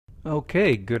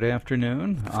Okay, good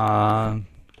afternoon.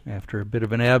 After a bit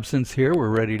of an absence here, we're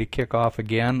ready to kick off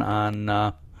again on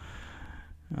our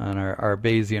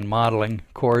Bayesian modeling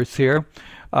course here.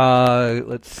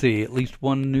 Let's see, at least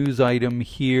one news item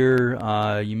here.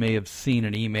 You may have seen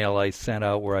an email I sent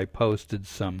out where I posted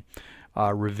some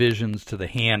revisions to the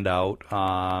handout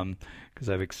because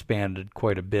I've expanded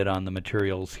quite a bit on the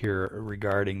materials here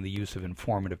regarding the use of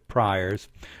informative priors.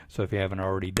 So if you haven't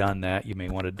already done that, you may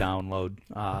want to download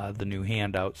the new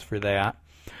handouts for that.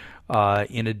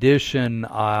 In addition,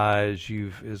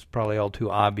 is probably all too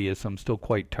obvious, I'm still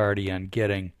quite tardy on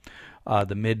getting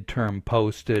the midterm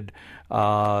posted.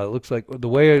 Looks like the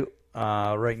way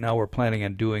right now we're planning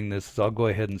on doing this is I'll go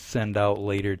ahead and send out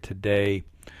later today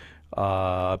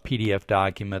a PDF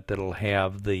document that'll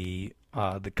have the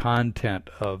content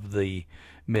of the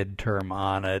midterm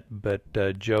on it, but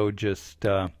Joe just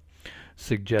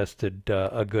suggested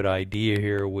a good idea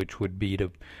here, which would be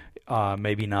to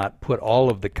maybe not put all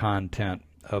of the content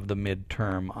of the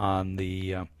midterm on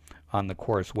the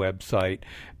course website,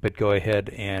 but go ahead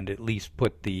and at least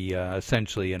put the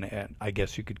essentially I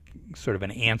guess you could sort of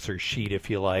an answer sheet, if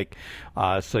you like,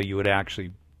 so you would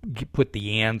actually put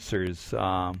the answers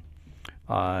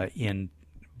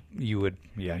you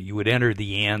would enter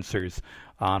the answers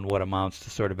on what amounts to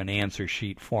sort of an answer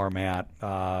sheet format,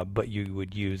 but you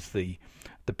would use the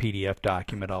PDF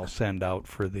document I'll send out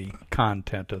for the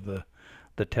content of the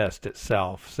test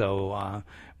itself. So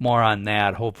more on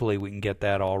that. Hopefully we can get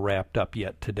that all wrapped up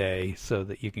yet today so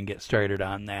that you can get started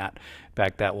on that. In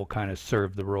fact, that will kind of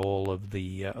serve the role of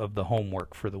the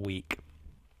homework for the week.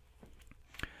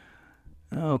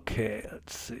 Okay,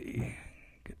 let's see.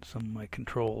 Get some of my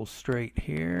controls straight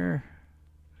here.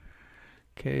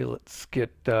 Okay, let's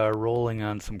get rolling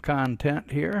on some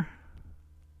content here.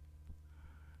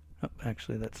 Oh,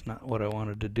 actually, that's not what I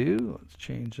wanted to do. Let's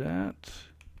change that.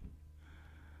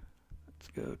 Let's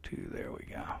go to, there we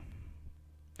go.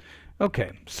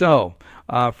 Okay, so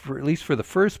for at least for the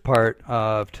first part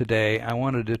of today, I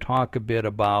wanted to talk a bit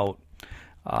about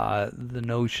the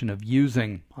notion of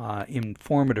using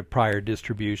informative prior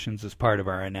distributions as part of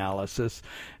our analysis.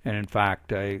 And in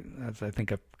fact, as I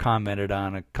think I've commented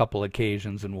on a couple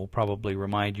occasions and will probably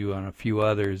remind you on a few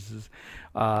others, is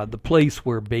the place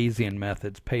where Bayesian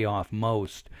methods pay off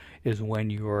most is when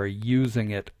you are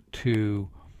using it to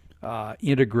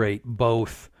integrate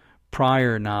both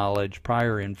prior knowledge,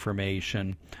 prior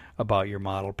information about your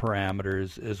model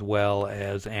parameters, as well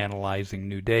as analyzing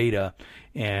new data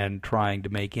and trying to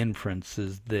make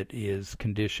inferences that is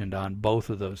conditioned on both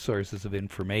of those sources of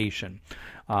information.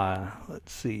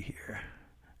 Let's see here.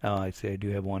 Oh, I see I do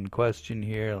have one question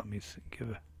here. Let me see,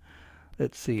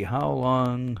 let's see, how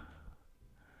long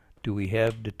do we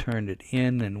have to turn it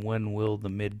in, and when will the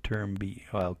midterm be?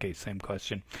 Well, okay, same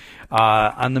question.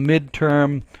 On the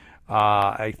midterm,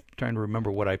 I'm trying to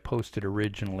remember what I posted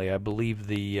originally. I believe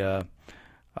the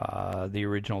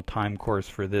original time course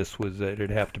for this was that it'd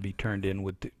have to be turned in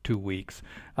with 2 weeks.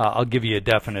 I'll give you a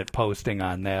definite posting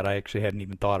on that. I actually hadn't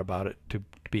even thought about it, to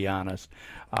be honest.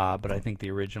 But I think the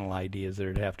original idea is that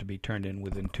it'd have to be turned in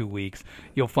within 2 weeks.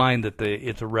 You'll find that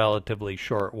it's a relatively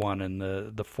short one, and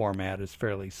the format is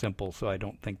fairly simple, so I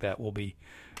don't think that will be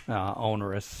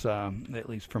onerous, at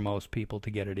least for most people, to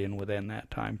get it in within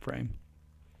that time frame.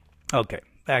 Okay,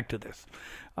 back to this.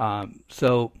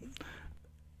 So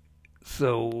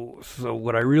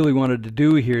what I really wanted to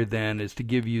do here then is to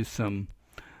give you some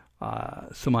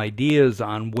ideas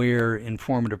on where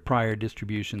informative prior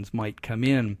distributions might come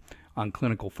in on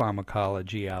clinical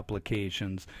pharmacology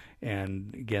applications,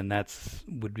 and again,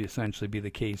 would essentially be the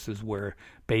cases where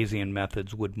Bayesian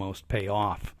methods would most pay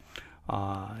off,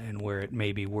 and where it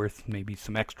may be worth maybe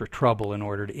some extra trouble in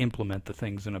order to implement the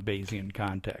things in a Bayesian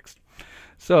context.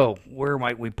 So where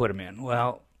might we put them in?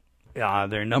 Well, there are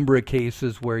a number of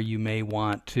cases where you may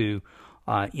want to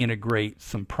integrate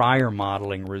some prior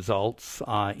modeling results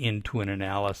into an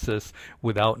analysis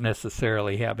without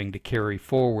necessarily having to carry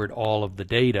forward all of the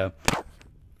data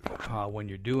when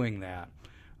you're doing that.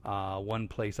 One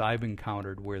place I've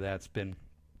encountered where that's been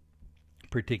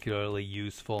particularly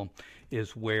useful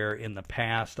is where in the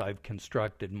past I've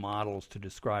constructed models to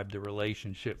describe the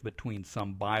relationship between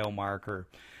some biomarker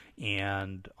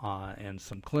and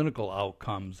some clinical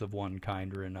outcomes of one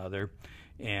kind or another,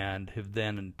 and have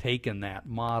then taken that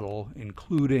model,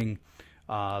 including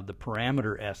the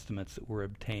parameter estimates that were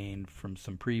obtained from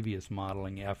some previous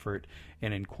modeling effort,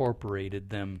 and incorporated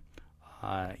them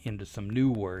into some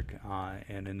new work,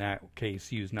 and in that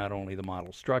case used not only the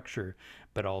model structure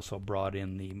but also brought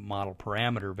in the model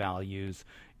parameter values,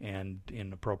 and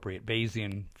in appropriate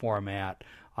Bayesian format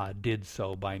did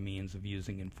so by means of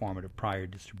using informative prior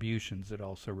distributions that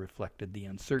also reflected the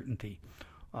uncertainty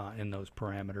in those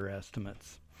parameter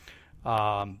estimates.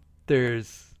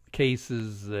 There's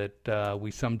cases that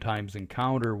we sometimes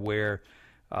encounter where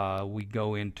we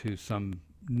go into some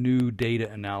new data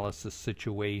analysis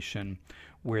situation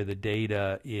where the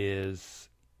data is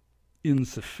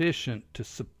insufficient to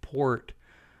support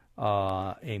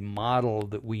a model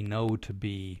that we know to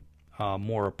be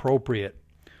more appropriate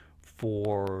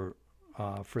for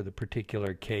the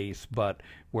particular case, but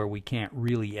where we can't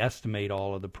really estimate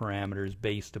all of the parameters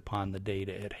based upon the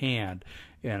data at hand.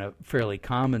 And a fairly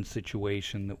common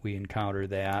situation that we encounter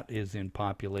that is in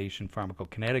population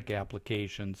pharmacokinetic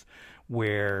applications,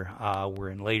 where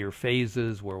we're in later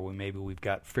phases where maybe we've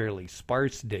got fairly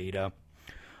sparse data,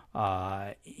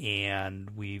 but in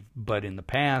the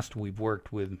past we've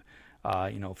worked with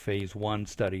phase 1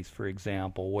 studies, for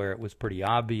example, where it was pretty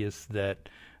obvious that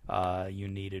you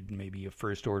needed maybe a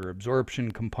first order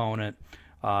absorption component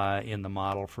in the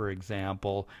model, for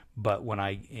example, but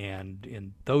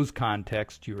in those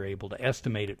contexts you were able to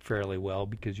estimate it fairly well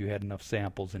because you had enough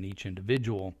samples in each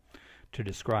individual to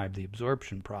describe the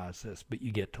absorption process. But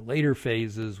you get to later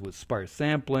phases with sparse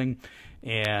sampling,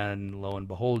 and lo and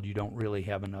behold, you don't really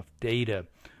have enough data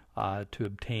to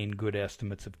obtain good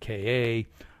estimates of Ka,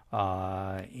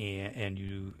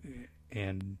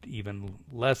 and even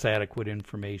less adequate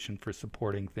information for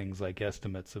supporting things like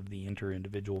estimates of the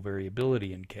inter-individual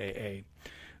variability in Ka.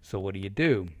 So what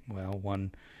do? Well,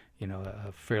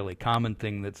 a fairly common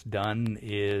thing that's done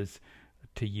is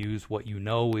to use what you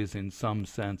know is in some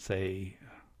sense a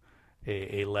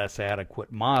less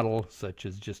adequate model, such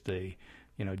as just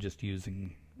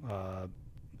using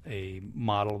a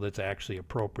model that's actually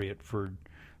appropriate for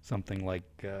something like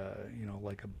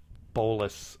like a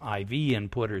bolus IV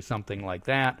input or something like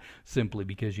that, simply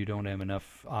because you don't have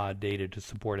enough data to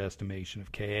support estimation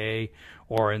of Ka.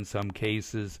 Or in some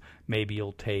cases maybe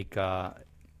you'll take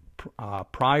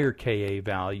prior Ka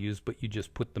values, but you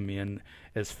just put them in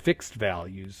as fixed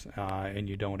values and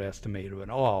you don't estimate them at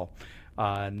all.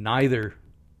 Neither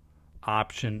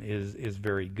option is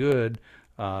very good.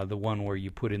 The one where you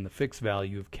put in the fixed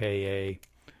value of Ka,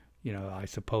 I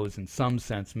suppose in some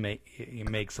sense it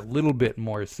makes a little bit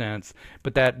more sense,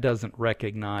 but that doesn't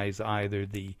recognize either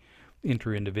the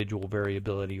inter-individual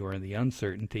variability or the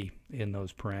uncertainty in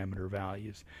those parameter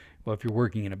values. Well, if you're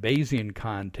working in a Bayesian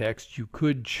context, you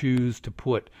could choose to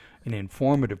put an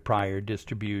informative prior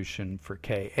distribution for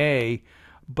Ka,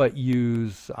 but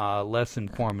use less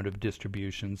informative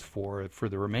distributions for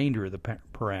the remainder of the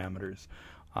parameters.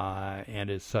 And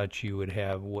as such, you would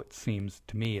have what seems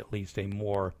to me at least a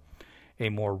more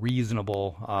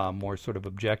reasonable, more sort of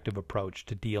objective approach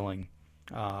to dealing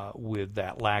with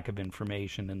that lack of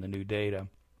information in the new data.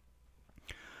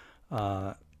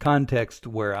 Context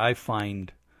where I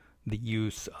find the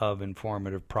use of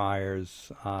informative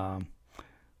priors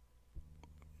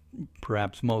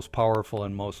perhaps most powerful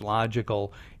and most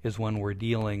logical is when we're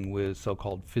dealing with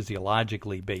so-called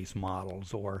physiologically based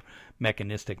models or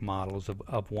mechanistic models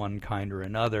of one kind or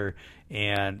another.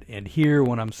 And here,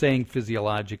 when I'm saying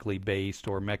physiologically based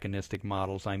or mechanistic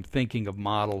models, I'm thinking of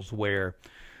models where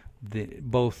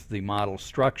both the model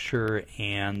structure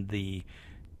and the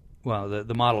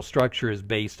model structure is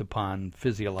based upon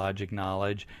physiologic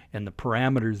knowledge, and the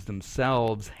parameters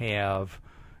themselves have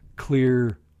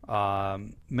clear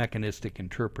mechanistic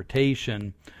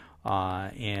interpretation,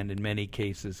 and in many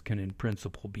cases can in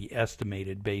principle be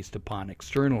estimated based upon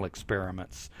external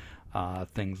experiments,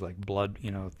 things like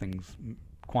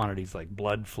quantities like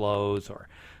blood flows or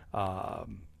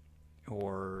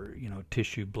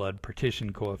tissue blood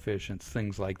partition coefficients,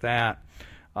 things like that,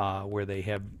 where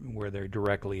they're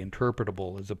directly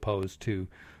interpretable, as opposed to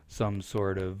some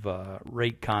sort of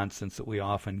rate constants that we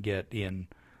often get in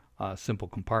simple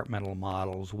compartmental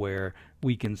models, where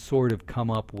we can sort of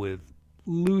come up with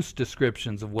loose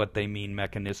descriptions of what they mean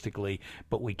mechanistically,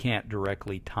 but we can't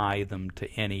directly tie them to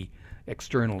any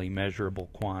externally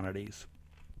measurable quantities.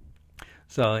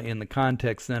 So in the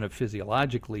context then of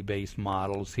physiologically based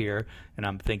models here, and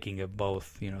I'm thinking of both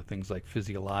things like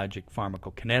physiologic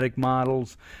pharmacokinetic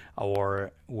models,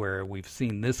 or where we've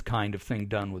seen this kind of thing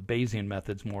done with Bayesian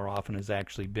methods more often has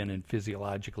actually been in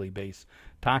physiologically based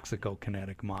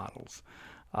toxicokinetic models.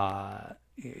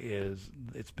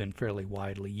 It's been fairly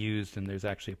widely used, and there's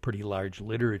actually a pretty large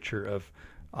literature of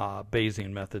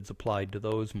Bayesian methods applied to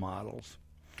those models.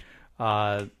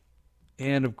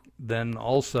 And then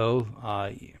also,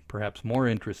 perhaps more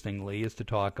interestingly, is to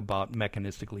talk about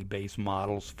mechanistically based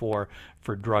models for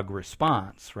drug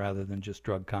response rather than just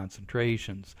drug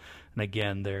concentrations. And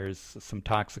again, there's some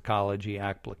toxicology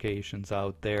applications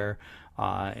out there,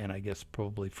 and I guess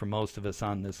probably for most of us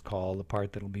on this call, the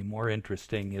part that will be more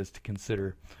interesting is to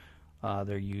consider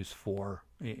their use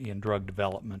in drug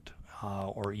development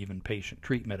or even patient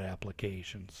treatment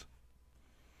applications.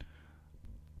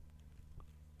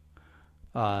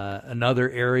 Another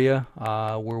area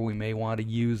where we may want to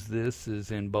use this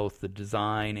is in both the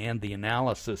design and the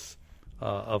analysis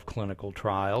of clinical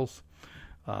trials.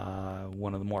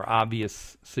 One of the more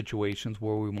obvious situations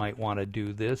where we might want to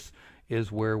do this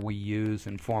is where we use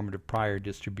informative prior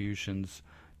distributions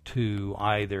to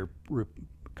either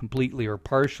completely or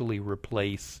partially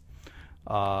replace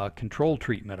control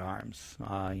treatment arms,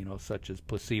 such as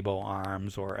placebo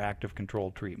arms or active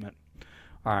control treatment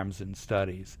arms in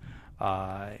studies.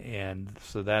 And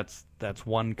so that's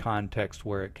one context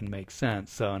where it can make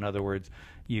sense. So in other words,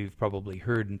 you've probably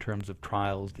heard in terms of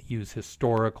trials that use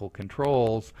historical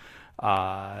controls.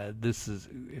 This is,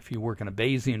 if you work in a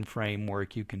Bayesian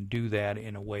framework, you can do that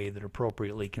in a way that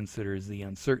appropriately considers the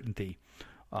uncertainty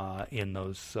in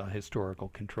those historical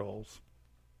controls.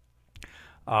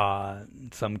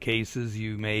 In some cases,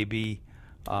 you may be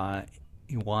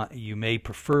you may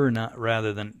prefer not,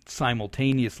 rather than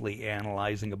simultaneously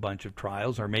analyzing a bunch of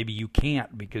trials, or maybe you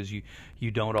can't because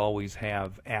you don't always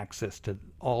have access to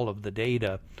all of the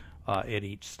data at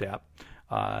each step.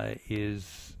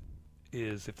 Is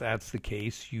if that's the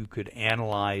case, you could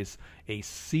analyze a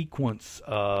sequence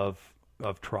of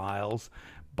trials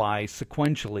by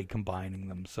sequentially combining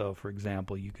them. So, for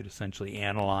example, you could essentially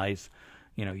analyze.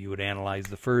 You would analyze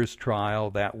the first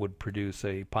trial. That would produce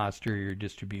a posterior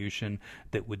distribution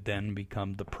that would then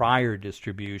become the prior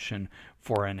distribution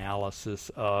for analysis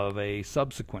of a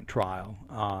subsequent trial,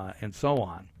 and so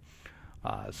on.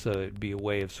 So it'd be a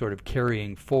way of sort of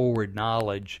carrying forward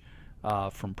knowledge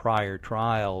from prior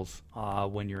trials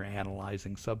when you're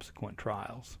analyzing subsequent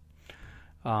trials.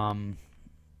 Let's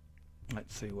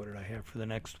see, what did I have for the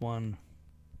next one?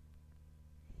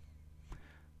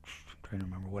 Trying to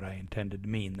remember what I intended to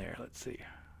mean there. Let's see.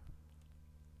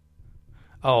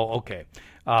 Oh, okay.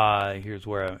 Here's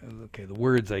where the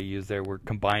words I used there were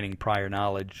combining prior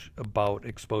knowledge about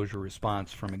exposure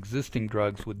response from existing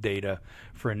drugs with data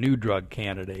for a new drug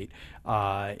candidate.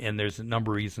 And there's a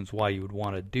number of reasons why you would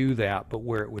want to do that, but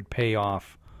where it would pay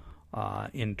off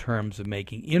in terms of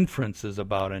making inferences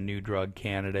about a new drug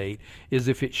candidate is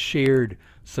if it shared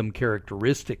some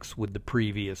characteristics with the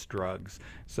previous drugs.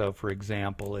 So, for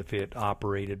example, if it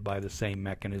operated by the same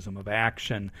mechanism of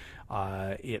action,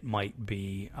 it might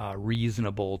be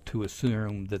reasonable to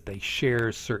assume that they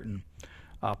share certain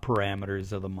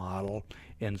parameters of the model,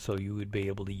 and so you would be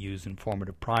able to use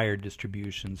informative prior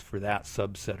distributions for that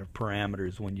subset of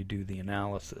parameters when you do the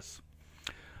analysis.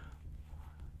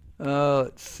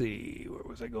 Let's see, where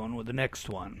was I going with the next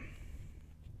one?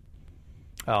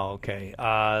 Oh, okay.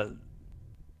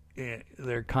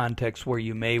 There are contexts where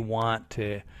you may want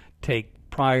to take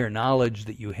prior knowledge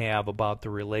that you have about the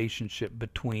relationship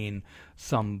between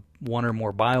one or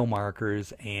more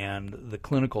biomarkers and the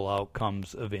clinical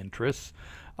outcomes of interest.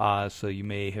 So you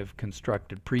may have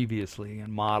constructed previously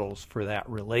in models for that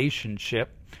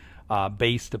relationship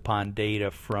based upon data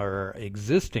for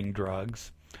existing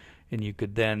drugs. And you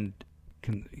could then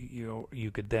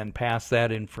pass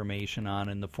that information on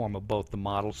in the form of both the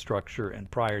model structure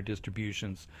and prior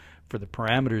distributions for the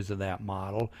parameters of that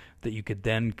model that you could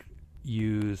then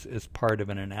use as part of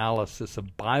an analysis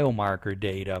of biomarker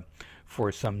data for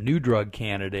some new drug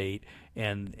candidate,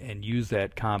 and use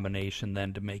that combination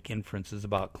then to make inferences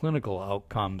about clinical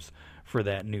outcomes for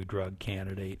that new drug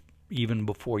candidate, even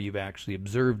before you've actually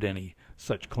observed any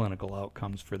such clinical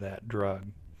outcomes for that drug.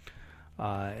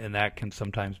 And that can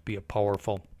sometimes be a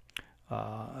powerful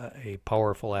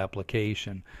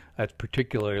application. That's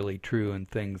particularly true in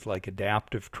things like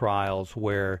adaptive trials,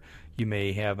 where you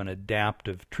may have an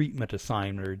adaptive treatment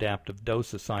assignment or adaptive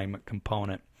dose assignment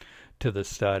component to the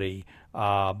study,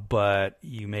 but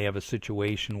you may have a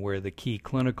situation where the key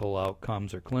clinical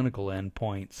outcomes or clinical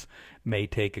endpoints may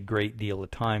take a great deal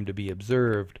of time to be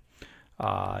observed.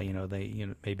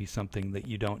 May be something that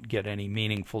you don't get any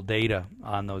meaningful data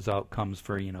on those outcomes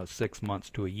for 6 months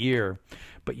to a year,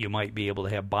 but you might be able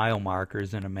to have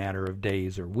biomarkers in a matter of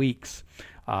days or weeks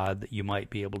that you might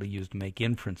be able to use to make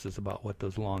inferences about what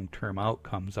those long-term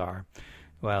outcomes are.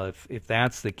 Well, if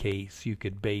that's the case, you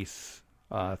could base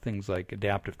things like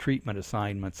adaptive treatment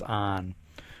assignments on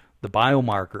the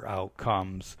biomarker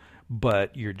outcomes,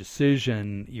 but your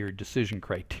decision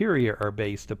criteria are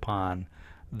based upon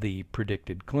the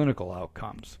predicted clinical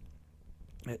outcomes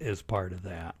as part of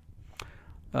that.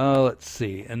 Let's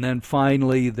see, and then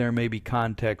finally there may be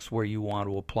contexts where you want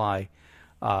to apply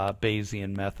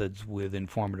Bayesian methods with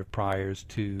informative priors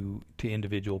to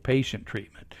individual patient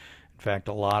treatment. In fact,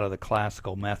 a lot of the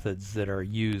classical methods that are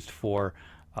used for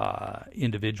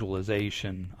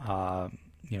individualization,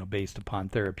 based upon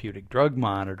therapeutic drug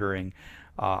monitoring,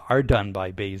 are done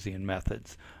by Bayesian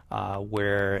methods,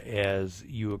 whereas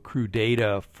you accrue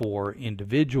data for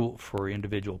individual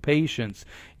patients,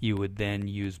 you would then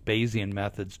use Bayesian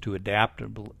methods to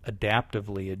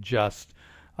adaptively adjust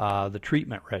the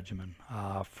treatment regimen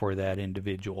for that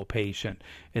individual patient.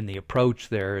 And the approach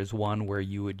there is one where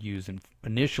you would use,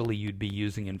 initially you'd be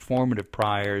using informative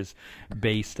priors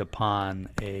based upon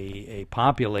a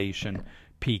population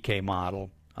PK model,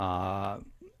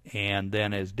 and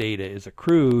then as data is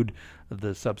accrued,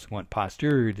 the subsequent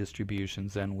posterior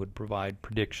distributions then would provide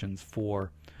predictions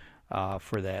for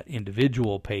that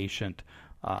individual patient.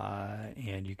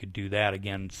 And you could do that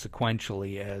again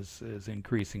sequentially as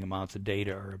increasing amounts of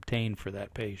data are obtained for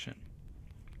that patient.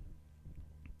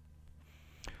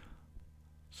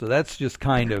 So that's just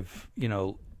kind of,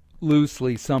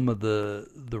 loosely some of the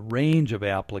range of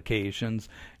applications.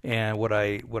 And what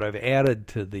I've added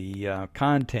to the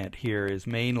content here is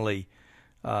mainly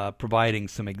providing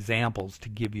some examples to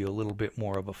give you a little bit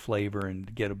more of a flavor and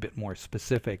to get a bit more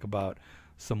specific about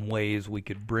some ways we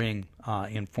could bring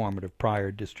informative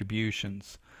prior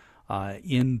distributions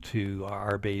into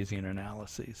our Bayesian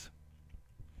analyses.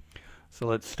 So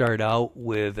let's start out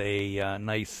with a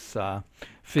nice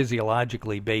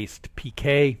physiologically based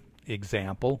PK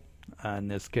example in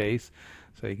this case.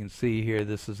 So you can see here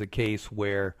this is a case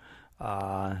where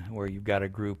you've got a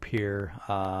group here.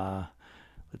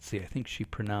 Let's see, I think she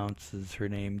pronounces her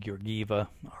name Georgieva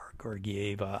or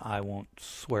Gorgieva. I won't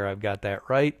swear I've got that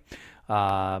right.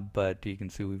 But you can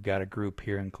see we've got a group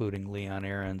here including Leon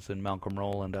Ahrens and Malcolm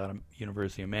Rowland out of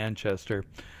University of Manchester.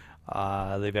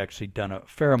 They've actually done a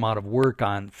fair amount of work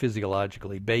on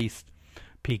physiologically based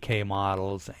PK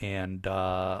models, and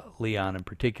Leon in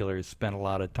particular has spent a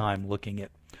lot of time looking at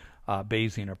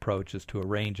Bayesian approaches to a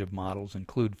range of models,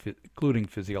 including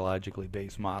physiologically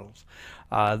based models.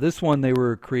 This one they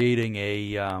were creating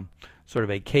a sort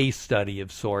of a case study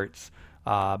of sorts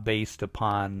based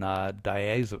upon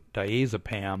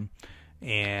diazepam,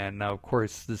 and now of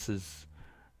course this is,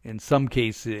 in some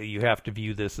cases you have to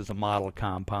view this as a model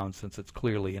compound since it's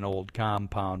clearly an old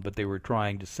compound, but they were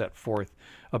trying to set forth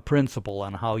a principle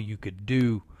on how you could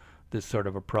do this sort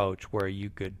of approach where you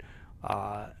could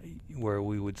where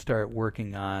we would start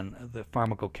working on the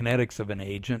pharmacokinetics of an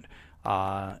agent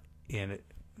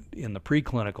in the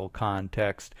preclinical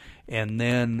context, and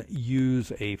then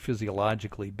use a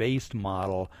physiologically based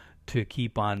model to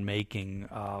keep on making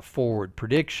forward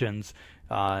predictions,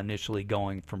 initially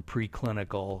going from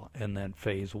preclinical and then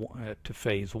phase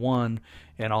 1,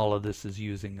 and all of this is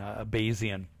using a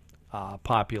Bayesian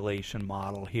population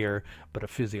model here, but a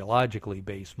physiologically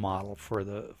based model for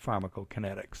the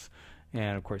pharmacokinetics.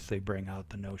 And of course they bring out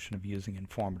the notion of using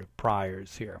informative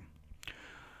priors here.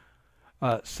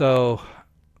 So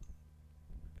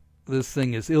this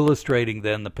thing is illustrating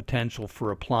then the potential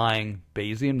for applying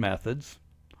Bayesian methods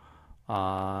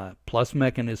plus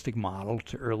mechanistic model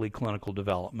to early clinical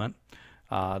development.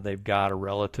 They've got a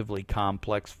relatively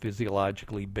complex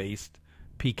physiologically based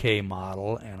PK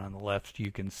model, and on the left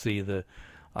you can see the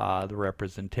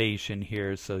representation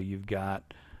here. So you've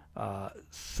got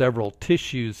several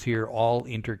tissues here all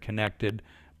interconnected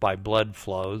by blood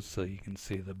flows. So you can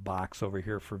see the box over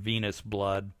here for venous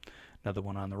blood, another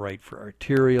one on the right for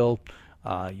arterial.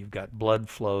 You've got blood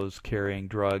flows carrying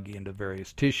drug into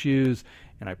various tissues,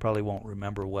 and I probably won't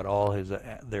remember what all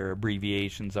their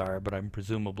abbreviations are, but I'm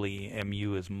presumably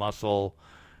MU is muscle,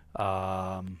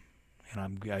 and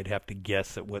I'd have to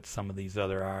guess at what some of these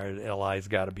other are. LI's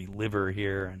got to be liver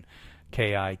here, and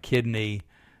KI kidney.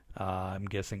 I'm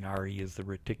guessing RE is the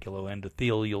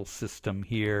reticuloendothelial system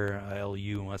here.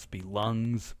 LU must be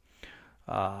lungs,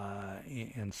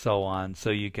 and so on.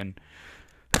 So you can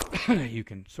you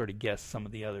can sort of guess some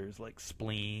of the others like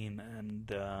spleen,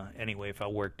 and anyway, if I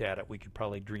worked at it we could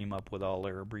probably dream up what all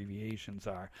their abbreviations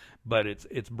are, but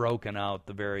it's broken out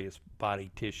the various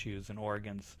body tissues and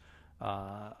organs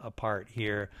apart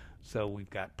here. So we've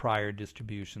got prior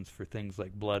distributions for things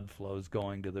like blood flows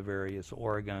going to the various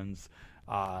organs.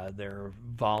 There are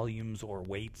volumes or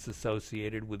weights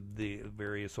associated with the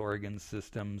various organ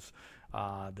systems.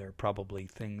 There are probably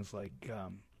things like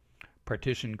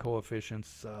partition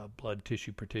coefficients, blood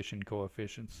tissue partition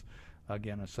coefficients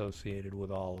again, associated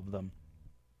with all of them.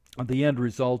 The end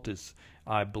result is,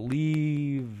 I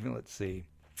believe, let's see,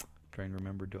 I'm trying to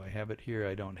remember, do I have it here?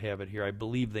 I don't have it here. I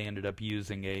believe they ended up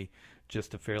using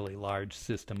just a fairly large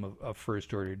system of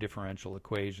first order differential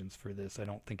equations for this. I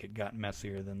don't think it got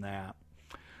messier than that.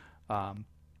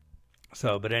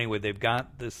 But anyway, they've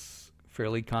got this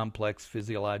fairly complex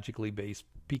physiologically based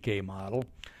PK model.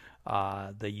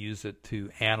 They use it to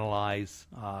analyze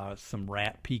some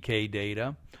rat PK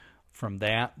data. From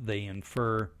that, they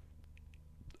infer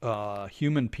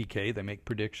human PK. They make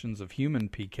predictions of human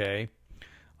PK.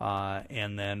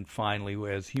 And then finally,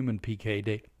 as human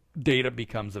PK data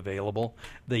becomes available,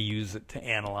 they use it to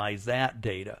analyze that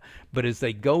data. But as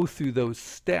they go through those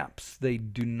steps, they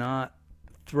do not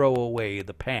throw away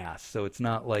the past. So it's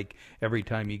not like every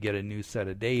time you get a new set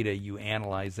of data, you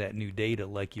analyze that new data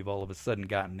like you've all of a sudden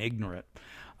gotten ignorant.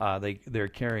 They're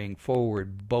carrying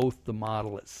forward both the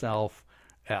model itself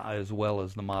as well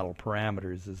as the model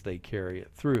parameters as they carry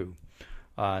it through.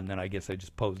 And then I guess I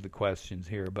just posed the questions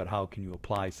here, but how can you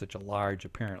apply such a large,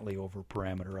 apparently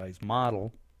over-parameterized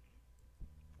model?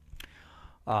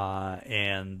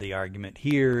 And the argument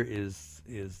here is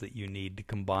that you need to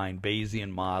combine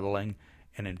Bayesian modeling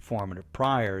and informative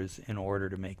priors in order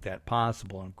to make that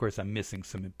possible. And of course, I'm missing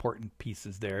some important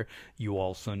pieces there. You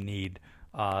also need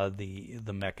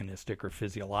the mechanistic or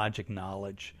physiologic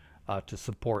knowledge to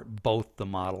support both the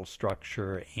model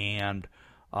structure and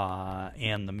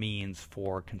the means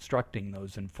for constructing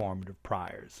those informative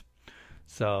priors.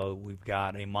 So we've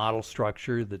got a model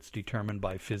structure that's determined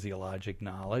by physiologic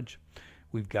knowledge.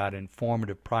 We've got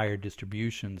informative prior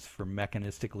distributions for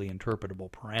mechanistically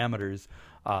interpretable parameters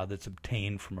that's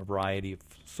obtained from a variety of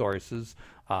sources.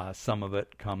 Some of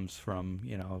it comes from,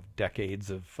 decades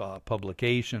of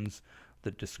publications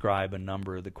that describe a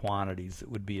number of the quantities that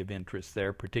would be of interest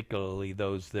there, particularly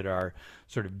those that are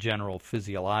sort of general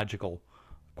physiological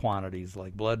quantities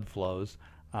like blood flows.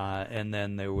 And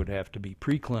then there would have to be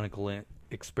preclinical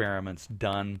experiments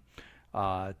done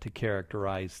to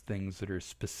characterize things that are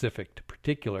specific to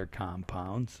particular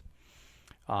compounds.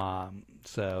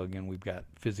 So again, we've got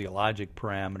physiologic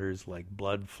parameters like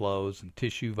blood flows and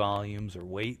tissue volumes or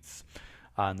weights.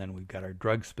 And then we've got our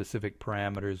drug-specific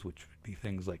parameters, which would be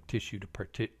things like tissue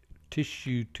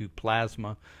to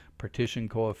plasma, partition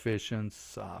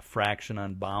coefficients, fraction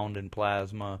unbound in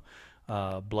plasma,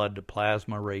 blood to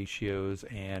plasma ratios,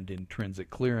 and intrinsic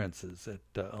clearances at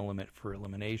a limit for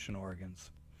elimination organs.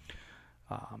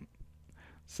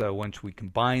 So once we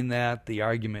combine that, the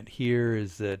argument here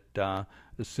is that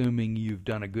assuming you've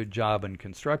done a good job in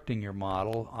constructing your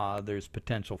model, there's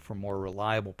potential for more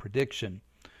reliable prediction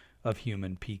of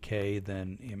human PK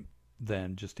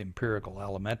than just empirical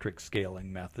allometric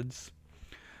scaling methods.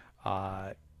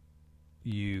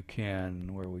 You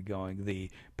can, where are we going? The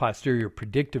posterior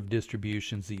predictive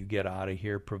distributions that you get out of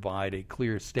here provide a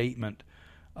clear statement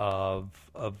of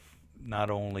not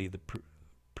only the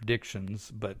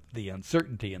predictions, but the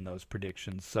uncertainty in those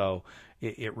predictions. So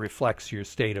it reflects your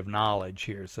state of knowledge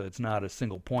here. So it's not a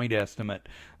single point estimate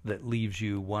that leaves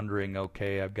you wondering,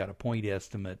 okay, I've got a point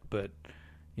estimate, but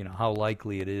how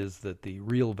likely it is that the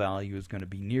real value is going to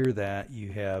be near that.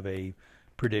 You have a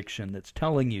prediction that's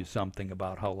telling you something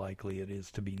about how likely it is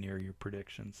to be near your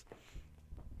predictions.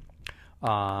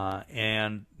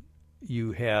 And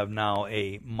you have now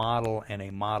a model and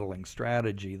a modeling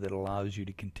strategy that allows you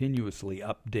to continuously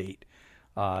update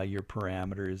your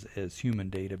parameters as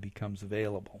human data becomes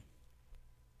available.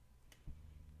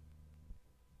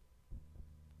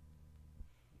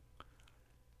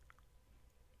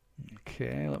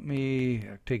 Okay, let me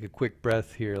take a quick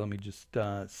breath here. Let me just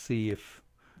see if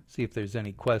there's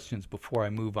any questions before I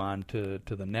move on to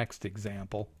the next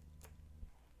example.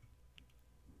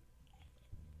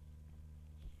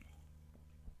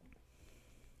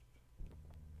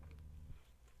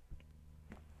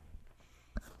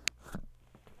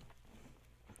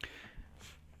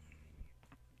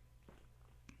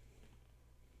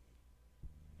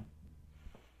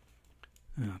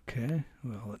 Okay,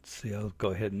 well, let's see. I'll go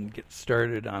ahead and get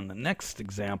started on the next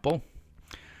example.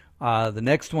 The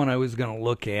next one I was going to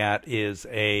look at is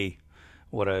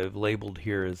what I've labeled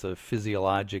here as a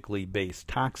physiologically based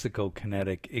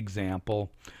toxicokinetic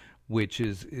example, which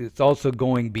it's also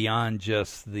going beyond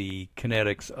just the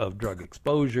kinetics of drug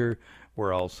exposure.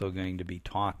 We're also going to be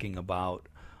talking about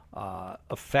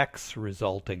effects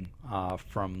resulting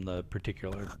from the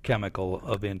particular chemical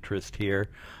of interest here,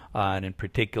 and in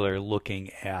particular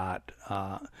looking at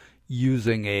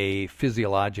using a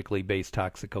physiologically based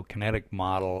toxicokinetic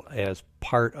model as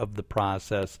part of the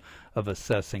process of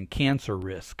assessing cancer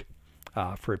risk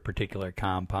for a particular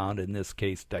compound, in this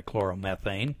case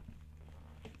dichloromethane.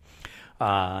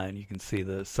 And you can see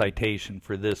the citation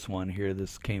for this one here.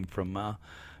 This came from a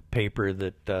paper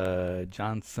that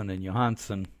Johnson and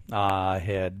Johansson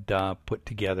had put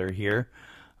together here,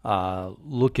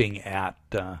 looking at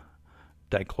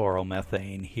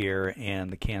dichloromethane here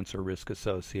and the cancer risk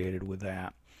associated with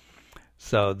that.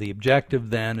 So the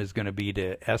objective then is going to be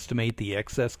to estimate the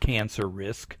excess cancer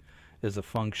risk as a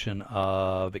function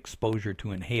of exposure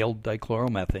to inhaled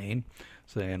dichloromethane.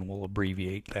 So, and we'll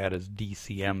abbreviate that as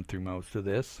DCM through most of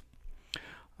this.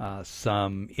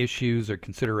 Some issues or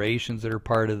considerations that are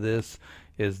part of this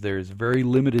is there's very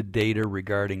limited data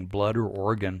regarding blood or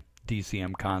organ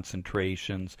DCM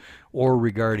concentrations or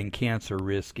regarding cancer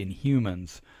risk in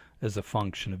humans as a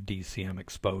function of DCM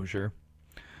exposure.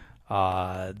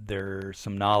 There's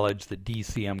some knowledge that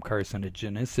DCM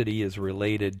carcinogenicity is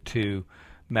related to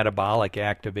metabolic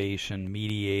activation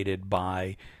mediated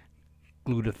by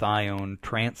glutathione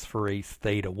transferase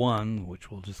theta 1,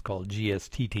 which we'll just call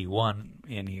GSTT1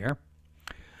 in here.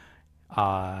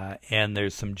 And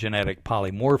there's some genetic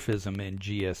polymorphism in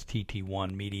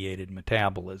GSTT1 mediated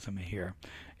metabolism here,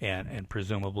 and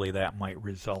presumably that might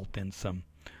result in some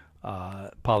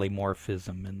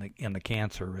polymorphism in the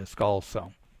cancer risk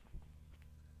also.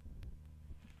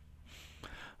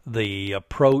 The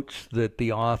approach that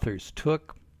the authors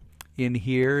took in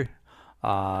here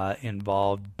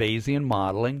involved Bayesian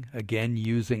modeling, again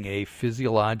using a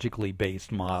physiologically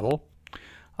based model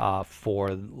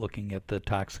for looking at the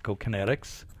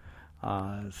toxicokinetics.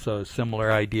 So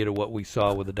similar idea to what we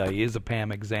saw with the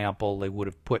diazepam example. They would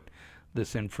have put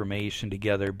this information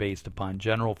together based upon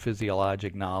general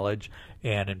physiologic knowledge,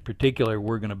 and in particular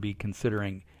we're going to be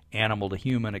considering animal to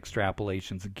human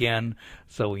extrapolations again,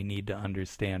 so we need to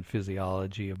understand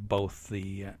physiology of both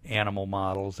the animal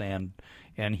models and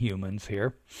humans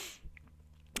here,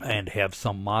 and have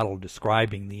some model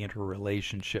describing the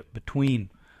interrelationship between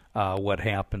what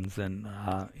happens in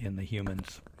the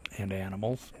humans and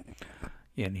animals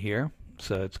in here.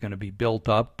 So it's going to be built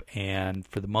up, and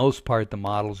for the most part the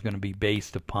model is going to be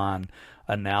based upon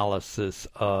analysis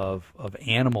of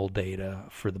animal data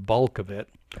for the bulk of it.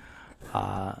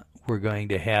 We're going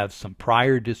to have some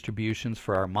prior distributions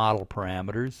for our model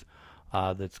parameters.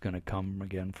 That's going to come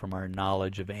again from our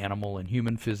knowledge of animal and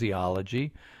human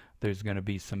physiology. There's going to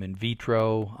be some in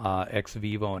vitro, ex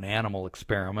vivo, and animal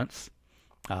experiments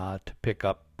to pick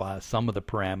up some of the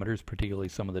parameters, particularly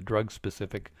some of the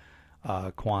drug-specific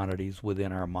quantities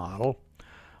within our model.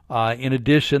 In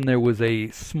addition, there was a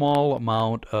small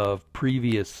amount of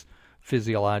previous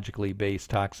physiologically based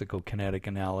toxicokinetic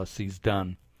analyses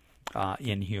done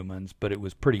in humans, but it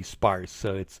was pretty sparse,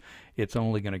 so it's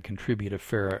only going to contribute a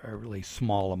really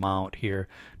small amount here.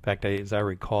 In fact, as I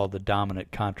recall, the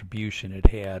dominant contribution it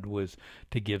had was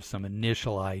to give some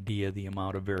initial idea of the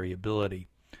amount of variability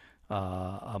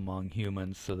among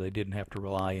humans, so they didn't have to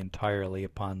rely entirely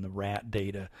upon the rat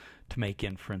data to make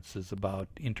inferences about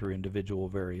inter-individual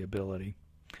variability.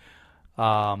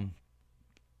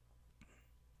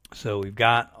 So we've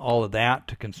got all of that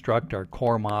to construct our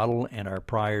core model and our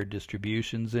prior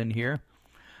distributions in here.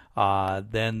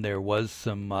 Then there was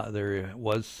some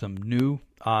new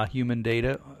human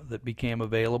data that became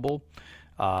available.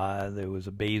 There was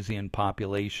a Bayesian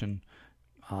population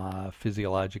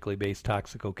physiologically based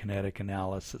toxicokinetic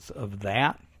analysis of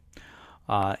that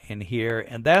in here,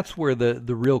 and that's where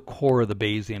the real core of the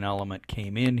Bayesian element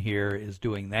came in here, is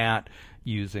doing that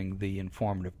using the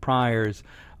informative priors.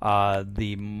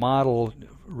 The model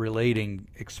relating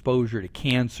exposure to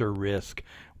cancer risk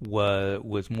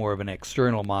was more of an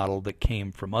external model that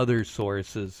came from other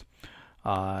sources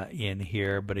in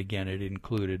here, but again it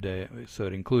included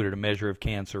a measure of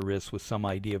cancer risk with some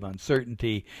idea of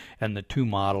uncertainty, and the two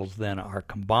models then are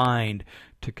combined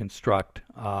to construct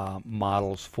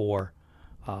models for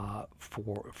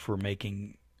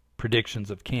making predictions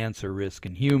of cancer risk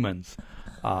in humans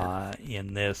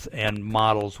in this, and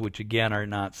models which again are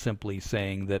not simply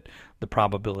saying that the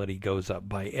probability goes up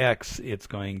by X. It's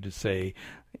going to say,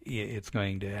 it's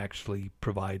going to actually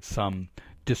provide some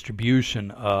distribution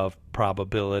of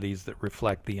probabilities that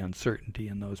reflect the uncertainty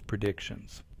in those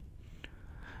predictions.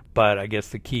 But I guess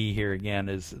the key here again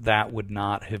is that would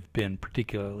not have been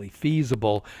particularly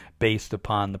feasible based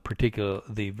upon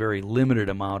the very limited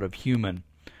amount of human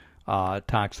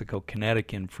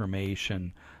toxicokinetic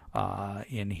information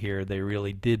in here. They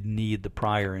really did need the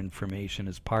prior information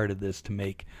as part of this to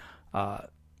make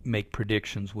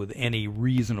predictions with any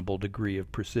reasonable degree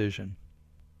of precision.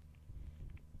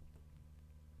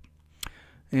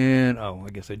 And I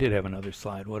guess I did have another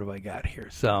slide. What have I got here?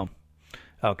 So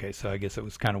okay, so I guess it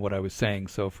was kind of what I was saying.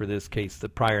 So for this case, the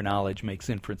prior knowledge makes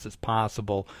inferences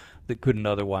possible that couldn't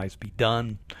otherwise be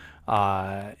done.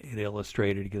 It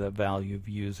illustrated the value of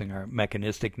using our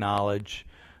mechanistic knowledge,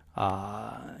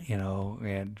 you know,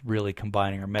 and really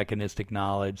combining our mechanistic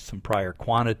knowledge, some prior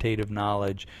quantitative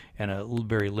knowledge, and a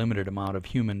very limited amount of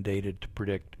human data to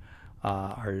predict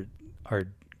our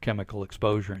chemical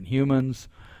exposure in humans.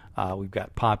 We've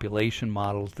got population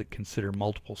models that consider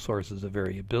multiple sources of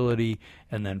variability,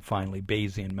 and then finally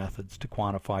Bayesian methods to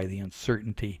quantify the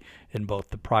uncertainty in both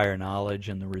the prior knowledge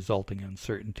and the resulting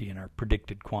uncertainty in our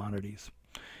predicted quantities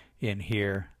in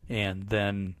here, and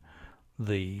then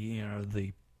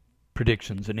the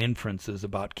predictions and inferences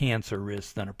about cancer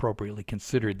risks then appropriately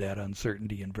considered that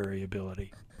uncertainty and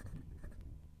variability.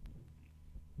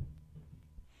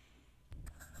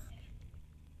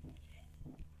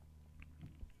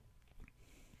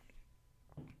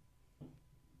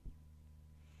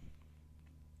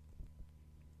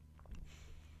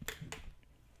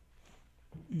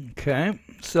 Okay,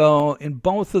 so in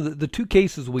both of the two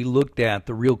cases we looked at,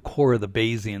 the real core of the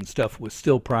Bayesian stuff was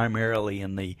still primarily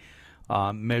in the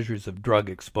measures of drug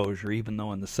exposure, even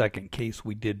though in the second case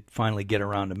we did finally get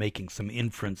around to making some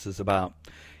inferences about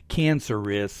cancer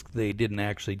risk. They didn't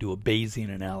actually do a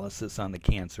Bayesian analysis on the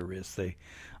cancer risk. They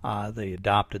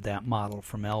adopted that model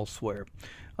from elsewhere.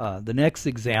 The next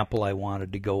example I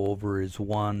wanted to go over is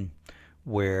one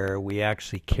where we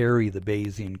actually carry the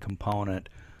Bayesian component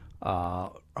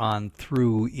on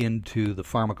through into the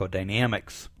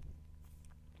pharmacodynamics,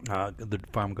 the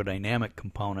pharmacodynamic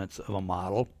components of a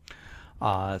model.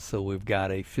 So we've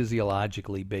got a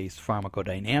physiologically based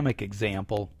pharmacodynamic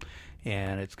example,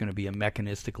 and it's going to be a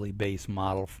mechanistically based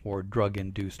model for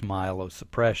drug-induced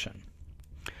myelosuppression.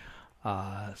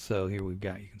 So here we've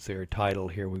got, you can see our title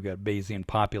here, we've got Bayesian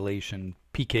population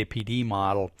PK/PD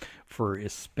model for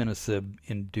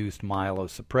ispinosub-induced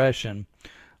myelosuppression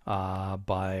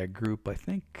by a group, I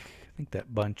think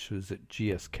that bunch was at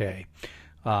GSK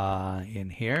in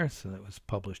here, so that was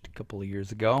published a couple of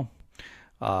years ago.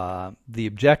 The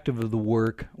objective of the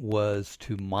work was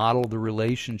to model the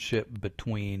relationship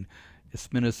between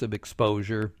ispinosub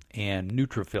exposure and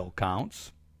neutrophil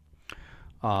counts.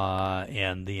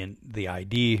 And the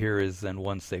idea here is then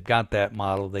once they've got that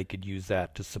model, they could use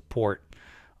that to support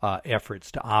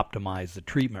efforts to optimize the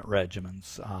treatment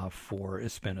regimens for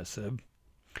ispinosub.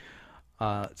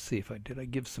 Let's see if I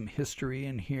give some history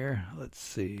in here. Let's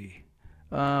see.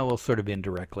 Well, sort of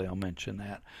indirectly I'll mention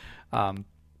that.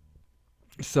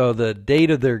 So the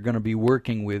data they're going to be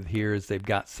working with here is they've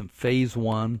got some phase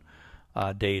 1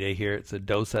 data here. It's a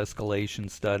dose escalation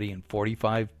study in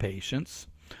 45 patients.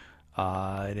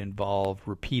 It involved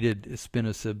repeated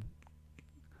ispinosub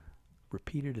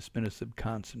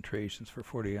concentrations for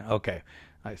 40. Okay,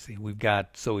 I see. We've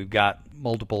got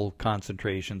multiple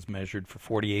concentrations measured for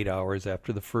 48 hours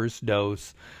after the first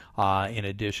dose. In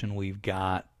addition, we've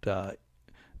got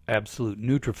absolute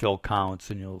neutrophil counts,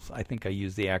 and I think I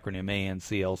use the acronym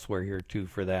ANC elsewhere here too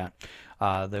for that.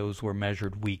 Those were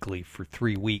measured weekly for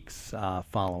 3 weeks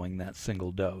following that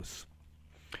single dose.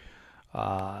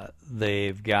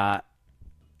 They've got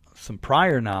some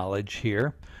prior knowledge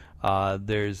here.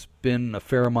 There's been a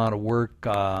fair amount of work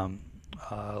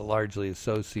largely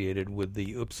associated with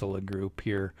the Uppsala group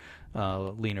here,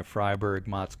 Lena Freiberg,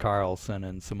 Mats Carlson,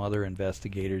 and some other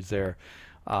investigators there,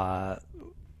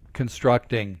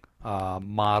 constructing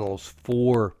models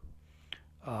for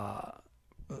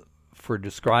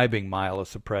describing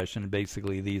myelosuppression.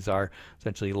 Basically, these are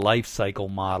essentially life cycle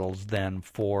models then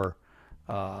for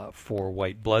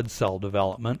white blood cell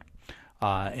development,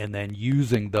 and then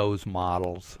using those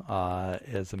models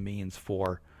as a means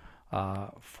for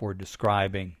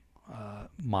describing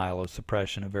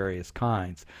myelosuppression of various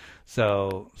kinds.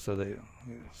 So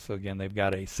again, they've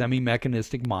got a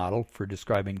semi-mechanistic model for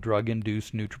describing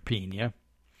drug-induced neutropenia,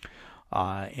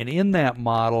 and in that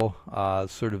model,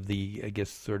 sort of the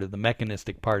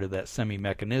mechanistic part of that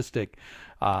semi-mechanistic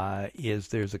is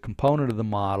there's a component of the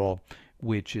model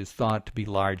which is thought to be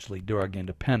largely drug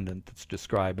independent, that's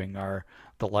describing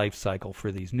the life cycle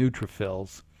for these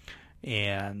neutrophils.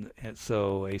 And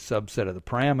so a subset of the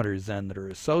parameters then that are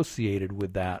associated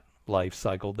with that life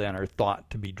cycle then are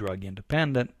thought to be drug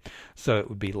independent. So it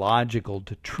would be logical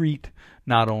to treat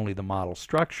not only the model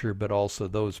structure but also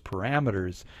those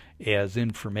parameters as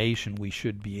information we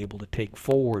should be able to take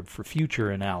forward for future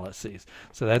analyses.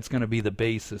 So that's going to be the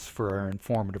basis for our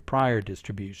informative prior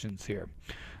distributions here.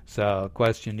 So the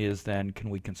question is then, can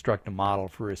we construct a model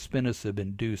for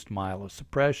ispinosub-induced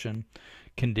myelosuppression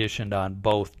conditioned on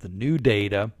both the new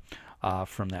data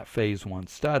from that phase 1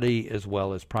 study as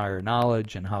well as prior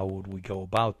knowledge, and how would we go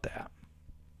about that?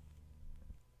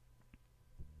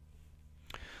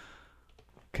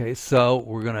 Okay, so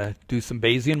we're going to do some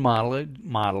Bayesian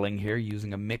modeling here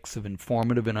using a mix of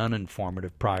informative and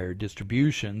uninformative prior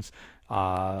distributions.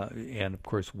 And of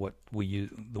course, what we use,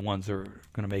 the ones that are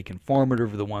going to make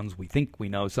informative are the ones we think we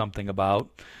know something about.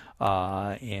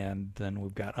 And then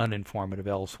we've got uninformative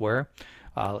elsewhere.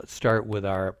 Let's start with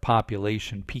our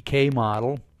population PK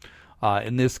model.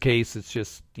 In this case, it's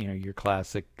just your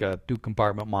classic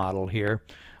two-compartment model here.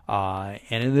 And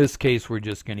in this case, we're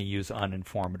just going to use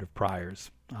uninformative priors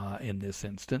in this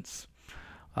instance.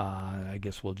 I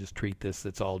guess we'll just treat this,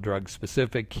 it's all drug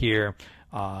specific here,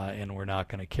 and we're not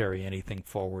going to carry anything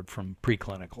forward from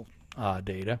preclinical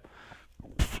data.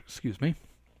 Excuse me.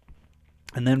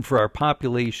 And then for our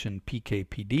population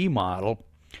PK/PD model,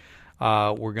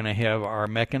 we're going to have our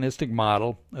mechanistic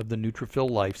model of the neutrophil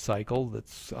life cycle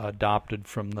that's adopted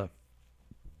from the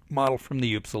model from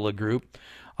the Uppsala group.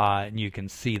 And you can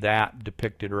see that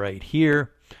depicted right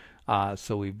here.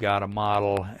 So we've got a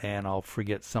model, and I'll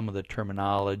forget some of the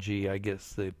terminology. I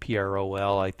guess the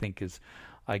PROL,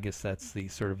 I guess that's the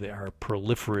sort of our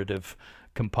proliferative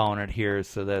component here.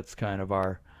 So that's kind of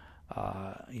our,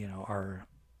 our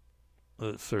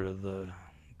sort of the,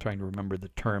 trying to remember the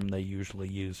term they usually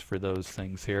use for those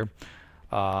things here.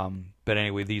 But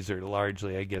anyway, these are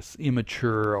largely, I guess,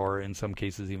 immature, or in some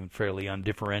cases even fairly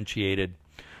undifferentiated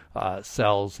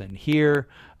cells in here,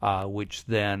 which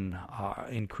then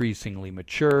increasingly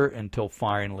mature until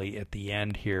finally at the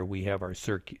end here we have our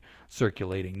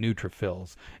circulating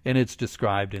neutrophils. And it's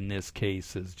described in this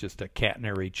case as just a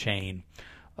catenary chain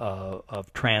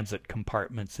of transit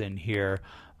compartments in here.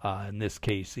 In this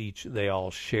case, they all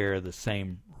share the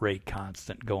same rate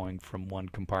constant going from one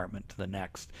compartment to the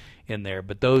next in there.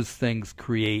 But those things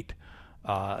create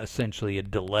essentially a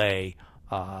delay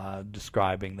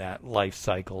describing that life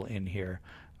cycle in here.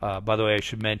 By the way, I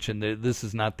should mention that this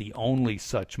is not the only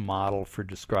such model for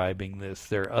describing this.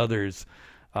 There are others.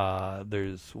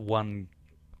 There's one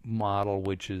model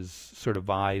which is sort of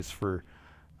eyes for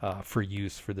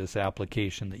use for this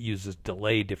application that uses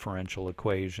delay differential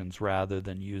equations rather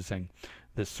than using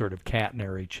this sort of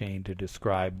catenary chain to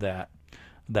describe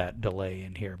that delay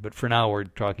in here. But for now, we're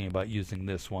talking about using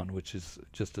this one, which is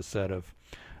just a set of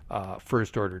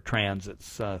first-order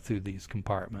transits through these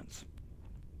compartments.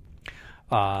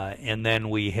 And then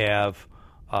we have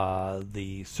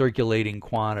the circulating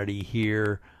quantity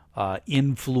here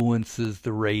influences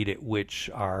the rate at which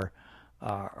our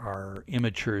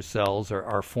immature cells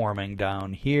are forming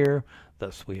down here.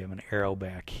 Thus, we have an arrow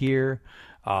back here.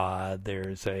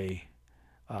 There's a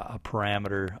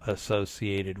parameter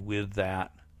associated with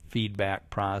that feedback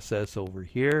process over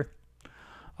here,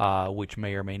 which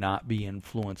may or may not be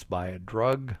influenced by a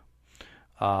drug.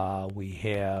 We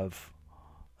have,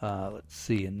 let's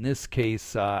see, in this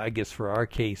case, I guess for our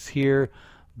case here,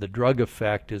 the drug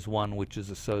effect is one which is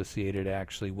associated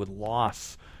actually with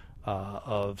loss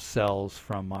of cells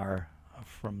from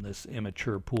this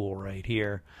immature pool right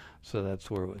here. So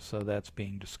that's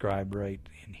being described right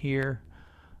in here.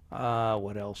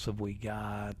 What else have we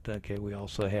got? Okay, we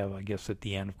also have, I guess at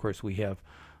the end, of course, we have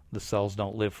the cells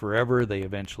don't live forever. They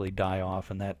eventually die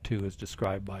off, and that too is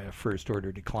described by a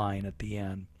first-order decline at the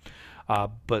end.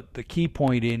 But the key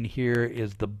point in here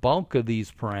is the bulk of these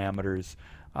parameters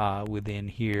within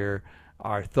here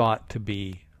are thought to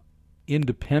be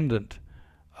independent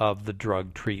of the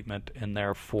drug treatment, and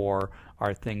therefore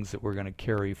are things that we're going to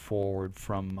carry forward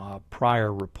from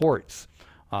prior reports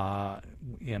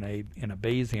in a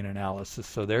Bayesian analysis.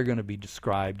 So they're going to be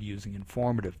described using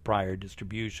informative prior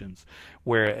distributions,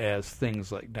 whereas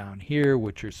things like down here,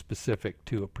 which are specific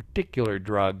to a particular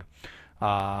drug,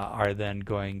 are then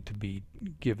going to be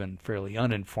given fairly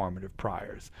uninformative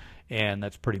priors. And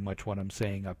that's pretty much what I'm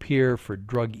saying up here. For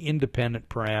drug-independent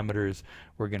parameters,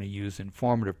 we're going to use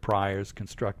informative priors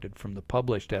constructed from the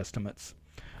published estimates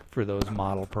for those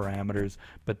model parameters.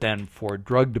 But then for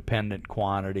drug-dependent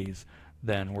quantities,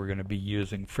 then we're going to be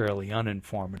using fairly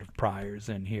uninformative priors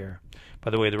in here.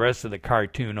 By the way, the rest of the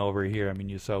cartoon over here, I mean,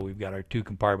 you saw we've got our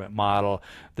two-compartment model.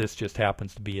 This just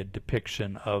happens to be a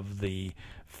depiction of the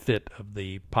fit of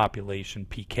the population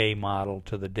PK model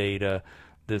to the data.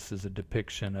 This is a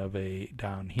depiction of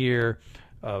down here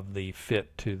of the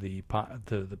fit to the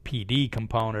PD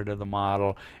component of the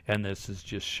model, and this is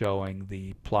just showing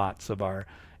the plots of our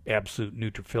absolute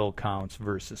neutrophil counts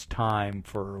versus time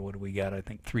for, what do we got, I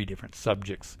think 3 different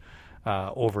subjects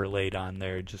overlaid on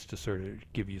there, just to sort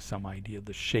of give you some idea of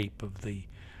the shape of the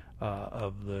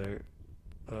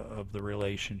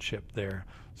relationship there.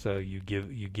 So you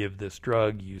give this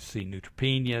drug, you see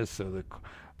neutropenia, so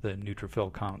the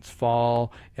neutrophil counts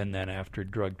fall, and then after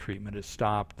drug treatment is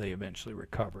stopped, they eventually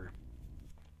recover.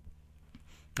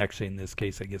 Actually, in this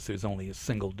case, I guess there's only a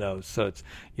single dose, so it's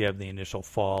you have the initial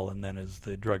fall, and then as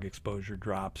the drug exposure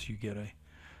drops, you get a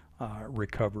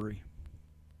recovery.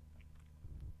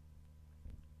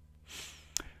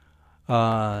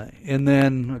 And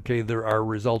then, okay, there are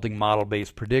resulting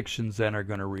model-based predictions that are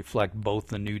going to reflect both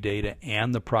the new data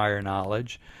and the prior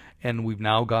knowledge. And we've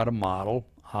now got a model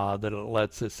that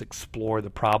lets us explore the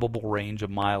probable range of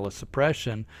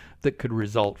myelosuppression that could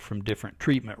result from different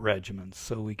treatment regimens.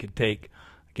 So we could take,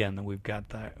 again, we've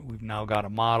now got a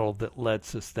model that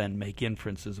lets us then make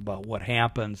inferences about what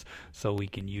happens, so we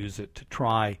can use it to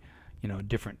try,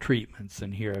 different treatments.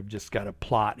 And here I've just got a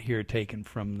plot here taken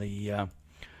from the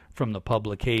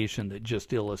publication that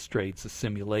just illustrates a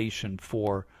simulation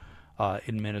for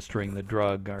administering the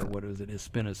drug, or what is it,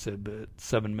 ispinoside, at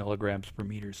 7 milligrams per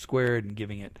meter squared, and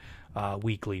giving it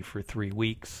weekly for 3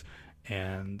 weeks.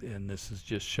 And this is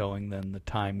just showing then the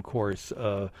time course,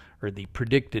 or the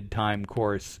predicted time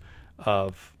course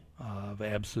of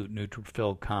absolute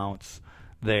neutrophil counts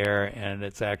there, and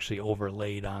it's actually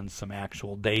overlaid on some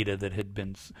actual data that had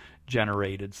been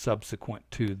generated subsequent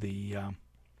to the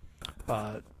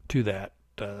that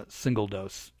single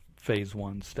dose phase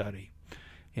 1 study.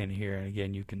 In here, and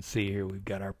again, you can see here we've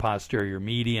got our posterior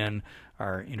median,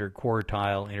 our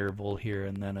interquartile interval here,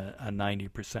 and then a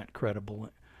 90% credible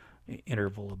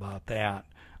interval about that.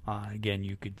 Again,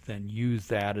 you could then use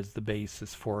that as the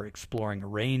basis for exploring a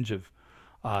range of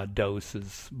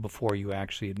doses before you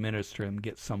actually administer them,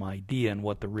 get some idea on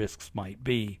what the risks might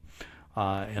be,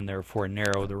 and therefore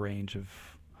narrow the range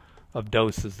of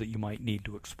doses that you might need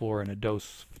to explore in a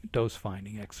dose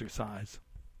finding exercise.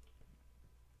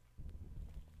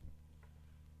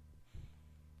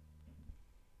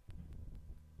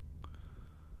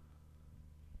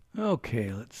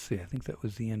 Okay, let's see. I think that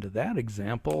was the end of that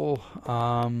example.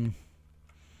 Oh,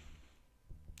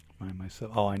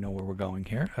 I know where we're going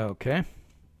here. Okay.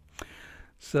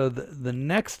 So the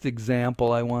next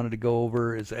example I wanted to go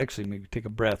over is actually, maybe take a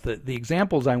breath. The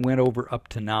examples I went over up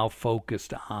to now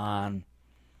focused on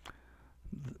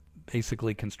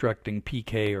basically constructing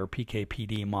PK or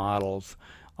PK-PD models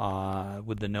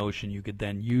with the notion you could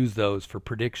then use those for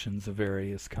predictions of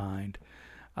various kind.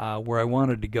 Where I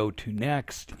wanted to go to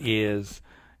next is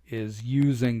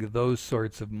using those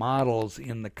sorts of models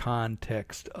in the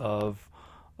context of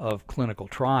clinical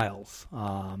trials,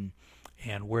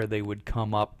 and where they would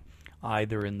come up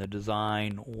either in the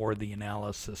design or the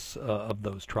analysis of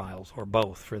those trials, or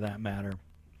both for that matter.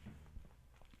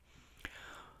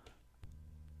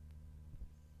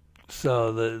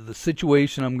 So the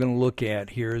situation I'm going to look at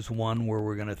here is one where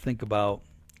we're going to think about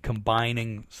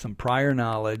combining some prior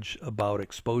knowledge about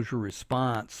exposure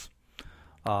response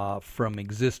from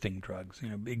existing drugs.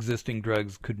 Existing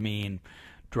drugs could mean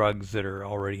drugs that are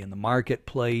already in the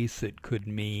marketplace. It could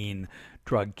mean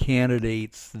drug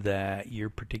candidates that your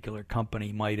particular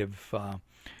company might have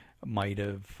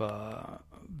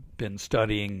been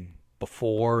studying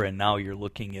before, and now you're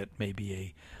looking at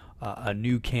maybe a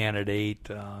new candidate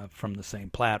from the same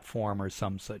platform or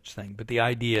some such thing. But the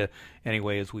idea,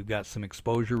 anyway, is we've got some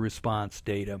exposure response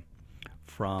data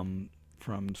from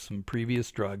some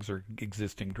previous drugs, or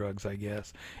existing drugs, I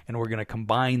guess, and we're going to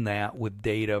combine that with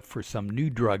data for some new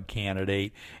drug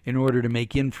candidate in order to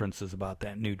make inferences about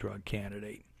that new drug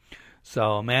candidate.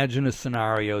 So imagine a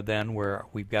scenario then where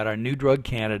we've got our new drug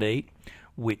candidate,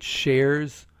 which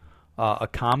shares a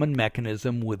common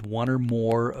mechanism with one or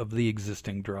more of the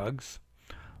existing drugs.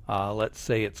 Let's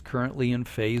say it's currently in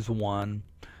phase 1,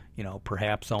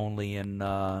 perhaps only in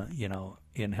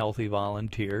in healthy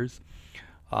volunteers.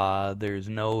 There's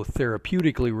no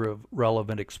therapeutically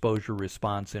relevant exposure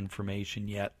response information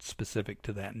yet specific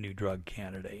to that new drug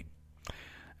candidate.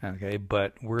 Okay,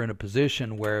 but we're in a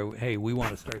position where, hey, we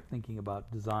want to start thinking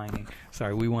about designing.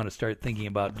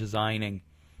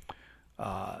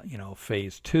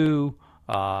 Phase 2,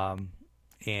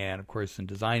 and of course in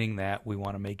designing that we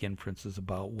want to make inferences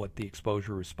about what the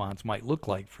exposure response might look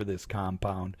like for this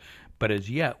compound, but as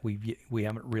yet we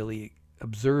haven't really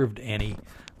observed any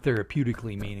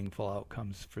therapeutically meaningful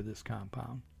outcomes for this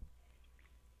compound.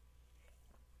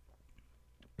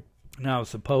 Now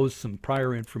suppose some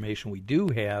prior information we do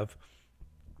have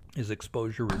is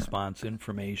exposure response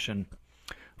information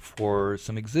for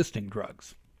some existing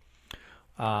drugs.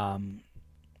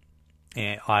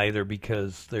 And either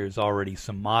because there's already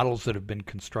some models that have been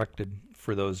constructed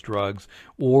for those drugs,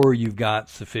 or you've got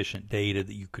sufficient data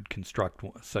that you could construct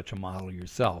such a model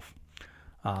yourself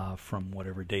from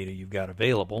whatever data you've got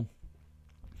available.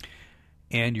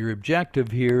 And your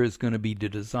objective here is going to be to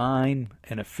design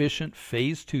an efficient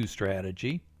phase 2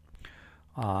 strategy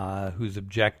whose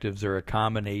objectives are a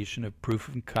combination of proof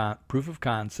of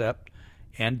concept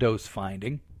and dose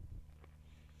finding.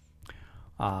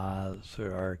 So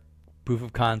our proof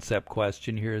of concept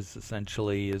question here is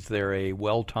essentially, is there a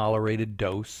well-tolerated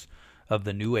dose of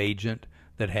the new agent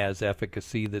that has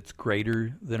efficacy that's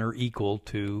greater than or equal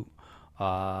to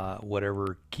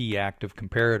whatever key active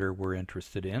comparator we're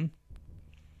interested in.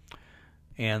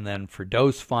 And then for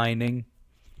dose finding,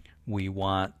 we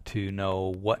want to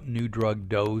know what new drug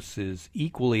dose is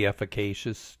equally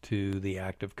efficacious to the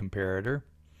active comparator.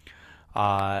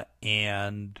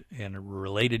 And a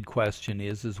related question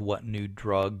is what new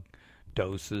drug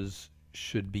doses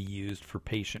should be used for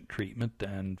patient treatment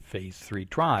and phase 3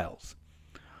 trials.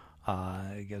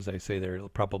 As I say, they're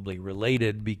probably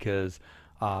related because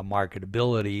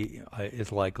marketability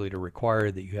is likely to require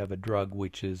that you have a drug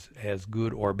which is as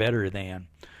good or better than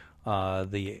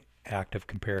the active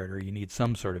comparator. You need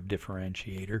some sort of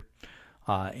differentiator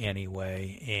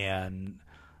anyway, and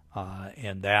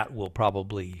that will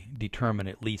probably determine,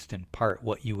 at least in part,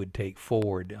 what you would take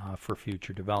forward for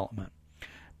future development.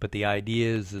 But the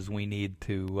idea is we need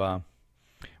to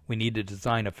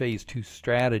design a phase 2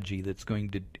 strategy that's going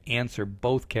to answer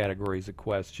both categories of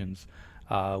questions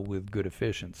with good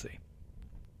efficiency.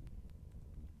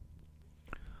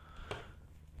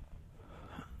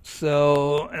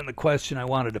 So, and the question I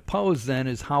wanted to pose then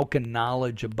is, how can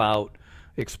knowledge about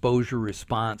exposure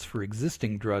response for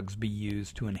existing drugs be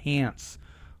used to enhance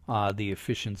the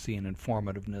efficiency and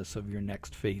informativeness of your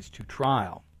next phase 2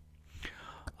 trial?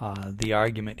 The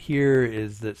argument here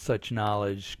is that such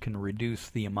knowledge can reduce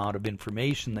the amount of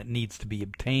information that needs to be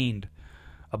obtained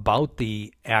about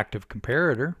the active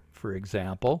comparator, for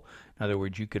example. In other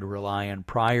words, you could rely on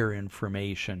prior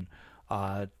information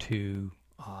to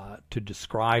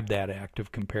describe that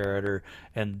active comparator,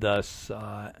 and thus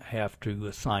have to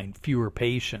assign fewer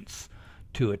patients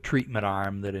to a treatment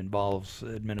arm that involves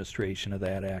administration of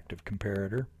that active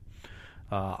comparator.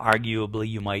 Arguably,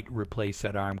 you might replace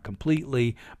that arm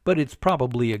completely, but it's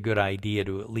probably a good idea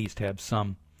to at least have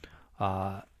some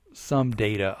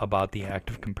data about the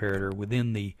active comparator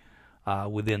within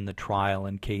the trial,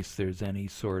 in case there's any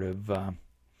sort of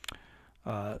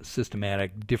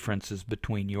systematic differences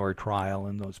between your trial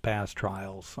and those past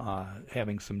trials.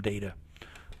 Having some data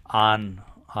on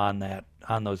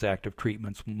those active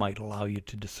treatments might allow you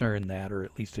to discern that, or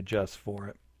at least adjust for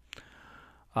it.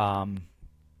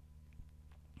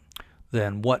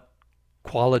 Then what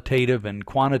qualitative and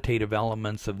quantitative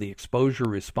elements of the exposure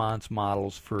response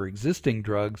models for existing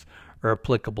drugs are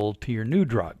applicable to your new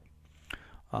drug?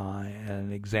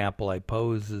 An example I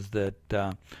pose is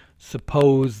that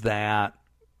suppose that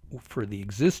for the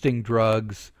existing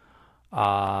drugs,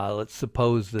 let's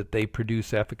suppose that they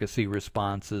produce efficacy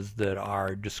responses that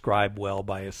are described well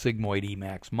by a sigmoid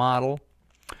Emax model.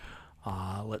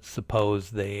 Let's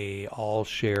suppose they all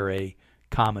share a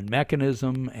common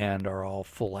mechanism and are all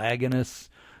full agonists.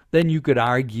 Then you could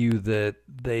argue that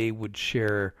they would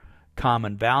share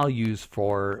common values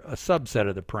for a subset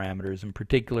of the parameters, in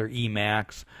particular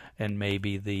Emax and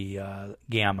maybe the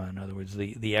gamma, in other words,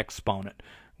 the exponent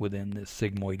within this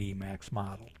sigmoid Emax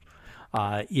model.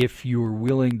 If you're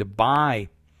willing to buy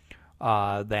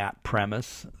that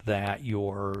premise that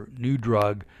your new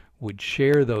drug would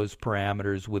share those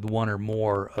parameters with one or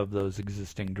more of those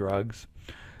existing drugs,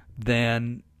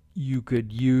 then you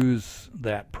could use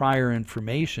that prior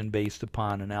information based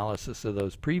upon analysis of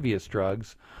those previous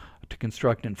drugs to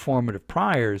construct informative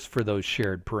priors for those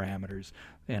shared parameters.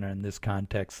 And in this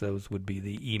context, those would be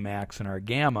the Emax and R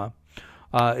gamma,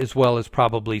 as well as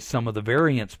probably some of the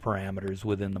variance parameters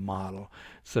within the model.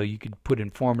 So you could put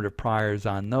informative priors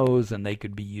on those, and they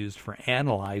could be used for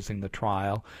analyzing the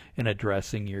trial and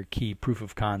addressing your key proof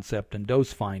of concept and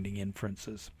dose finding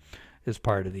inferences as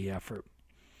part of the effort.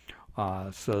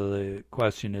 So the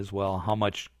question is, well, how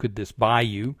much could this buy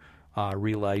you?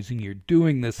 Realizing you're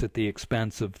doing this at the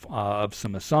expense of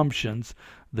some assumptions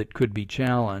that could be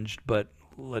challenged, but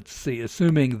let's see,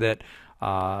 assuming that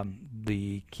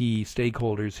the key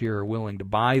stakeholders here are willing to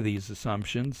buy these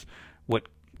assumptions, what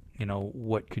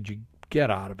could you get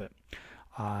out of it?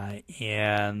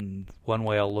 And one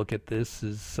way I'll look at this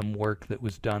is some work that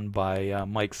was done by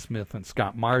Mike Smith and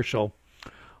Scott Marshall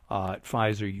at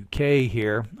Pfizer UK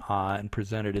here, and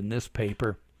presented in this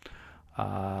paper.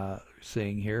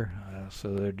 Seeing here,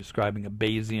 so they're describing a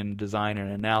Bayesian design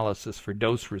and analysis for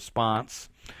dose response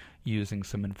using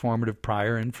some informative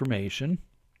prior information.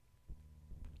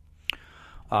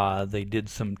 They did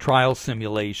some trial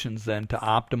simulations then to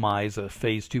optimize a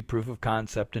phase 2 proof of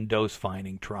concept and dose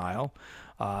finding trial,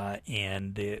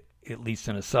 and at least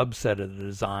in a subset of the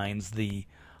designs, the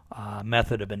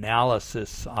method of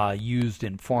analysis used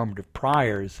informative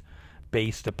priors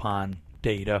based upon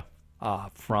data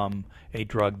from a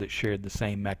drug that shared the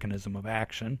same mechanism of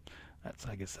action.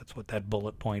 I guess that's what that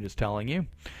bullet point is telling you.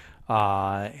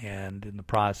 And in the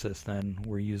process then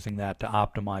we're using that to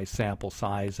optimize sample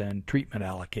size and treatment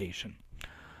allocation.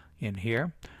 In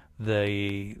here,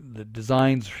 the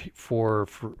designs for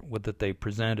what that they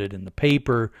presented in the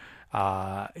paper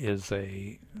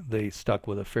they stuck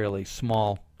with a fairly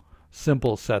small,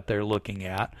 simple set they're looking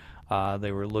at.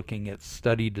 They were looking at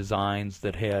study designs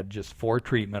that had just 4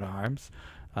 treatment arms.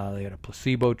 They had a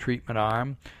placebo treatment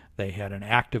arm. They had an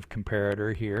active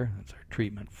comparator here. That's our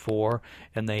treatment 4,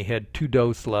 and they had 2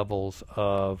 dose levels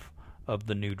of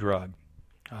the new drug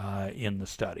in the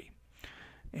study.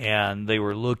 And they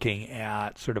were looking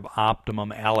at sort of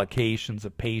optimum allocations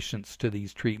of patients to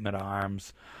these treatment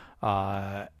arms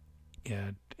to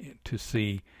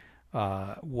see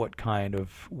what kind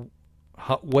of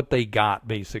what they got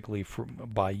basically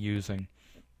by using,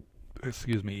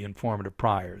 informative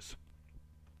priors.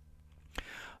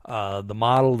 The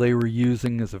model they were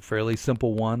using is a fairly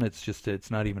simple one.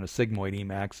 It's not even a sigmoid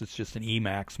Emacs. It's just an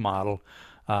Emacs model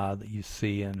that you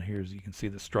see, and you can see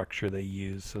the structure they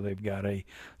use. So they've got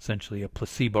essentially a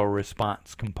placebo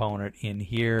response component in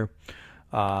here,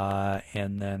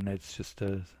 and then it's just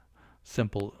a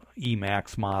simple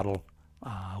Emacs model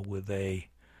with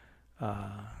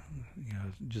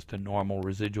just a normal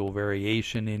residual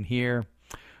variation in here.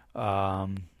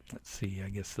 Let's see, I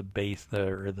guess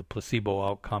the placebo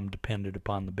outcome depended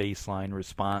upon the baseline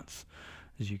response,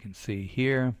 as you can see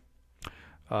here.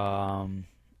 And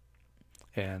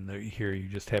here you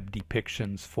just have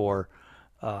depictions for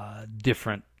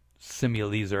different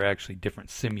these are actually different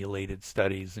simulated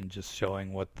studies, and just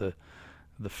showing what the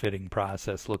fitting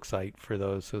process looks like for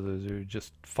those. So those are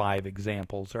just 5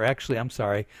 examples. Or actually, I'm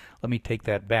sorry, let me take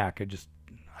that back. I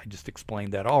just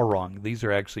explained that all wrong. These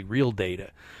are actually real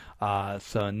data.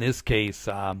 So in this case,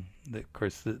 of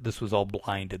course, this was all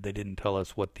blinded. They didn't tell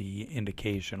us what the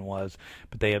indication was,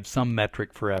 but they have some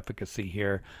metric for efficacy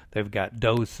here. They've got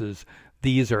doses.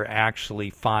 These are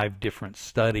actually 5 different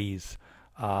studies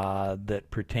that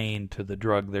pertain to the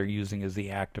drug they're using as the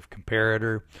active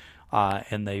comparator,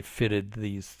 and they fitted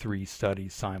these 3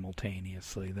 studies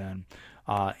simultaneously then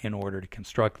in order to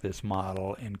construct this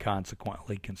model, and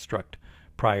consequently construct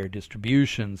prior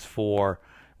distributions for,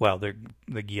 well, they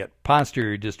get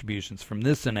posterior distributions from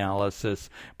this analysis,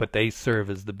 but they serve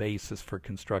as the basis for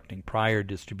constructing prior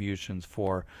distributions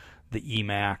for the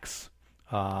Emacs.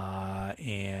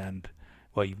 And,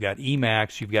 well, you've got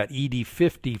Emacs, you've got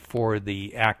ED50 for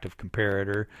the active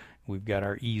comparator. We've got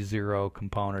our E0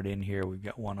 component in here. We've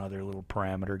got one other little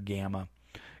parameter, gamma,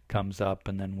 comes up,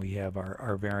 and then we have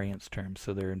our variance terms.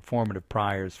 So they're informative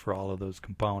priors for all of those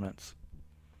components.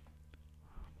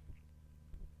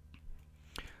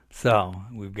 So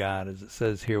we've got, as it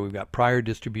says here, we've got prior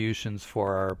distributions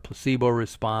for our placebo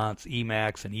response,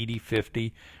 Emacs, and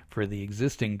ED50 for the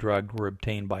existing drug were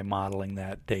obtained by modeling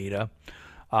that data.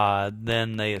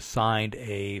 Then they assigned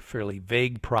a fairly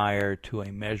vague prior to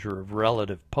a measure of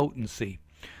relative potency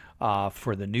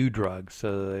for the new drug.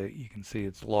 So you can see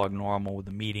it's log normal with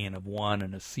a median of 1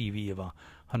 and a CV of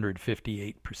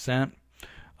 158%.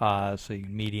 So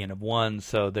median of 1.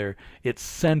 So it's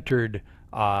centered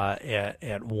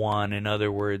at 1. In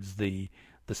other words, the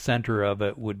center of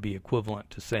it would be equivalent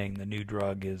to saying the new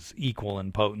drug is equal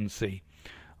in potency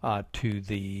to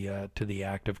the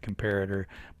active comparator,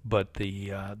 but the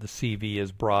CV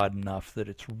is broad enough that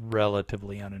it's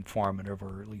relatively uninformative,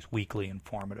 or at least weakly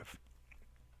informative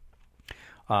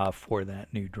for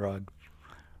that new drug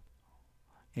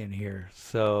in here.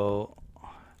 So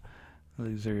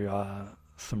these are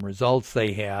some results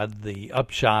they had. The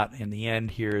upshot in the end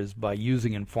here is by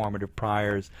using informative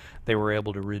priors, they were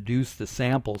able to reduce the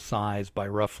sample size by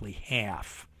roughly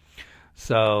half.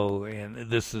 So, and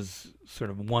this is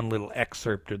sort of one little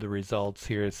excerpt of the results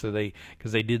here. So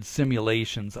because they did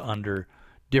simulations under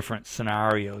different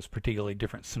scenarios, particularly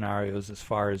different scenarios as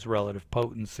far as relative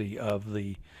potency of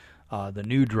the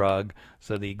new drug.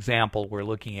 So the example we're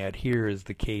looking at here is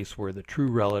the case where the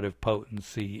true relative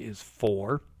potency is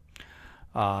 4.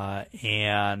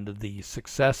 And the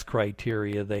success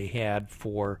criteria they had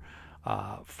for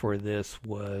this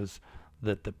was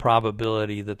that the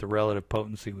probability that the relative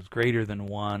potency was greater than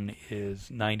 1 is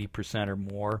 90% or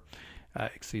more,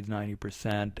 exceeds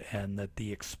 90%, and that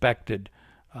the expected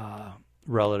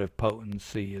relative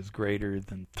potency is greater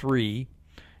than 3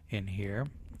 in here.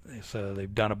 So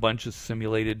they've done a bunch of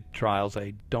simulated trials.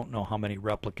 I don't know how many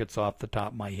replicates off the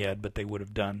top of my head, but they would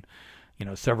have done,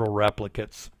 several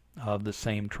replicates of the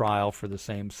same trial for the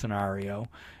same scenario,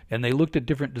 and they looked at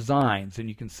different designs, and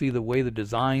you can see the way the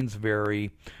designs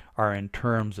vary are in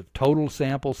terms of total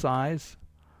sample size.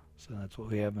 So that's what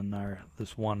we have in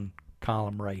this one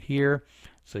column right here.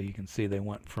 So you can see they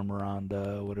went from around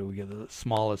what do we get, the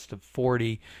smallest of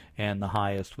 40 and the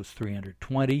highest was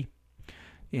 320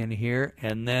 in here,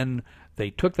 and then they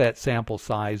took that sample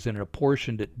size and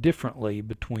apportioned it differently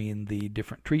between the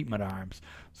different treatment arms.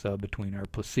 So between our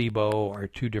placebo, our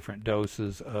 2 different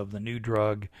doses of the new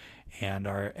drug, and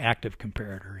our active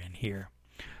comparator in here.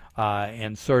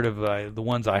 And sort of the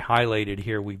ones I highlighted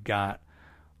here, we've got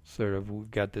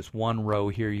this one row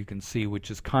here you can see,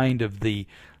 which is kind of the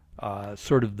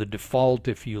sort of the default,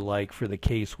 if you like, for the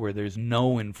case where there's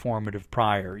no informative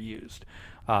prior used.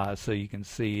 So you can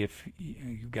see if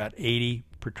you've got 80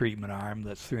 per treatment arm,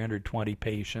 that's 320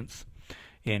 patients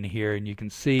in here, and you can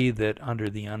see that under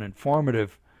the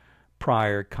uninformative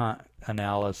prior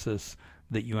analysis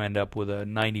that you end up with a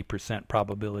 90%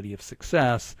 probability of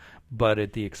success, but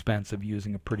at the expense of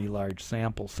using a pretty large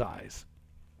sample size.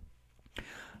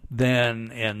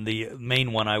 Then, and the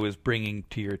main one I was bringing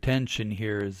to your attention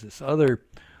here is this other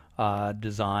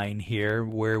design here,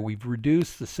 where we've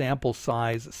reduced the sample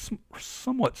size a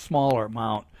somewhat smaller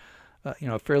amount,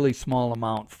 a fairly small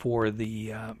amount for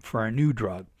our new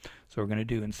drug. So we're going to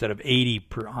do, instead of 80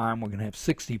 per arm, we're going to have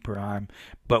 60 per arm,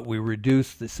 but we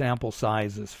reduce the sample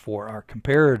sizes for our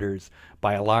comparators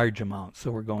by a large amount.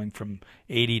 So we're going from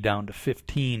 80 down to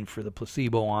 15 for the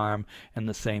placebo arm, and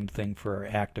the same thing for our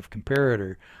active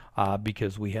comparator,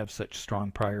 because we have such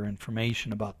strong prior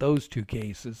information about those 2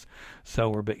 cases. So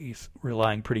we're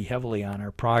relying pretty heavily on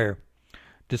our prior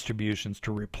distributions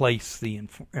to replace the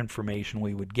information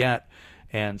we would get.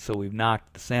 And so we've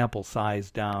knocked the sample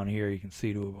size down here, you can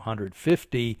see, to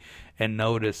 150, and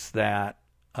notice that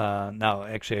now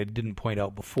actually I didn't point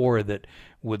out before that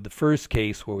with the first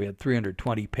case where we had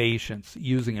 320 patients,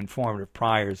 using informative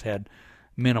priors had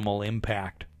minimal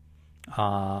impact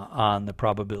on the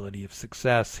probability of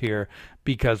success here,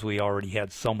 because we already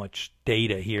had so much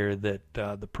data here that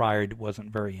the prior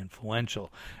wasn't very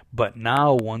influential. But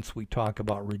now, once we talk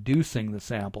about reducing the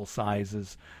sample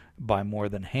sizes by more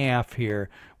than half here,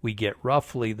 we get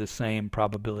roughly the same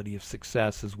probability of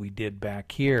success as we did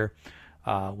back here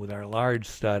with our large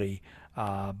study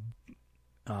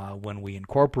when we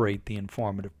incorporate the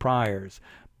informative priors.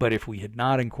 But if we had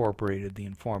not incorporated the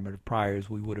informative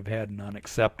priors, we would have had an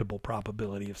unacceptable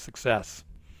probability of success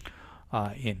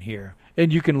in here.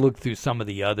 And you can look through some of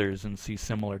the others and see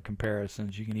similar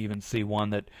comparisons. You can even see one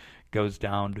that goes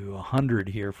down to 100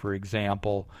 here, for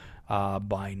example,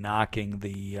 by knocking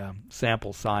the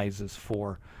sample sizes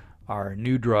for our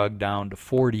new drug down to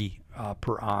 40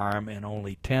 per arm and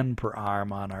only 10 per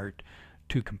arm on our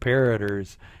 2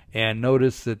 comparators. And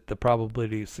notice that the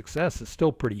probability of success is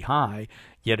still pretty high,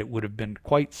 yet it would have been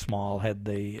quite small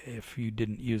if you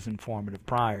didn't use informative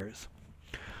priors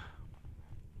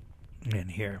in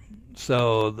here.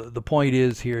 So the point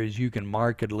is here is you can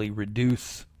markedly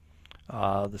reduce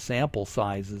the sample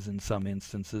sizes in some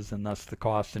instances, and thus the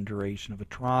cost and duration of a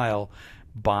trial,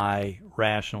 by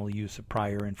rational use of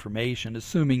prior information,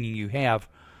 assuming you have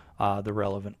the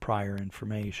relevant prior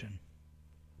information.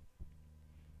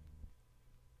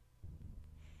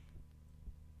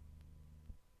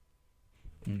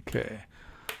 Okay,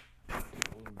 a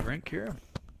little drink here.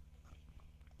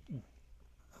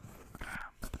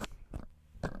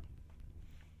 Let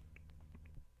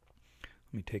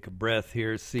me take a breath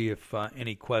here, see if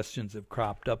any questions have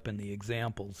cropped up in the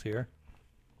examples here.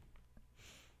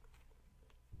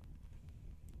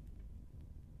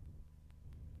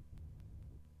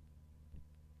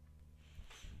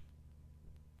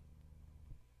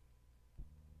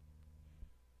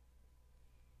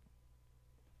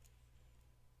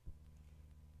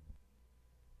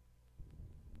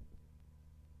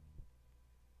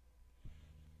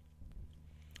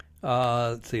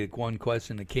 Let's see, one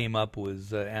question that came up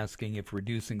was asking if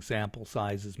reducing sample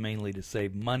size is mainly to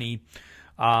save money.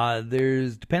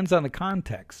 Depends on the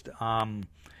context.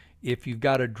 If you've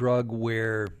got a drug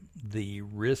where the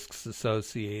risks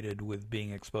associated with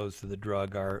being exposed to the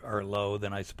drug are low,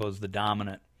 then I suppose the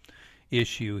dominant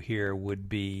issue here would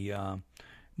be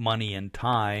money and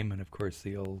time, and of course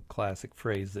the old classic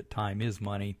phrase that time is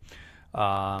money.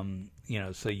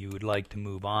 So you would like to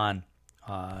move on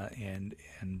and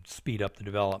speed up the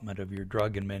development of your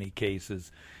drug in many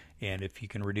cases. And if you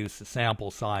can reduce the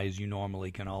sample size, you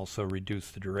normally can also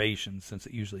reduce the duration, since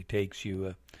it usually takes you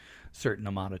a certain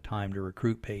amount of time to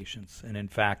recruit patients. And in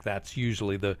fact, that's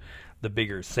usually the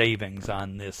bigger savings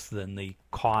on this than the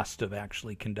cost of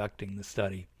actually conducting the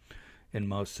study in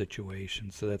most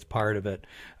situations. So that's part of it.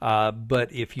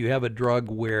 But if you have a drug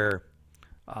where,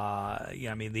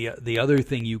 yeah, I mean, the other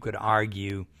thing you could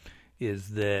argue is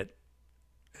that,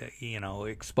 you know,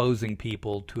 exposing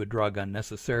people to a drug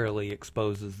unnecessarily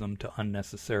exposes them to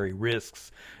unnecessary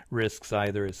risks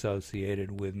either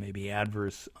associated with maybe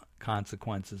adverse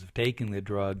consequences of taking the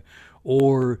drug,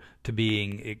 or to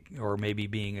maybe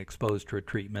being exposed to a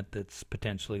treatment that's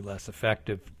potentially less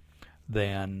effective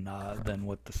than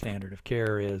what the standard of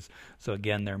care is. So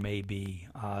again, there may be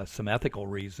some ethical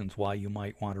reasons why you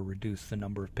might want to reduce the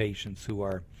number of patients who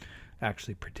are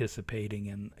actually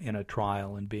participating in a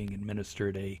trial and being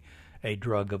administered a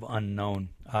drug of unknown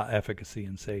efficacy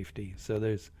and safety. So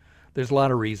there's a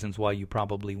lot of reasons why you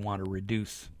probably want to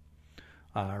reduce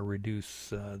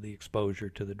the exposure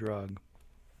to the drug.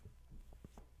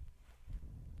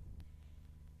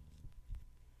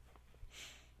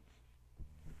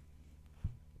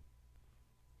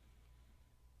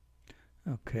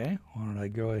 Okay, why don't I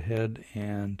go ahead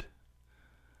and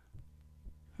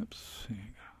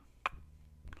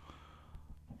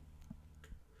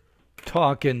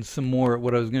talk in some more.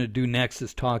 What I was going to do next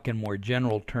is talk in more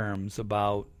general terms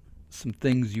about some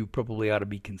things you probably ought to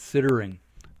be considering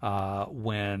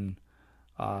when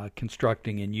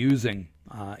constructing and using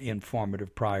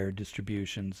informative prior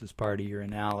distributions as part of your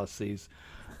analyses.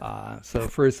 So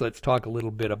first, let's talk a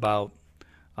little bit about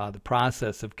the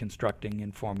process of constructing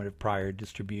informative prior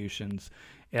distributions.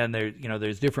 And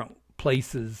there's different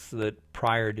places that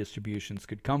prior distributions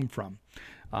could come from,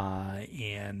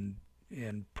 and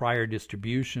prior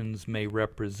distributions may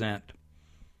represent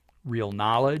real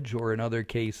knowledge, or in other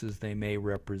cases they may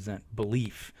represent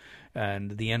belief.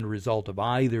 And the end result of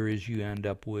either is you end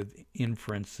up with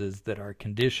inferences that are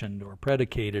conditioned or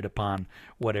predicated upon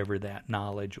whatever that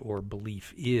knowledge or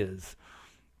belief is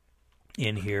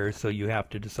in here. So you have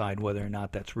to decide whether or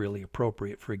not that's really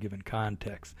appropriate for a given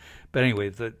context. But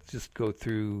anyways, let's just go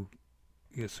through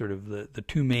sort of the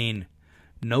two main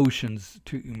notions,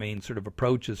 two main sort of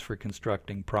approaches for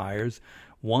constructing priors.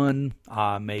 One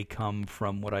may come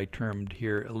from what I termed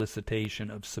here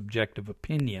elicitation of subjective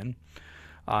opinion.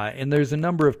 And there's a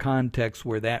number of contexts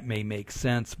where that may make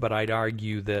sense, but I'd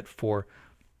argue that for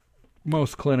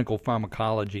most clinical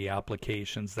pharmacology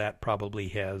applications, that probably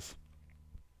has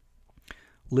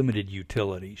limited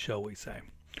utility, shall we say,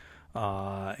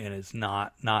 and is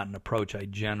not an approach I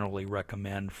generally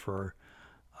recommend for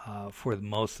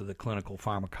most of the clinical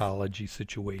pharmacology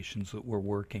situations that we're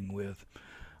working with.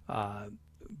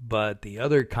 But the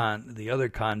other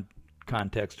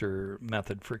context or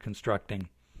method for constructing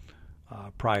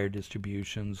prior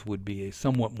distributions would be a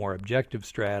somewhat more objective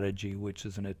strategy, which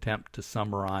is an attempt to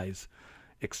summarize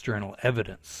external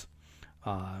evidence.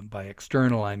 By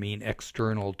external, I mean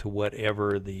external to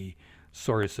whatever the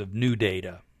source of new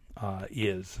data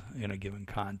is in a given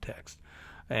context.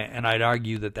 And I'd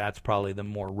argue that that's probably the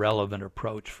more relevant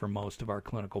approach for most of our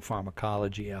clinical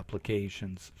pharmacology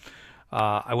applications.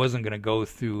 I wasn't going to go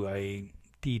through a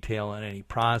detail in any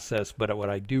process, but what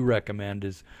I do recommend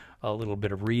is a little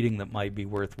bit of reading that might be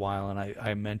worthwhile. And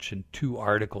I mentioned two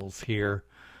articles here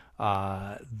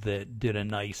that did a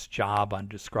nice job on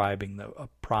describing the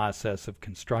process of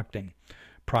constructing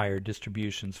prior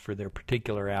distributions for their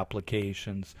particular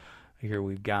applications. Here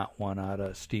we've got one out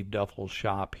of Steve Duffel's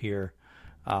shop here,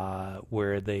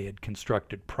 where they had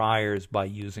constructed priors by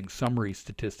using summary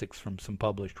statistics from some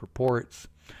published reports.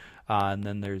 And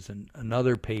then there's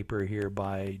another paper here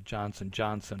by Johnson,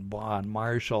 Baugh, and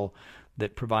Marshall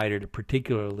that provided a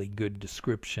particularly good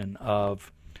description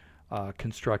of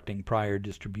constructing prior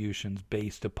distributions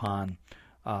based upon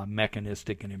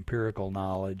mechanistic and empirical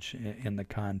knowledge in the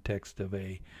context of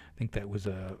I think that was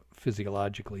a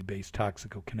physiologically based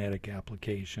toxicokinetic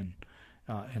application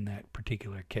in that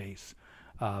particular case.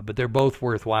 But they're both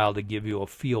worthwhile to give you a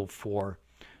feel for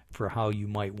how you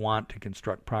might want to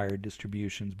construct prior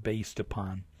distributions based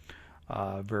upon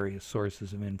various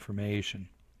sources of information.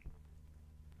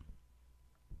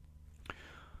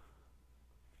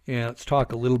 And let's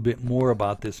talk a little bit more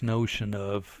about this notion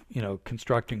of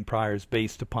constructing priors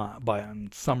based upon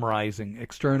summarizing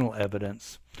external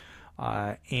evidence.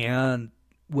 And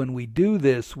when we do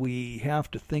this, we have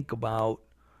to think about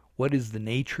what is the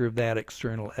nature of that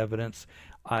external evidence,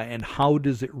 and how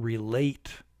does it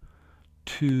relate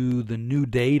to the new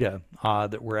data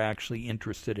that we're actually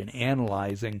interested in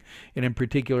analyzing, and in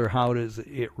particular, how does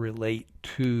it relate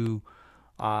to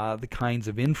the kinds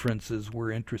of inferences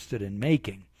we're interested in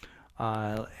making.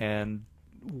 And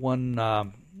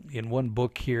in one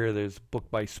book here, there's a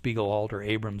book by Spiegelhalter,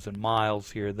 Abrams, and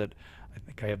Miles here that I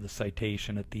think I have the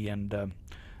citation at the end of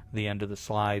the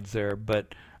slides there.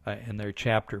 But in their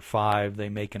chapter 5, they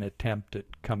make an attempt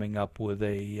at coming up with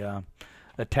a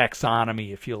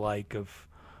taxonomy, if you like,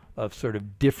 of sort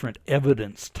of different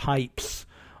evidence types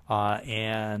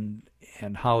and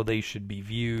how they should be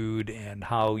viewed and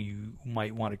how you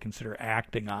might want to consider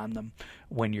acting on them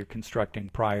when you're constructing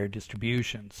prior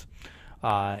distributions.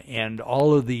 And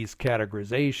all of these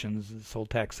categorizations, this whole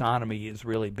taxonomy, is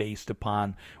really based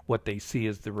upon what they see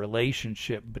as the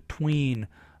relationship between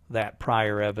that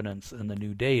prior evidence and the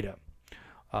new data.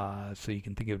 So you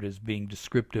can think of it as being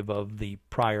descriptive of the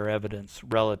prior evidence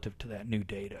relative to that new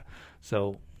data.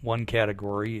 So one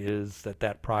category is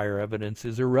that prior evidence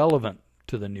is irrelevant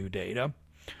to the new data,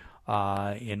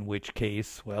 in which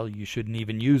case, well, you shouldn't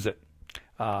even use it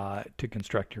to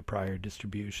construct your prior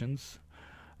distributions.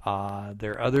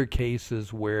 There are other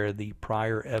cases where the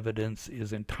prior evidence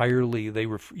is entirely, they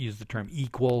use the term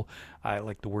equal. I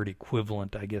like the word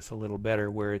equivalent, I guess, a little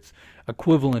better, where it's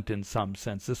equivalent in some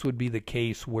sense. This would be the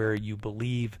case where you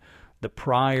believe the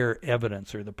prior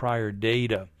evidence or the prior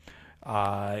data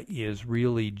is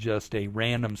really just a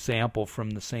random sample from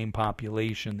the same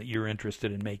population that you're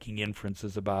interested in making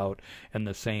inferences about, and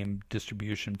the same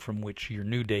distribution from which your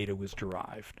new data was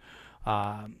derived.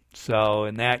 So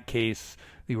in that case,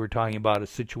 we were talking about a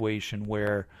situation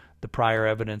where the prior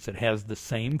evidence, it has the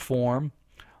same form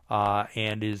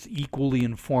and is equally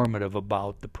informative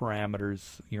about the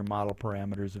parameters, your model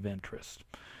parameters of interest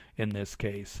in this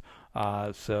case.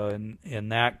 So in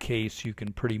that case, you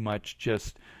can pretty much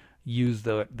just use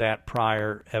that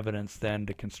prior evidence then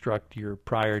to construct your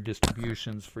prior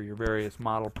distributions for your various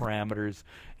model parameters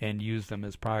and use them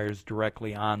as priors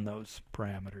directly on those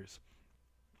parameters.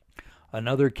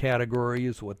 Another category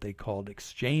is what they called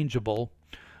exchangeable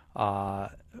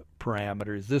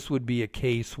parameters. This would be a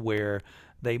case where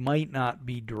they might not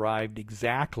be derived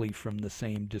exactly from the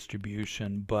same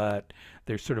distribution, but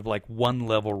they're sort of like one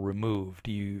level removed.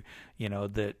 You know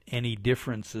that any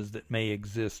differences that may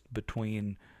exist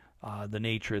between the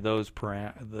nature of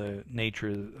the nature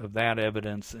of that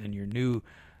evidence and your new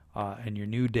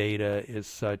data is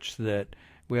such that,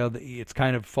 well, it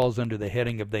kind of falls under the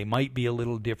heading of they might be a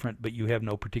little different, but you have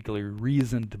no particular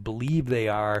reason to believe they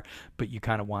are, but you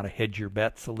kind of want to hedge your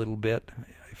bets a little bit,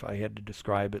 if I had to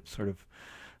describe it sort of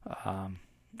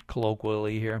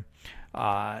colloquially here.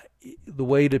 The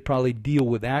way to probably deal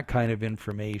with that kind of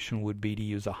information would be to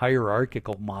use a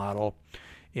hierarchical model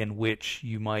in which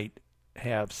you might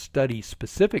have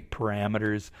study-specific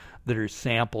parameters that are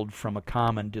sampled from a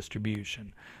common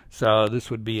distribution. So this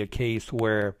would be a case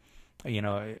where,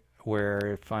 where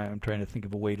if I'm trying to think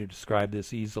of a way to describe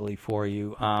this easily for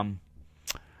you,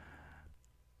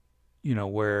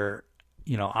 where,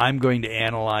 I'm going to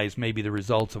analyze maybe the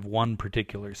results of one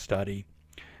particular study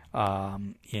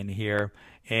in here,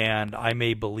 and I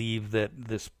may believe that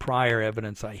this prior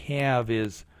evidence I have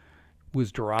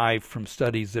was derived from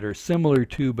studies that are similar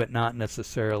to but not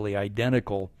necessarily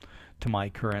identical to my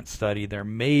current study. There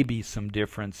may be some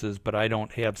differences, but I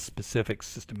don't have specific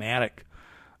systematic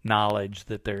knowledge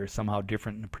that they're somehow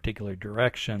different in a particular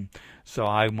direction. So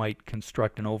I might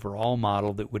construct an overall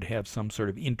model that would have some sort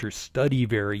of interstudy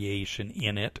variation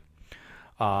in it.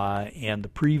 And the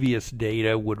previous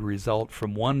data would result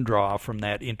from one draw from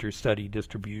that interstudy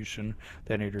distribution,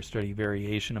 that interstudy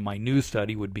variation, and my new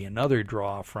study would be another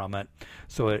draw from it.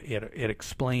 So it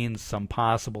explains some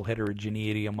possible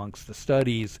heterogeneity amongst the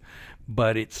studies,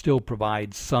 but it still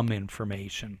provides some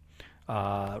information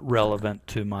relevant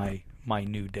to my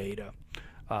new data.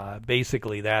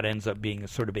 Basically, that ends up being a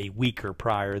sort of a weaker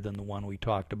prior than the one we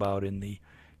talked about in the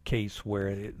case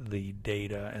where the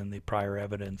data and the prior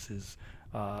evidence is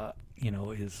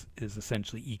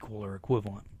essentially equal or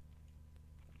equivalent.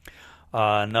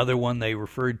 Another one they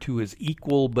referred to as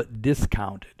equal but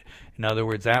discounted. In other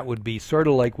words, that would be sort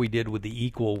of like we did with the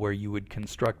equal, where you would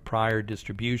construct prior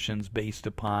distributions based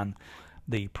upon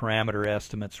the parameter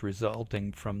estimates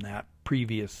resulting from that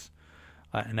previous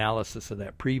analysis of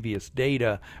that previous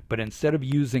data, but instead of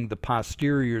using the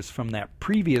posteriors from that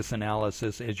previous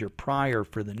analysis as your prior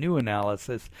for the new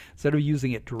analysis, instead of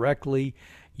using it directly,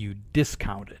 you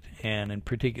discount it. And in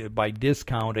particular, by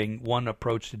discounting, one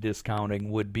approach to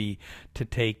discounting would be to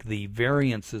take the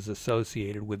variances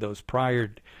associated with those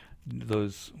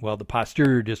the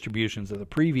posterior distributions of the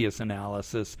previous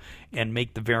analysis and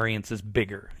make the variances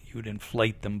bigger. You would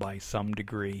inflate them by some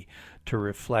degree to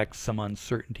reflect some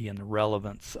uncertainty in the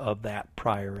relevance of that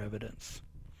prior evidence.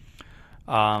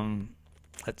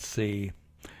 Let's see.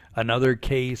 Another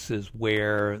case is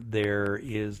where there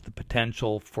is the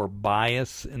potential for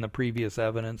bias in the previous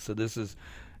evidence. So this is,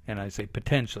 and I say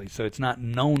potentially, so it's not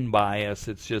known bias,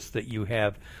 it's just that you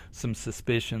have some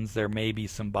suspicions there may be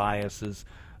some biases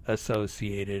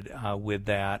associated with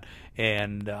that,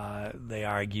 and they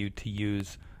argue to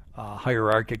use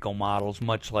hierarchical models,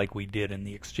 much like we did in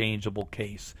the exchangeable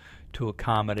case, to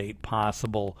accommodate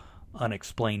possible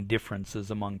unexplained differences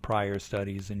among prior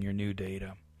studies and your new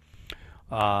data.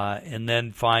 And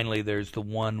then finally there's the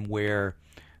one where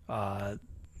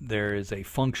there is a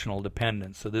functional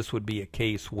dependence. So this would be a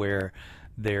case where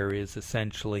there is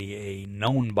essentially a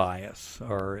known bias,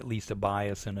 or at least a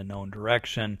bias in a known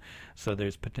direction. So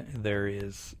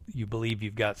you believe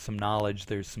you've got some knowledge,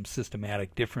 there's some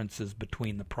systematic differences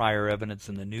between the prior evidence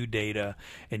and the new data,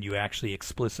 and you actually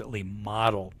explicitly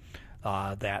model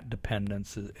that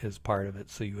dependence as part of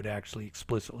it. So you would actually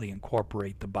explicitly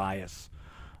incorporate the bias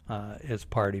as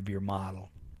part of your model.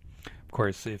 Of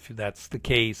course, if that's the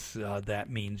case, that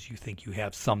means you think you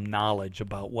have some knowledge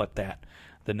about what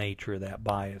the nature of that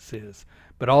bias is.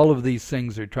 But all of these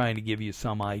things are trying to give you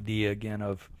some idea, again,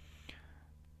 of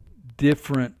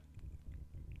different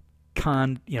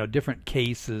different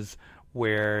cases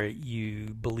where you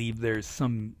believe there's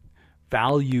some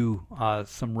value,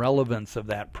 some relevance of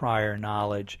that prior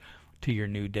knowledge to your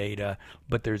new data,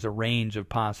 but there's a range of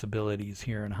possibilities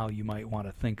here and how you might want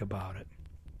to think about it.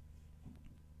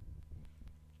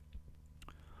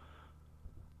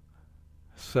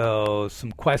 So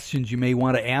some questions you may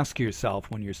want to ask yourself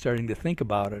when you're starting to think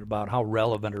about it, about how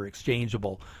relevant or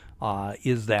exchangeable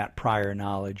is that prior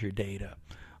knowledge or data.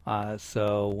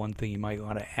 So one thing you might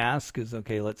want to ask is,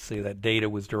 okay, let's say that data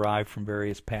was derived from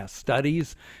various past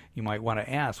studies. You might want to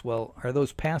ask, well, are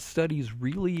those past studies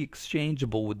really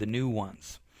exchangeable with the new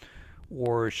ones?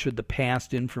 Or should the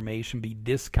past information be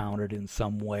discounted in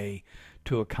some way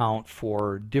to account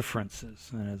for differences?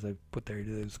 And as I put there,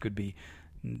 those could be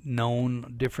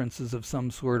known differences of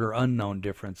some sort or unknown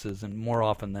differences, and more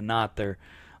often than not they're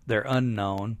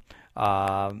unknown.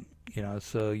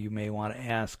 So you may want to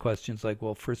ask questions like,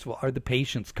 well, first of all, are the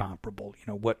patients comparable?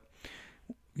 And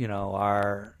there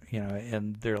are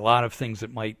a lot of things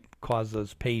that might cause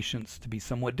those patients to be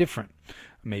somewhat different.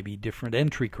 Maybe different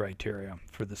entry criteria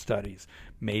for the studies.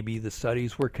 Maybe the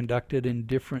studies were conducted in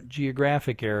different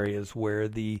geographic areas where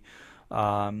the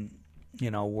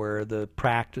where the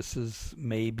practices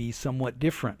may be somewhat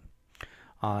different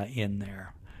in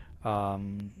there.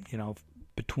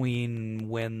 Between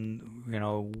when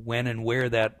and where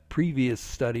that previous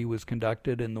study was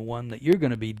conducted and the one that you're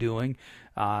going to be doing,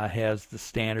 has the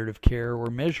standard of care or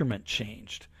measurement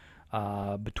changed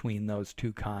between those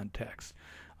two contexts.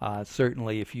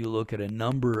 Certainly if you look at a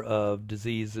number of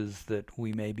diseases that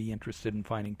we may be interested in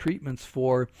finding treatments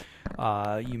for,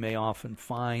 you may often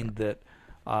find that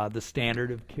the standard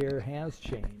of care has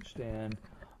changed, and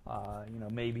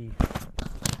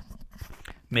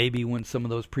maybe when some of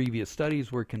those previous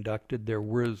studies were conducted, there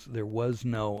was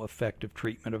no effective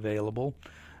treatment available.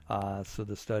 So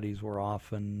the studies were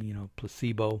often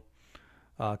placebo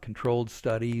controlled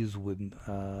studies with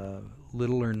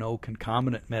little or no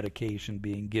concomitant medication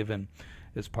being given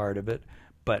as part of it.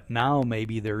 But now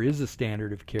maybe there is a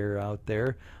standard of care out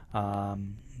there.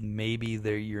 Maybe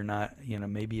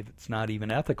maybe if it's not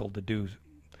even ethical to do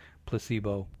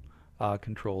placebo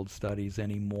controlled studies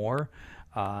anymore,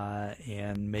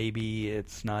 and maybe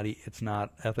it's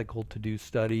not ethical to do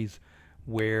studies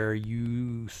where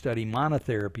you study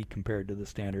monotherapy compared to the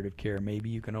standard of care. Maybe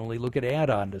you can only look at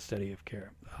add-on to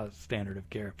standard of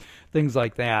care, things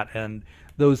like that. And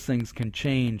those things can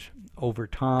change over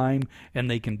time, and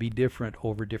they can be different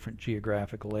over different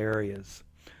geographical areas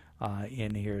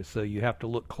in here. So you have to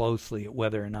look closely at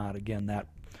whether or not, again,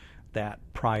 that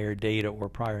prior data or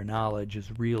prior knowledge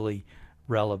is really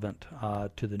relevant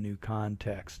to the new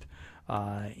context.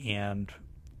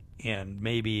 And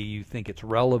maybe you think it's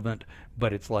relevant,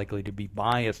 but it's likely to be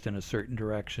biased in a certain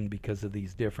direction because of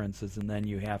these differences, and then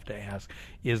you have to ask,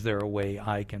 is there a way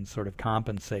I can sort of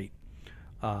compensate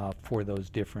for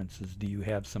those differences? Do you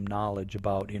have some knowledge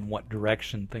about in what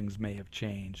direction things may have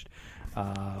changed,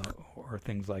 or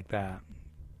things like that?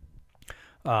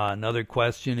 Another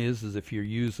question is if you're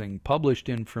using published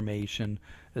information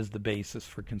as the basis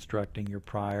for constructing your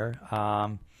prior,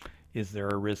 is there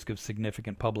a risk of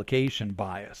significant publication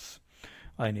bias?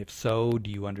 And if so,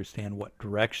 do you understand what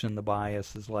direction the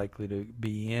bias is likely to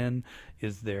be in?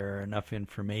 Is there enough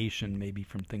information, maybe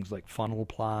from things like funnel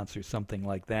plots or something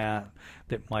like that,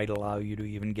 that might allow you to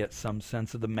even get some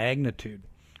sense of the magnitude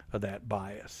of that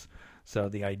bias? So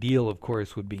the ideal, of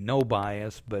course, would be no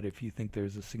bias, but if you think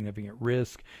there's a significant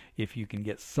risk, if you can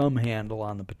get some handle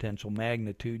on the potential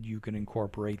magnitude, you can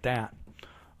incorporate that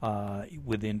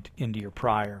into your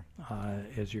prior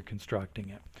as you're constructing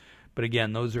it. But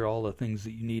again, those are all the things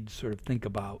that you need to sort of think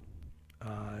about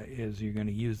is you're going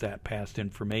to use that past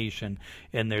information,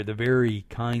 and they're the very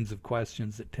kinds of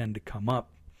questions that tend to come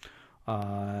up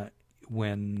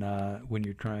when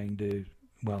you're trying to,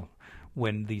 well,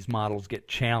 when these models get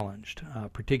challenged,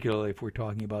 particularly if we're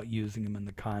talking about using them in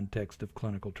the context of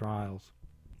clinical trials.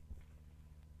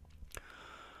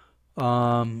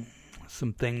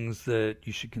 Some things that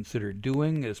you should consider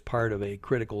doing as part of a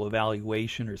critical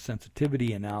evaluation or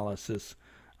sensitivity analysis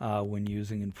when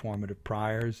using informative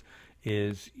priors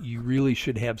is you really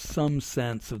should have some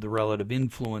sense of the relative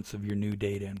influence of your new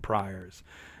data and priors.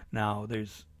 Now,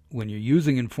 when you're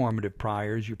using informative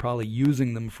priors, you're probably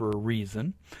using them for a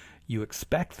reason. You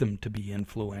expect them to be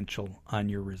influential on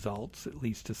your results, at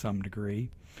least to some degree.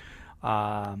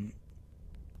 So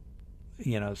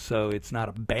it's not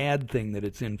a bad thing that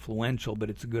it's influential, but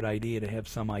it's a good idea to have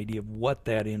some idea of what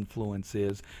that influence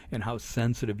is and how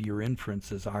sensitive your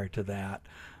inferences are to that.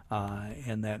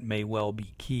 And that may well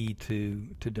be key to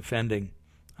defending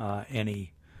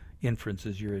any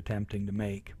inferences you're attempting to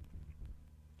make.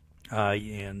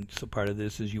 And so part of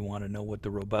this is you want to know what the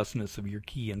robustness of your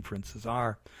key inferences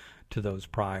are to those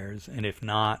priors. And if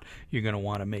not, you're going to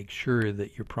want to make sure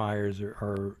that your priors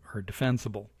are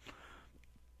defensible.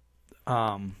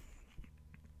 Part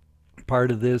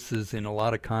of this is in a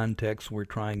lot of contexts we're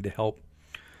trying to help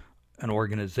an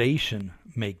organization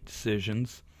make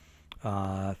decisions,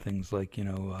 things like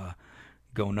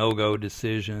go no-go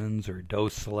decisions or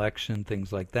dose selection,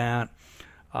 things like that,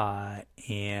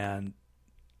 and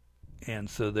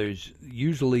so there's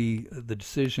usually the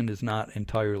decision is not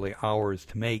entirely ours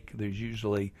to make. There's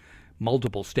usually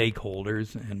multiple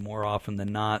stakeholders, and more often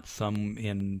than not, some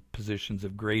in positions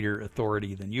of greater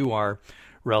authority than you are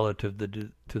relative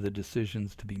to the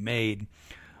decisions to be made.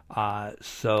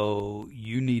 So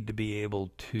you need to be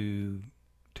able to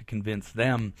convince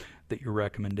them that your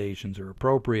recommendations are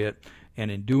appropriate, and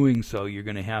in doing so, you're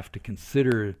going to have to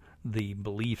consider the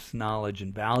beliefs, knowledge,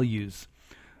 and values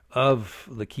of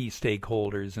the key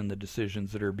stakeholders in the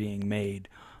decisions that are being made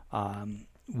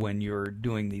when you're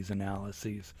doing these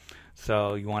analyses.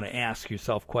 So you want to ask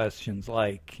yourself questions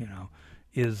like,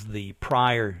 is the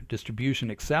prior distribution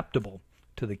acceptable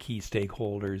to the key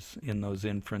stakeholders in those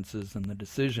inferences and the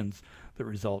decisions that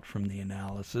result from the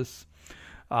analysis?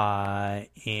 And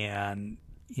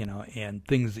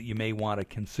things that you may want to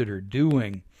consider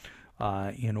doing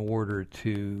in order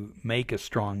to make a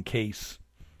strong case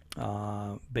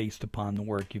based upon the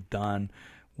work you've done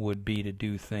would be to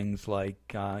do things like,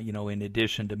 in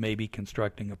addition to maybe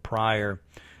constructing a prior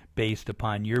based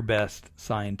upon your best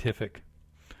scientific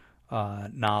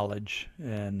knowledge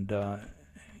and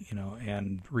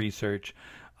research,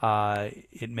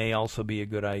 it may also be a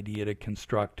good idea to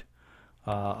construct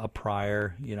a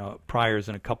prior, priors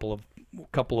in a couple of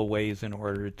ways in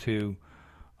order to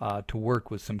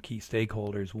work with some key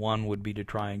stakeholders. One would be to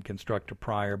try and construct a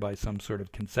prior by some sort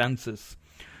of consensus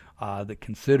that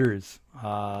considers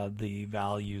the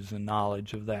values and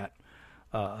knowledge of that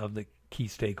of the key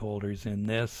stakeholders in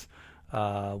this.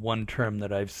 One term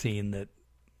that I've seen that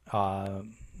I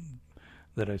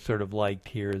sort of liked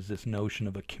here is this notion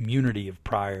of a community of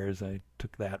priors. I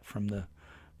took that from the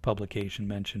publication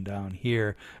mentioned down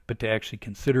here, but to actually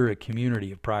consider a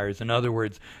community of priors. In other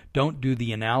words, don't do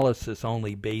the analysis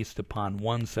only based upon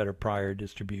one set of prior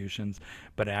distributions,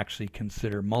 but actually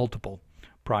consider multiple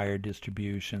prior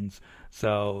distributions.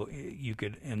 So you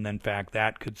could, and in fact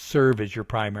that could serve as your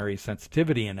primary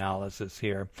sensitivity analysis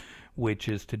here, which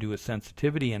is to do a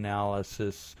sensitivity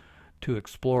analysis to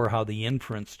explore how the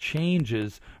inference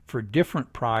changes for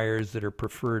different priors that are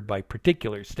preferred by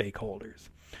particular stakeholders.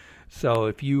 So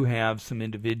if you have some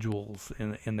individuals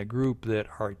in the group that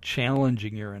are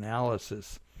challenging your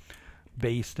analysis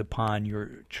based upon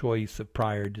your choice of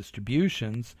prior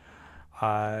distributions,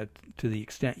 to the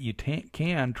extent you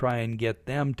can, try and get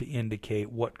them to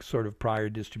indicate what sort of prior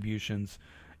distributions,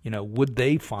 would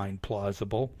they find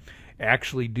plausible.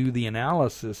 Actually do the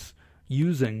analysis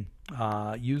using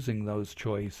those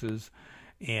choices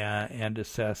and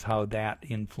assess how that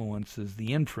influences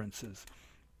the inferences.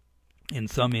 In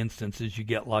some instances, you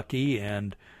get lucky,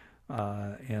 and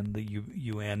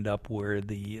you end up where at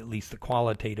least the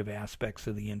qualitative aspects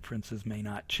of the inferences may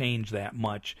not change that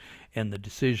much, and the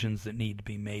decisions that need to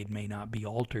be made may not be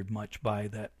altered much by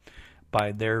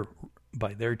their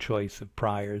choice of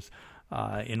priors.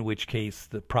 In which case,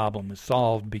 the problem is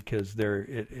solved because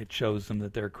it shows them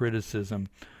that their criticism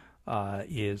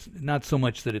is not so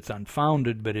much that it's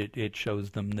unfounded, but it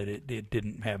shows them that it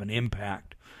didn't have an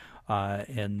impact.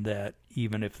 And that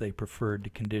even if they preferred to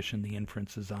condition the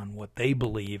inferences on what they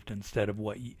believed instead of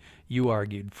what you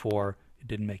argued for, it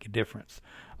didn't make a difference.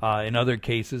 In other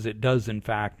cases, it does in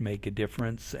fact make a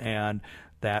difference, and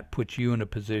that puts you in a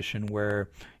position where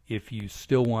if you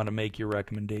still want to make your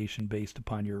recommendation based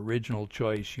upon your original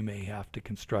choice, you may have to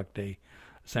construct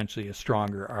essentially a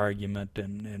stronger argument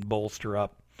and bolster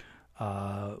up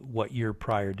what your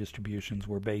prior distributions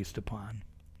were based upon.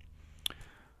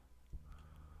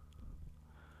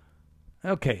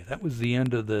 Okay, that was the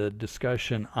end of the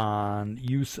discussion on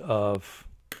use of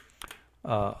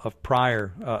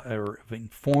prior or of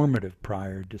informative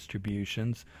prior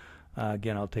distributions.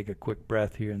 Again, I'll take a quick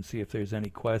breath here and see if there's any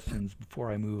questions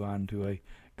before I move on to a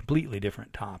completely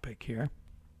different topic here.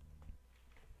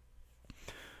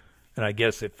 And I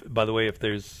guess, by the way, if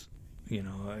there's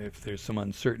some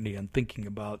uncertainty on thinking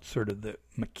about sort of the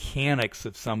mechanics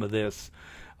of some of this,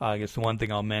 I guess the one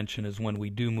thing I'll mention is when we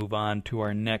do move on to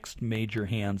our next major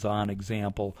hands-on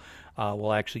example,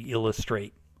 we'll actually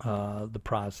illustrate the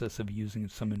process of using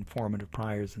some informative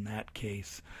priors in that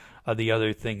case. The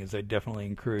other thing is I definitely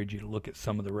encourage you to look at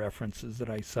some of the references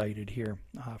that I cited here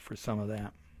for some of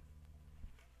that.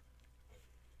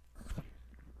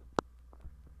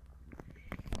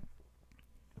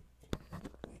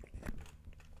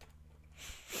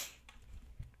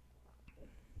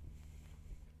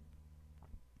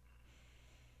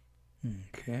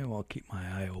 Okay, well, I'll keep my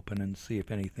eye open and see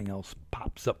if anything else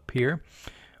pops up here.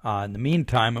 In the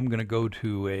meantime, I'm going to go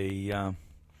to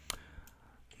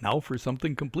now for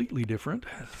something completely different,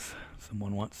 as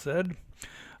someone once said.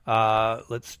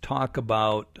 Let's talk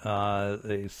about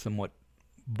a somewhat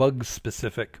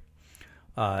bug-specific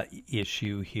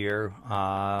issue here,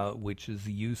 which is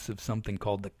the use of something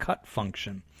called the cut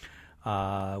function,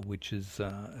 which is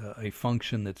a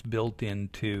function that's built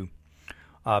into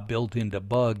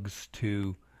bugs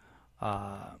to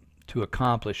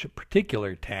accomplish a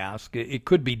particular task. It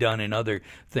could be done in other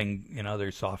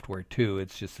software too.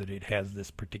 It's just that it has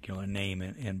this particular name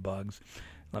in bugs.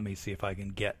 Let me see if I can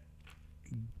get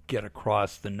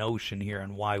across the notion here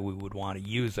and why we would want to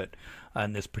use it.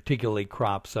 And this particularly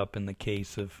crops up in the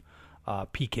case of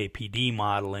PK/PD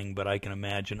modeling, but I can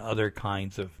imagine other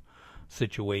kinds of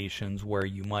situations where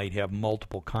you might have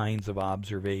multiple kinds of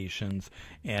observations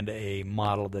and a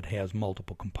model that has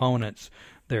multiple components.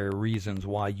 There are reasons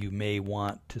why you may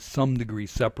want to some degree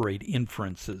separate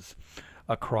inferences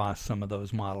across some of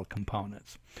those model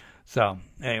components. So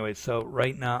anyway,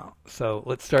 right now,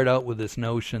 let's start out with this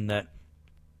notion that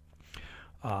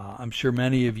I'm sure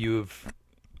many of you have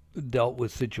dealt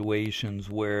with situations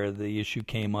where the issue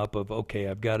came up of, okay,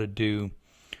 I've got to do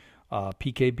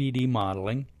PK/PD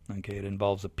modeling. Okay, it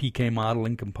involves a PK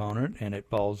modeling component, and it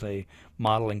involves a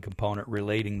modeling component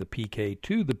relating the PK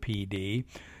to the PD.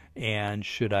 And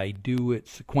should I do it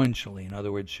sequentially? In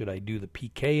other words, should I do the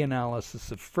PK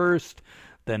analysis first,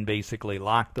 then basically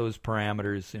lock those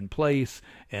parameters in place,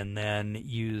 and then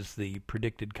use the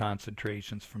predicted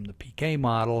concentrations from the PK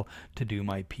model to do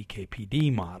my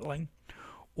PK/PD modeling?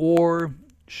 Or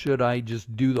should I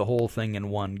just do the whole thing in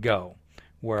one go,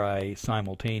 where I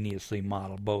simultaneously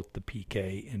model both the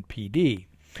PK and PD?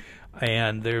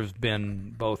 And there's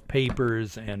been both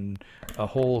papers and a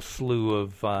whole slew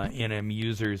of NM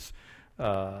users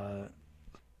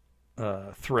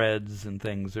threads and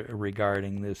things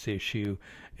regarding this issue,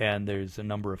 and there's a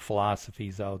number of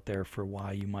philosophies out there for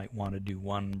why you might want to do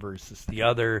one versus the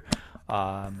other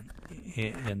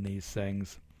in these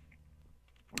things.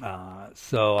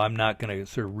 So I'm not going to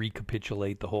sort of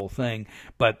recapitulate the whole thing,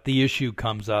 but the issue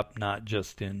comes up not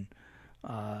just in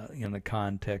the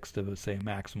context of, say,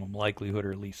 maximum likelihood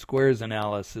or least squares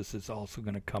analysis. It's also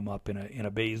going to come up in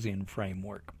a Bayesian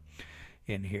framework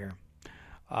in here.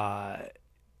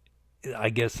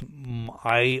 I guess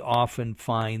I often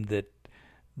find that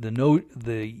the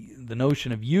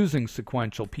notion of using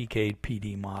sequential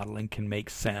PK/PD modeling can make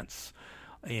sense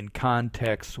in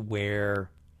contexts where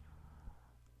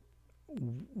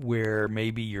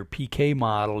maybe your PK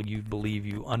model you believe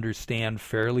you understand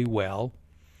fairly well,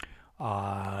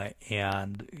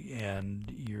 and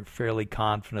you're fairly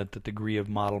confident that the degree of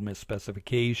model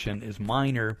misspecification is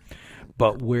minor,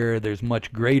 but where there's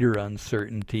much greater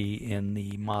uncertainty in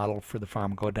the model for the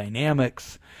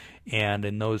pharmacodynamics, and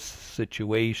in those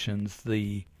situations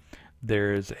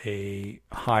there's a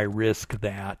high risk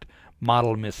that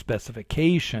model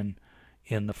misspecification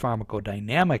in the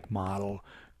pharmacodynamic model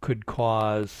could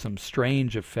cause some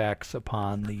strange effects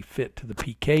upon the fit to the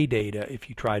PK data if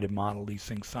you try to model these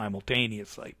things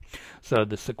simultaneously. So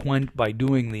by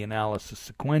doing the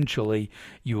analysis sequentially,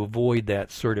 you avoid that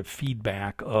sort of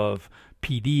feedback of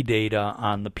PD data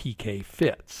on the PK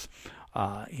fits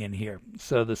in here.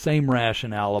 So the same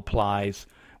rationale applies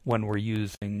when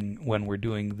we're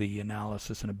doing the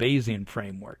analysis in a Bayesian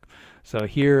framework. So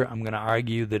here I'm going to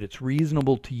argue that it's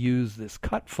reasonable to use this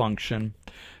cut function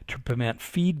to prevent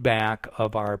feedback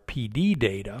of our PD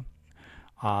data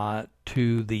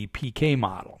to the PK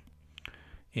model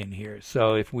in here.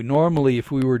 So if we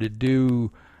were to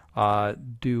do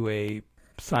a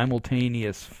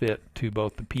simultaneous fit to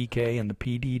both the PK and the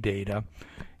PD data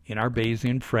in our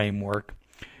Bayesian framework,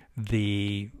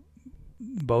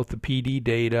 both the PD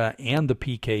data and the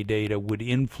PK data would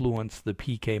influence the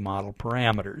PK model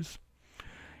parameters.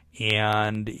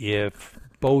 And if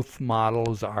both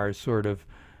models are sort of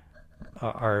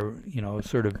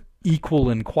equal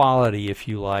in quality, if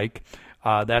you like,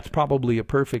 that's probably a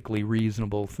perfectly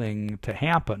reasonable thing to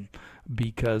happen,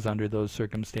 because under those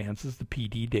circumstances the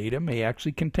PD data may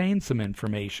actually contain some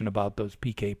information about those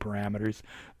PK parameters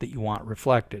that you want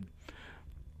reflected.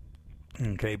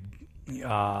 Okay,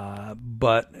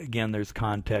 but again, there's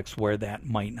contexts where that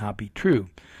might not be true.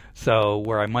 So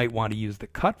where I might want to use the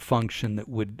cut function that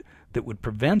would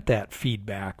prevent that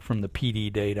feedback from the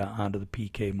PD data onto the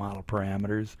PK model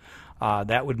parameters,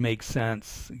 that would make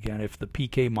sense again if the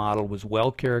PK model was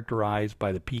well characterized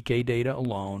by the PK data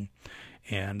alone,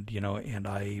 and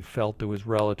I felt there was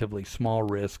relatively small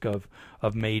risk of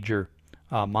major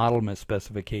model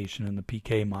misspecification in the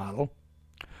PK model.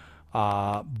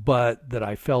 But that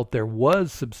I felt there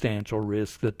was substantial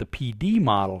risk that the PD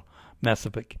model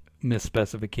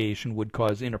misspecification would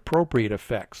cause inappropriate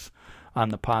effects on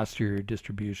the posterior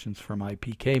distributions for my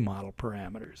PK model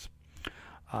parameters.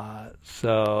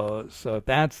 So if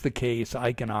that's the case,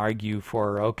 I can argue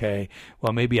for, okay,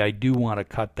 well, maybe I do want to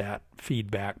cut that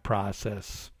feedback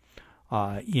process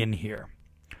in here.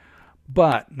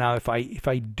 But now if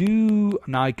I do,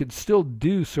 now I could still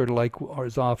do sort of like what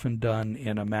is often done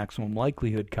in a maximum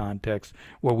likelihood context,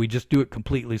 where we just do it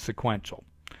completely sequential,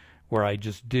 where I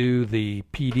just do the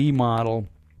PD model,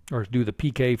 or do the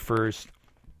PK first,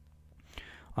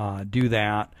 do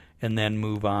that, and then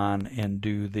move on and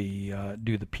do the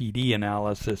PD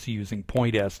analysis using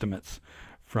point estimates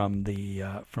from the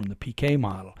PK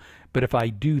model. But if I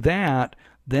do that,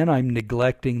 then I'm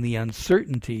neglecting the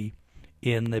uncertainty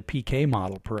in the PK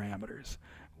model parameters,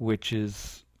 which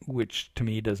to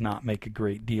me does not make a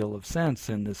great deal of sense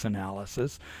in this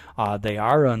analysis. They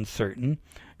are uncertain,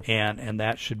 and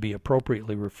that should be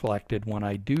appropriately reflected when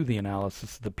I do the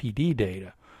analysis of the PD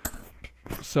data.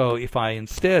 So if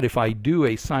I do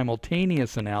a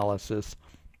simultaneous analysis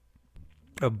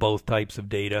of both types of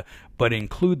data, but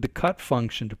include the cut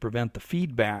function to prevent the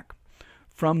feedback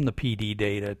from the PD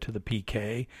data to the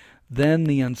PK, then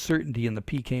the uncertainty in the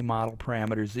PK model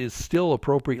parameters is still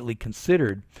appropriately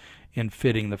considered in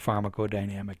fitting the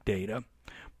pharmacodynamic data.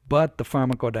 But the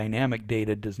pharmacodynamic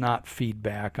data does not feed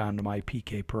back onto my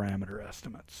PK parameter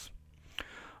estimates.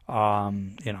 I'll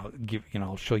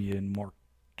show you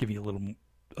give you a little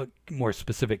more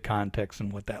specific context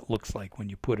on what that looks like when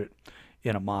you put it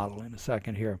in a model in a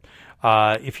second here.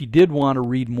 If you did want to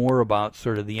read more about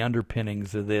sort of the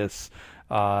underpinnings of this,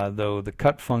 though the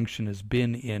cut function has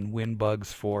been in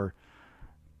WinBUGS for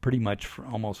pretty much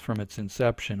almost from its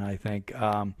inception, I think.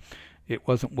 It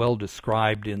wasn't well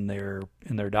described in their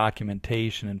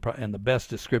documentation, and the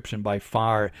best description by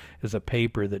far is a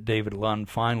paper that David Lund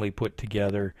finally put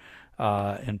together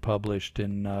and published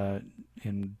in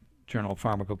Journal of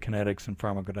Pharmacokinetics and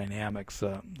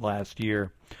Pharmacodynamics last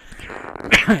year,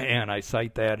 and I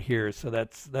cite that here. So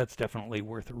that's definitely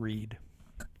worth a read.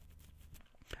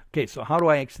 Okay, so how do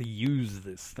I actually use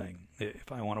this thing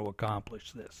if I want to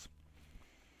accomplish this?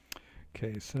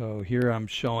 Okay, so here I'm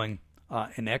showing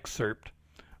an excerpt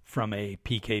from a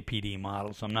PK-PD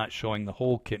model. So I'm not showing the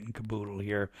whole kit and caboodle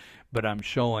here, but I'm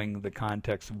showing the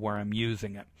context of where I'm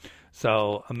using it.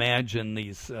 So imagine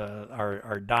these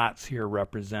our dots here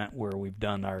represent where we've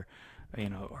done our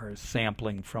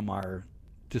sampling from our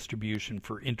distribution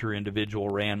for inter-individual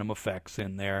random effects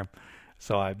in there.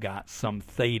 So I've got some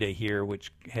theta here,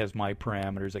 which has my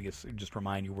parameters. I guess just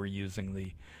remind you, we're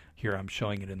using here I'm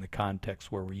showing it in the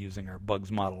context where we're using our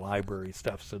BUGSModelLibrary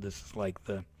stuff. So this is like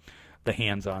the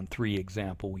hands-on 3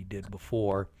 example we did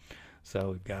before.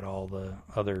 So we've got all the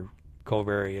other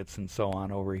covariates and so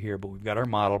on over here, but we've got our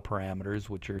model parameters,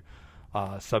 which are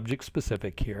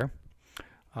subject-specific here.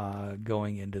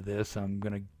 Going into this, I'm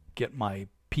going to get my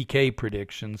PK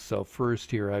predictions. So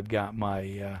first here I've got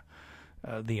my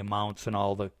the amounts in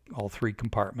all 3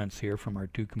 compartments here from our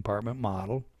 2-compartment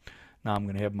model. Now I'm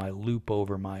going to have my loop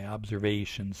over my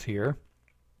observations here.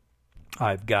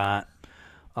 I've got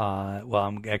well,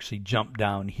 I'm actually jumped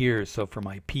down here. So for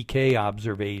my PK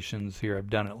observations here,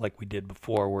 I've done it like we did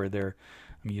before, where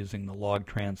I'm using the log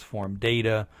transform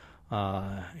data.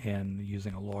 and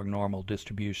using a log normal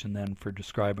distribution then for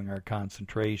describing our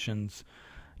concentrations.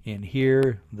 In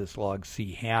here, this log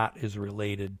C hat is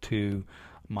related to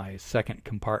my second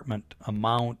compartment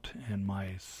amount and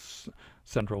my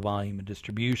central volume and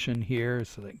distribution here,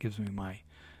 so that gives me my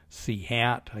C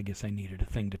hat. I guess I needed a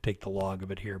thing to take the log of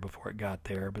it here before it got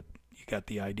there, but you got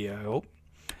the idea, I hope.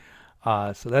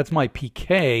 So that's my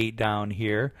PK down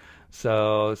here.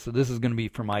 So this is going to be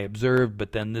for my observed,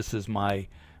 but then this is my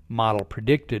model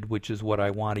predicted, which is what I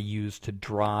want to use to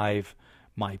drive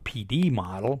my PD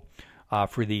model.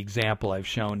 For the example I've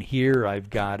shown here, I've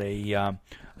got a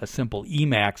simple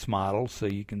Emax model, so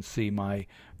you can see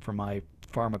for my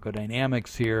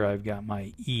pharmacodynamics here, I've got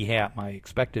my E hat, my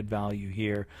expected value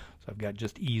here. So I've got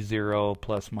just E0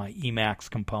 plus my Emax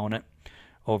component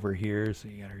over here. So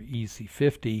you got our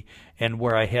EC50. And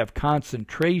where I have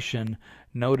concentration,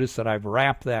 notice that I've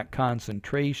wrapped that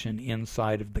concentration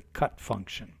inside of the cut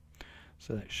function.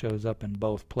 So that shows up in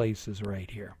both places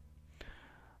right here.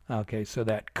 Okay, so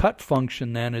that cut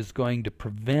function then is going to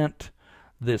prevent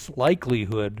this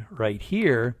likelihood right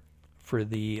here for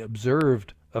the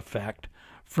observed effect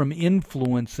from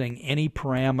influencing any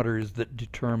parameters that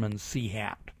determine C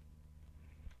hat.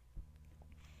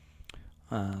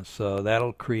 So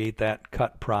that'll create that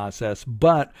cut process,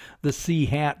 but the C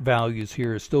hat values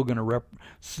here are still going to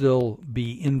still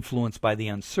be influenced by the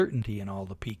uncertainty in all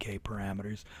the PK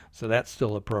parameters, so that's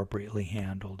still appropriately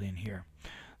handled in here.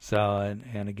 So,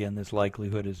 and again, this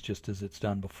likelihood is just as it's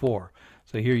done before.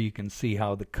 So here you can see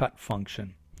how the cut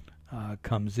function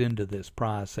comes into this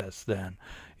process then.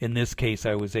 In this case,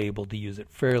 I was able to use it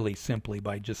fairly simply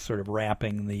by just sort of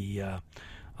wrapping the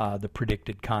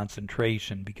predicted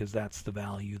concentration, because that's the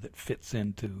value that fits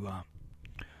into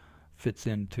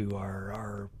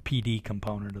our PD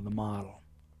component of the model.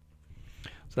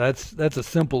 So that's a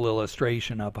simple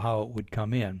illustration of how it would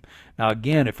come in. Now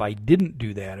again, if I didn't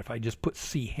do that, if I just put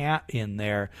C hat in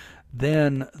there,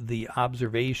 then the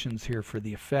observations here for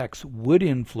the effects would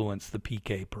influence the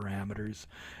PK parameters.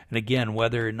 And again,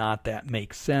 whether or not that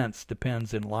makes sense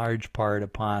depends in large part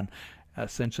upon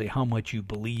essentially how much you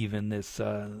believe in this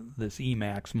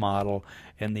Emax model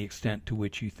and the extent to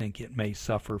which you think it may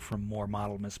suffer from more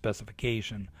model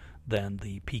misspecification than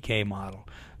the PK model.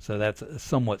 So that's a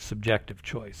somewhat subjective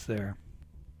choice there.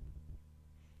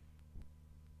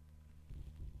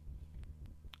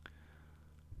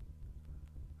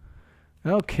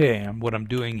 Okay, and what I'm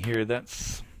doing here,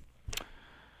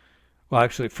 well,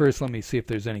 actually first let me see if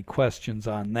there's any questions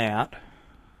on that.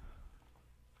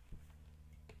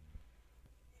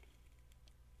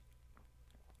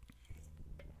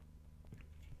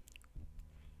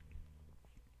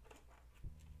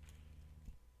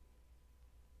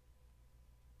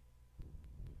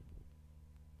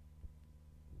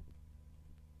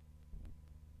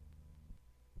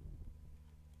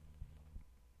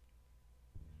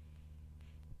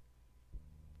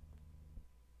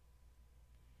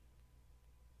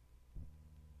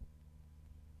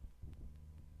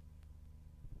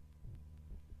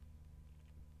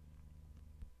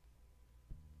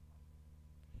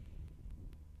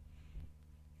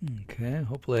 Okay,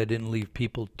 hopefully I didn't leave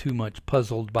people too much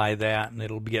puzzled by that, and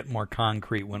it'll get more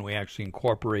concrete when we actually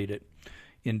incorporate it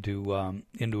into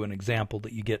an example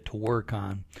that you get to work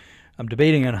on. I'm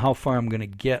debating on how far I'm going to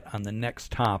get on the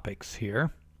next topics here.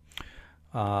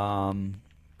 Let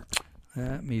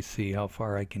me see how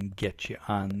far I can get you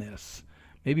on this.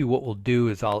 Maybe what we'll do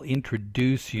is I'll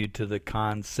introduce you to the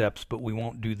concepts, but we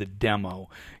won't do the demo,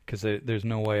 because there's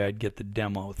no way I'd get the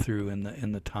demo through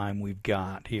in the time we've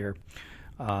got here.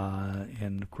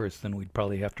 And of course then we'd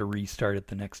probably have to restart it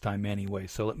the next time anyway.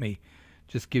 So let me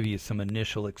just give you some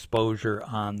initial exposure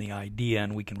on the idea,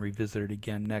 and we can revisit it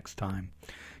again next time.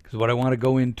 Because what I want to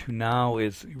go into now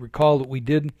is, recall that we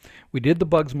did the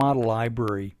BUGS model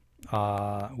library.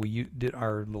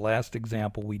 The last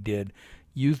example we did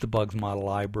use the BUGS model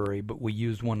library, but we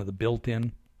used one of the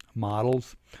built-in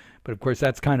models. But of course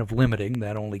that's kind of limiting.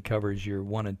 That only covers your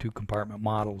 1 and 2 compartment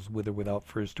models with or without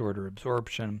first order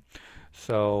absorption.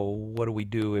 So what do we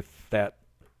do if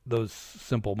those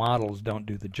simple models don't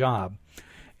do the job?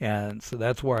 And so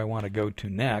that's where I want to go to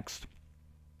next.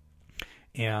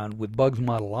 And with BUGS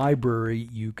model library,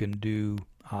 you can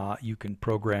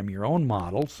program your own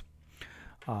models.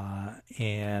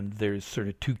 And there's sort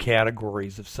of 2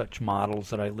 categories of such models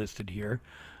that I listed here.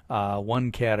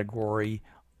 One category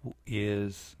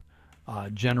is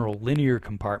general linear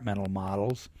compartmental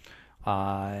models.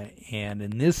 And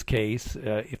in this case,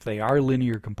 if they are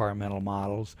linear compartmental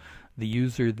models, the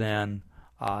user then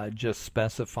just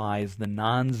specifies the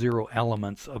non-zero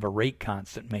elements of a rate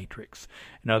constant matrix.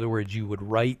 In other words, you would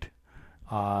write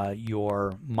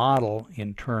your model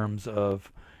in terms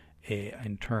of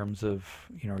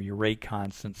your rate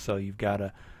constant. So you've got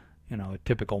a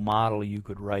typical model you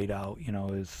could write out,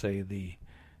 is say the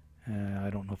I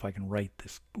don't know if I can write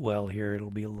this well here. It'll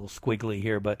be a little squiggly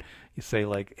here, but you say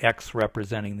like x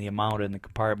representing the amount in the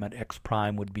compartment, x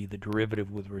prime would be the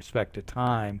derivative with respect to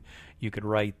time. You could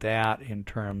write that in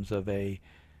terms of a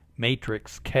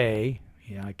matrix K.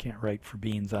 Yeah, I can't write for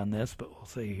beans on this, but we'll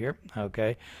say here,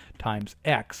 okay, times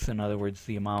x, in other words,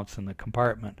 the amounts in the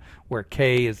compartment, where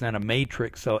K is then a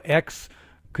matrix. So x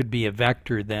could be a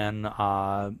vector then,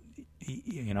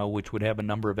 which would have a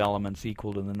number of elements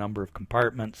equal to the number of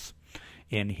compartments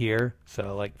in here.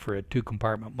 So like for a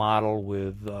two-compartment model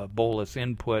with bolus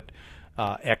input,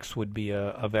 x would be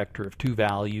a vector of two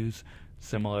values.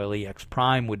 Similarly, x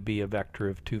prime would be a vector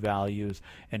of two values,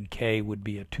 and K would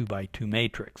be a 2 by 2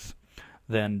 matrix,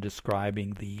 then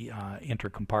describing the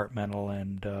intercompartmental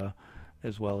and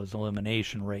as well as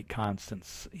elimination rate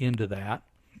constants into that.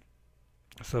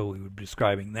 So we would be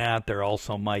describing that. There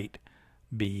also might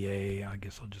be I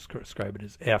guess I'll just describe it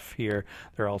as f here.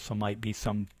 There also might be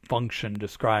some function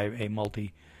describe a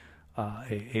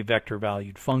vector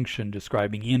valued function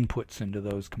describing inputs into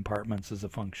those compartments as a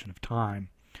function of time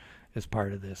as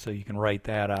part of this. So you can write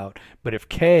that out. But if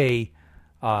K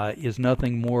is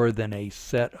nothing more than a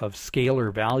set of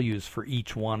scalar values for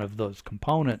each one of those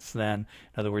components, then,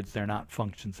 in other words, they're not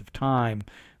functions of time,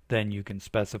 then you can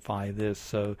specify this.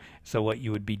 So what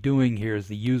you would be doing here is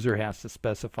the user has to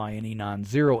specify any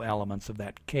non-zero elements of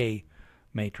that K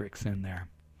matrix in there.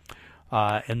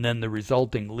 And then the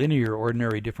resulting linear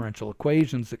ordinary differential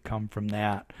equations that come from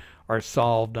that are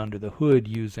solved under the hood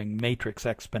using matrix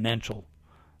exponential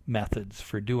methods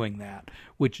for doing that,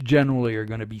 which generally are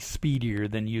going to be speedier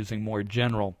than using more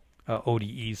general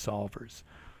ODE solvers.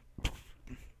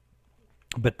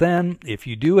 But then if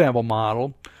you do have a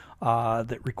model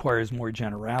that requires more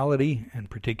generality, in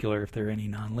particular if there are any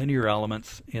nonlinear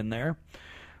elements in there,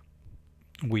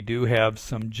 we do have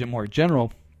some more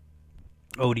general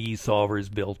ODE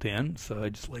solvers built in. So I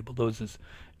just labeled those as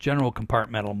general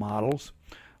compartmental models.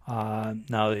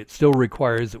 Now it still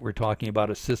requires that we're talking about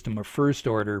a system of first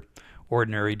order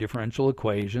ordinary differential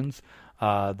equations.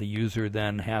 The user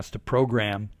then has to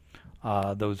program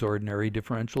those ordinary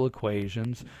differential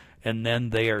equations, and then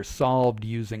they are solved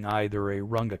using either a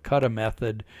Runge-Kutta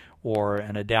method or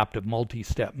an adaptive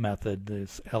multi-step method,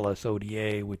 this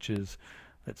LSODA, which is,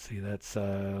 let's see, that's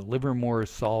Livermore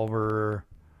solver.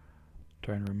 I'm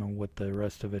trying to remember what the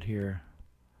rest of it here.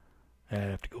 I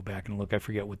have to go back and look. I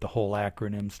forget what the whole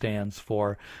acronym stands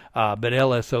for. But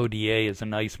LSODA is a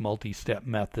nice multi-step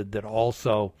method that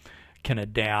also can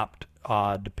adapt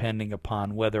depending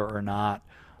upon whether or not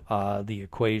the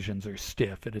equations are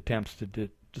stiff. It attempts to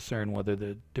discern whether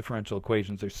the differential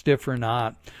equations are stiff or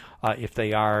not. If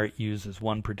they are, it uses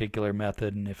one particular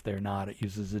method, and if they're not, it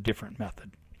uses a different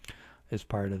method as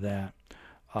part of that.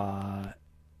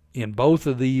 In both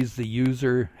of these, the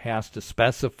user has to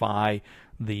specify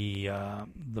the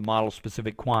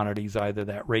model-specific quantities, either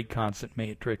that rate constant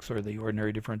matrix or the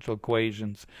ordinary differential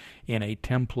equations, in a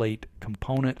template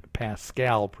component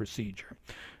Pascal procedure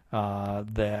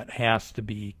that has to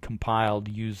be compiled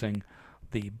using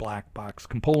the black box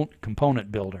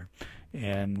component builder.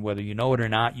 And whether you know it or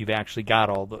not, you've actually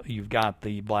got you've got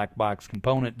the black box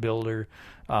component builder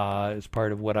as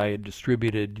part of what I had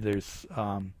distributed. There's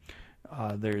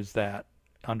that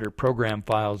under program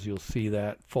files, you'll see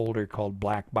that folder called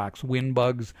black box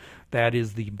WinBUGS. That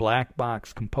is the black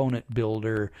box component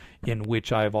builder in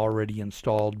which I've already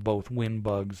installed both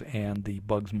WinBUGS and the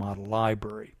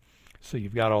BUGSModelLibrary. So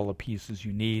you've got all the pieces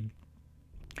you need.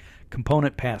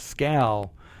 Component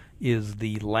Pascal is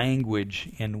the language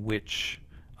in which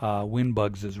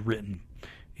WinBUGS is written.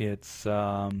 It's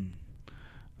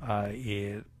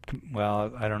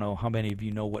well, I don't know how many of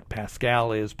you know what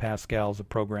Pascal is. Pascal is a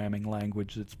programming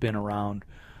language that's been around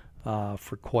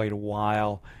for quite a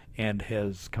while and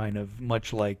has kind of,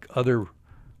 much like other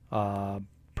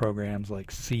programs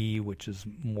like C, which is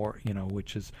more,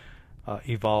 which is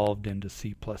evolved into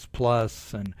C++,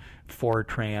 and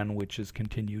Fortran, which has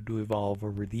continued to evolve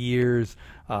over the years.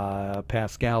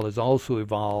 Pascal has also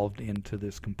evolved into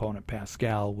this component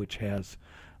Pascal, which has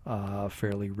a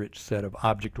fairly rich set of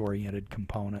object-oriented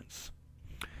components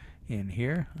in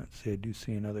here. Let's see, I do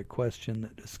see another question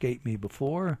that escaped me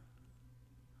before.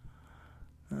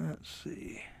 Let's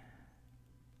see.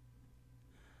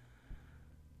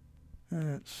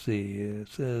 It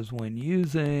says, when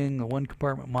using a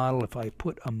one-compartment model, if I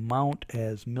put amount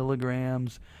as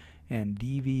milligrams and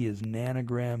dV is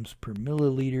nanograms per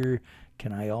milliliter.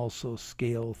 Can I also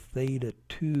scale theta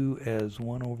 2 as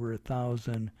 1 over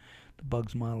 1,000, the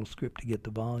BUGS model script, to get the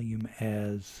volume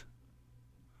as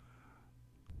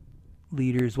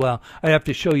liters? Well, I have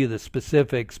to show you the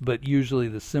specifics, but usually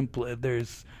the simple,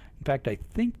 there's, in fact, I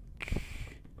think,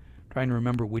 trying to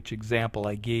remember which example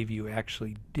I gave you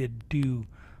actually did do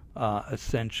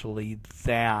essentially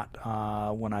that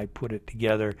when I put it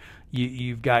together.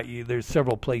 There's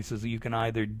several places you can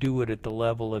either do it at the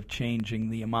level of changing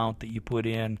the amount that you put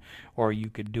in, or you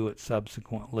could do it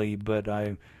subsequently, but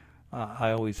I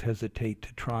always hesitate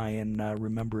to try and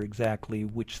remember exactly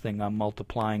which thing I'm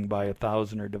multiplying by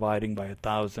 1,000 or dividing by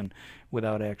 1,000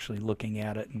 without actually looking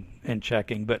at it and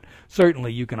checking. But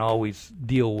certainly you can always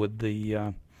deal with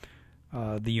the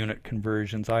unit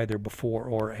conversions either before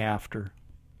or after.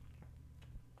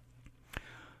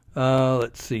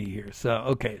 Let's see here. So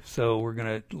okay, so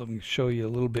let me show you a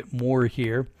little bit more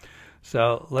here.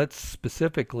 So let's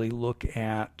specifically look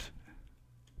at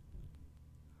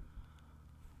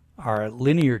our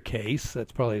linear case.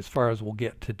 That's probably as far as we'll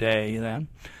get today. Then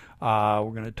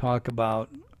we're going to talk about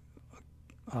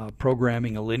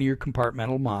programming a linear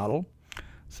compartmental model.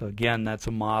 So again, that's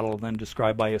a model then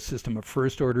described by a system of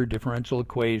first-order differential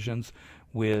equations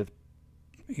with,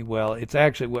 well, it's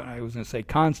actually, what I was going to say,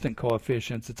 constant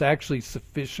coefficients. It's actually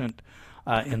sufficient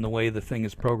in the way the thing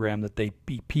is programmed that they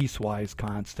be piecewise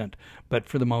constant, but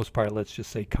for the most part, let's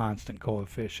just say constant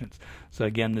coefficients. So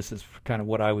again, this is kind of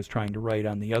what I was trying to write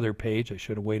on the other page. I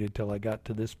should have waited till I got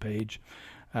to this page,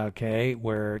 okay,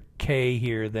 where K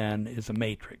here then is a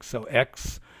matrix. So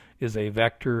X is a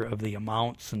vector of the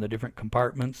amounts in the different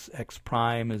compartments. X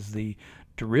prime is the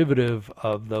derivative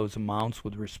of those amounts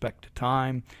with respect to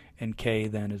time, and K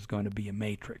then is going to be a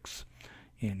matrix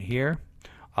in here.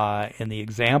 And the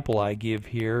example I give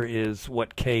here is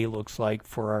what K looks like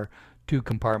for our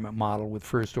two-compartment model with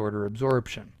first-order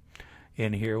absorption.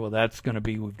 In here, well, that's going to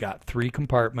be, we've got 3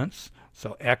 compartments,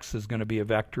 so X is going to be a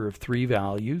vector of 3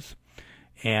 values,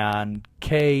 and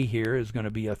K here is going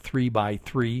to be a 3 by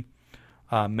 3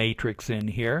 matrix in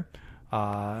here.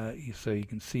 So you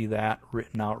can see that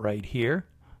written out right here.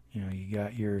 You know, you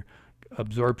got your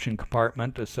absorption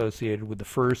compartment associated with the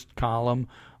first column.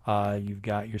 You've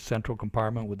got your central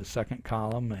compartment with the second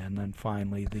column, and then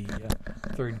finally the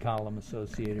third column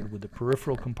associated with the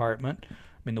peripheral compartment. I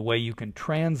mean, the way you can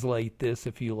translate this,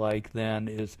 if you like, then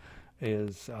is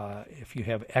if you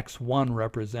have x1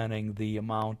 representing the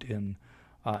amount in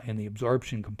the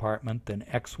absorption compartment, then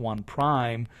x1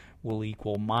 prime will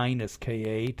equal minus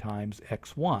Ka times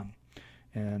x1.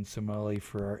 And similarly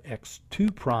for our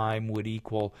x2 prime would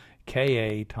equal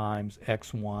Ka times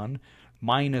x1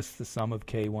 minus the sum of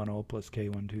K10 plus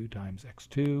K12 times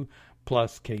x2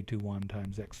 plus K21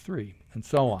 times x3, and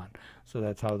so on. So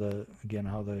that's how the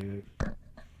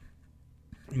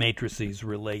matrices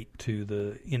relate to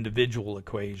the individual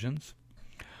equations.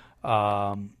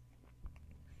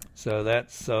 So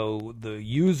the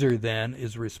user then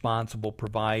is responsible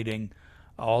providing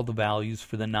all the values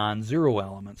for the non-zero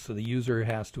elements. So the user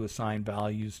has to assign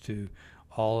values to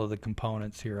all of the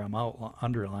components here I'm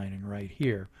underlining right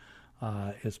here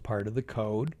as part of the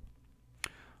code.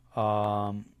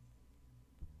 And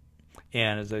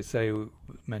as I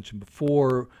mentioned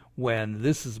before, when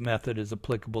this method is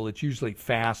applicable, it's usually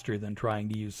faster than trying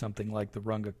to use something like the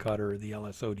Runge cutter or the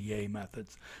LSODA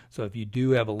methods. So if you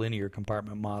do have a linear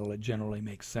compartment model, it generally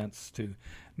makes sense to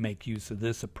make use of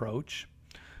this approach.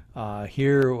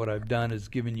 Here what I've done is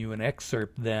given you an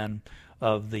excerpt then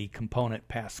of the component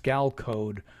Pascal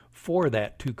code for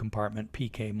that two-compartment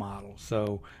PK model.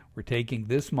 So we're taking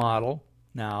this model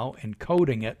now and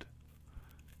coding it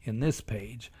in this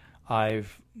page.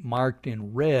 I've marked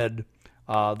in red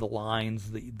the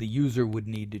lines the user would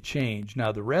need to change.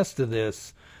 Now the rest of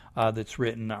this that's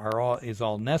written is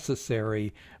all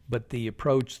necessary, but the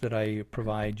approach that I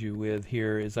provide you with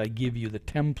here is I give you the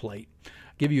template.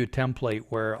 Give you a template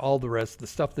where all the rest, the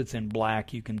stuff that's in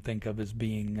black, you can think of as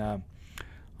being,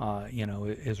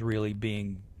 as really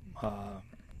being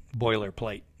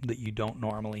boilerplate that you don't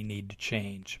normally need to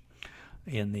change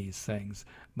in these things.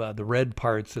 But the red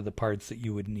parts are the parts that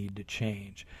you would need to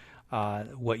change.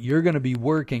 What you're going to be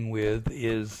working with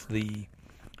is the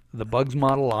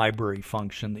BUGSModelLibrary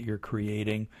function that you're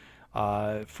creating.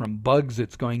 From BUGS,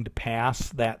 it's going to pass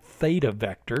that theta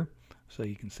vector. So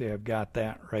you can see I've got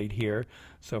that right here.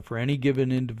 So for any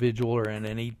given individual or at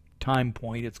any time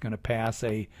point, it's going to pass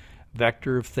a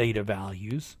vector of theta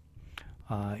values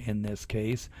in this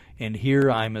case. And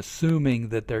here I'm assuming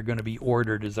that they're going to be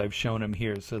ordered as I've shown them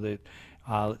here. So that,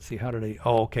 let's see, how did I,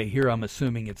 oh, okay, here I'm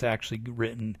assuming it's actually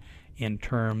written in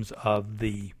terms of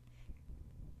the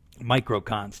micro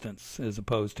constants as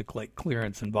opposed to like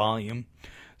clearance and volume.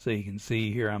 So you can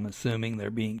see here, I'm assuming they're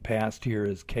being passed here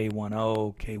as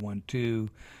K10, K12,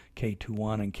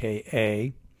 K21, and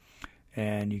KA.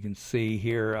 And you can see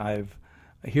here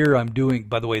I'm doing,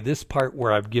 by the way, this part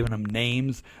where I've given them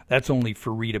names, that's only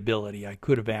for readability. I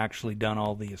could have actually done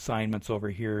all the assignments over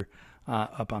here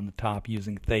up on the top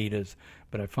using thetas,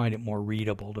 but I find it more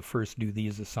readable to first do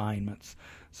these assignments.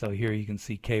 So here you can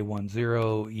see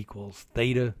K10 equals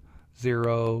theta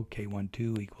 0,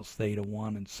 K12 equals theta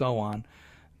 1, and so on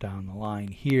down the line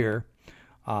here.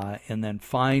 And then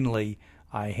finally,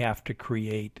 I have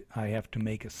to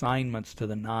make assignments to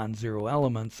the non-zero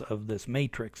elements of this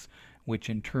matrix, which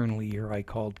internally here I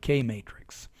called K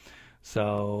matrix.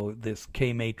 So this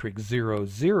K matrix 0,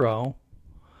 0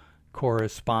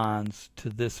 corresponds to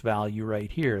this value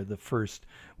right here, the first,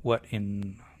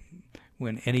 when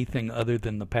anything other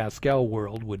than the Pascal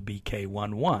world would be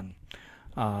K11.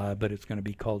 But it's going to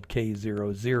be called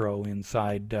K00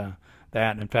 inside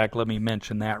that. In fact, let me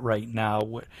mention that right now.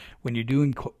 When you're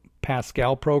doing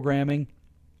Pascal programming,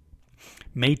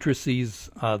 matrices,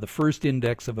 the first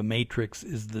index of a matrix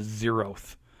is the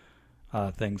 0th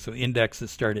thing. So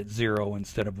indexes start at 0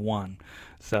 instead of 1.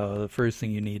 So the first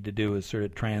thing you need to do is sort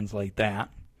of translate that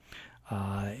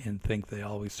and think they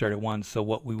always start at 1. So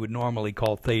what we would normally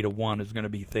call theta 1 is going to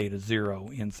be theta 0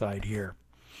 inside here.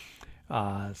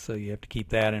 So you have to keep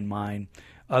that in mind.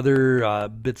 Other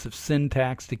bits of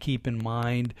syntax to keep in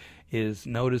mind is,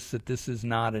 notice that this is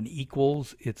not an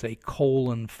equals, it's a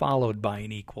colon followed by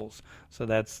an equals. So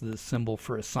that's the symbol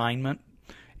for assignment,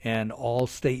 and all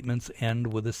statements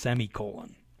end with a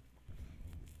semicolon.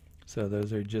 So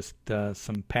those are just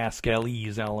some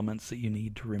Pascalese elements that you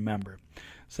need to remember.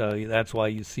 So that's why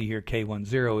you see here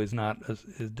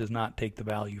K10 does not take the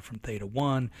value from theta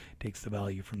 1, it takes the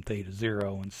value from theta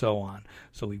 0, and so on.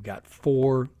 So we've got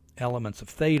 4 elements of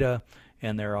theta,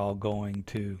 and they're all going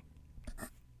to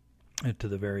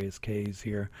the various K's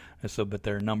here. So, but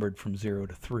they're numbered from 0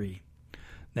 to 3.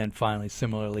 Then finally,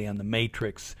 similarly on the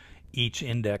matrix, each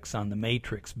index on the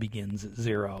matrix begins at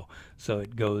 0. So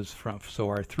it goes from, so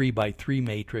our 3 by 3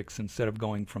 matrix, instead of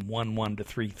going from 1, 1 to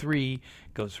 3, 3,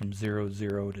 goes from 0,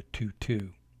 0 to 2, 2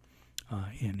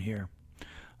 in here.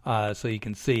 So you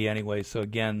can see anyway, so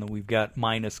again, we've got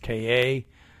minus Ka,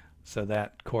 so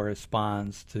that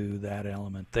corresponds to that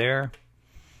element there.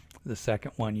 The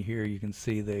second one here, you can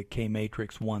see the K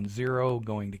matrix 1, 0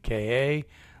 going to Ka.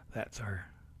 That's our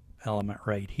element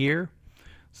right here.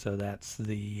 So that's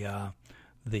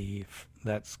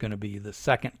that's going to be the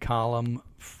second column,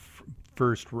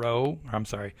 first row. I'm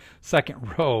sorry,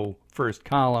 second row, first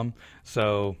column.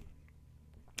 So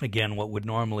again, what would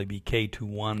normally be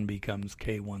K21 becomes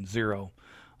K10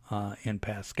 in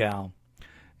Pascal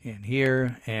in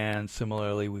here. And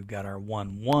similarly, we've got our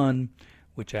 1, 1,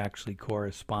 which actually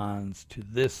corresponds to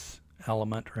this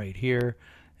element right here.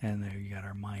 And there you got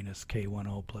our minus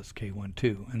K10 plus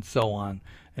K12, and so on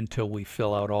until we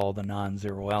fill out all the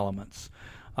non-zero elements.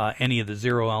 Any of the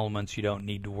 0 elements you don't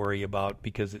need to worry about,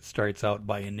 because it starts out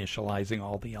by initializing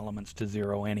all the elements to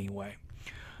 0 anyway.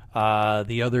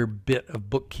 The other bit of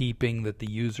bookkeeping that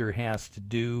the user has to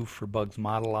do for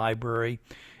BUGSModelLibrary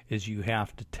is you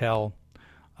have to tell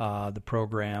the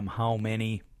program how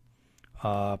many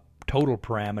total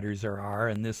parameters there are,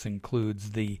 and this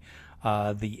includes the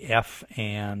F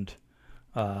and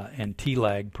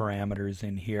T-lag parameters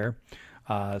in here.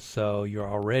 So you're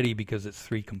already, because it's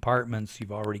 3 compartments,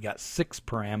 you've already got 6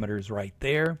 parameters right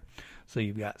there. So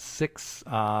you've got 6,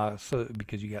 so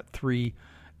because you got 3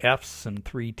 F's and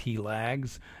 3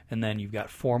 T-lags, and then you've got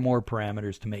 4 more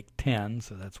parameters to make 10,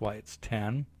 so that's why it's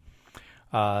 10.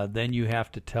 Then you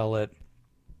have to tell it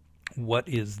what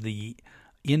is the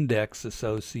index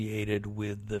associated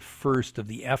with the first of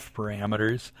the F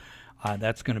parameters.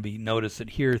 That's going to be, notice that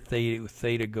here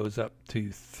theta goes up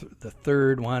to the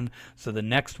third one, so the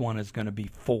next one is going to be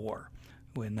 4,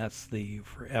 when that's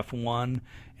for F1,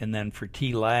 and then for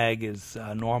T-lag is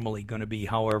normally going to be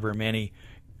however many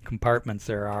compartments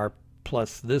there are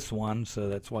plus this one, so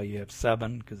that's why you have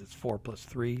 7, because it's 4 plus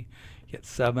 3, you get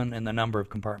 7, and the number of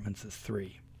compartments is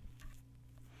 3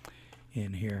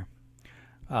 in here.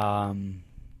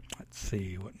 Let's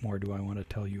see, what more do I want to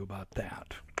tell you about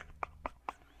that?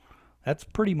 That's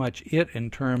pretty much it in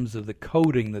terms of the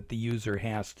coding that the user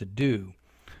has to do.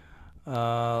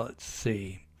 Let's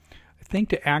see. I think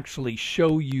to actually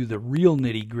show you the real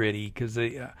nitty-gritty, because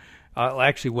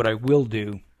actually what I will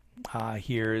do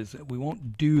here is we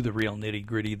won't do the real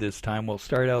nitty-gritty this time. We'll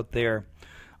start out there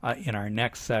in our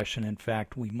next session. In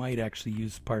fact, we might actually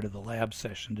use part of the lab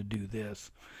session to do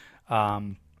this.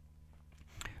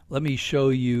 let me show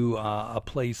you a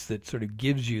place that sort of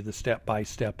gives you the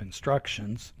step-by-step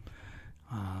instructions.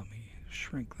 Let me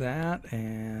shrink that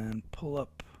and pull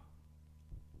up.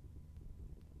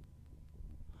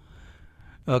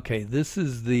 Okay, this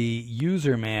is the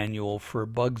user manual for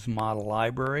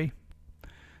BUGSModelLibrary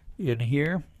in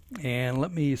here. And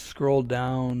let me scroll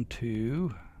down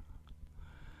to,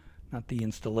 not the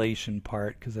installation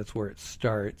part because that's where it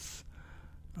starts.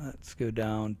 Let's go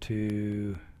down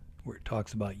to where it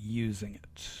talks about using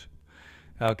it.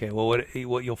 Okay, well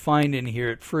what you'll find in here,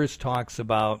 it first talks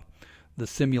about the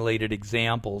simulated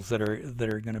examples that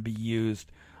are going to be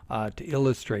used to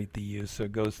illustrate the use. So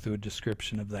it goes through a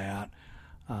description of that.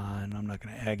 And I'm not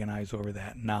going to agonize over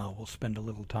that now. We'll spend a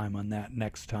little time on that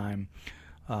next time.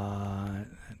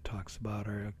 It talks about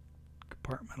our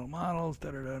compartmental models.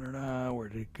 Where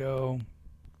did it go?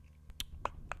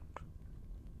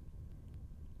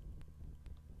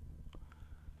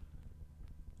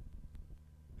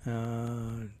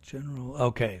 General.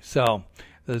 Okay, so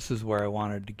this is where I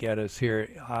wanted to get us here.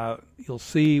 You'll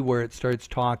see where it starts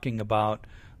talking about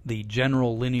the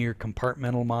general linear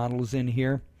compartmental models in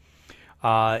here.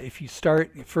 If you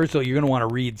start, first of all, you're going to want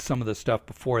to read some of the stuff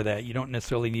before that. You don't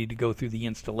necessarily need to go through the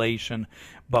installation,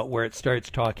 but where it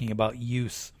starts talking about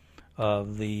use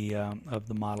of the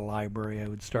model library, I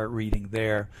would start reading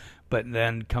there. But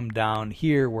then come down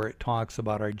here where it talks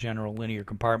about our general linear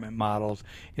compartment models.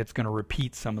 It's going to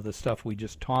repeat some of the stuff we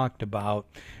just talked about.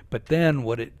 But then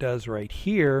what it does right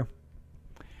here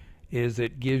is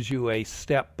it gives you a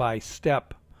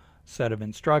step-by-step set of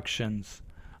instructions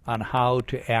on how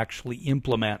to actually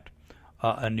implement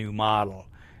a new model.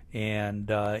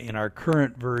 And in our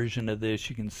current version of this,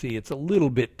 you can see it's a little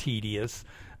bit tedious.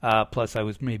 Plus I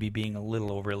was maybe being a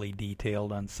little overly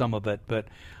detailed on some of it, but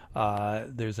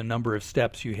there's a number of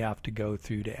steps you have to go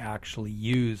through to actually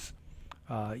use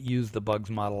the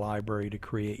BUGSModelLibrary to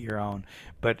create your own.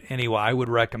 But anyway, I would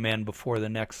recommend before the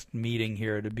next meeting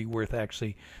here, it'd be worth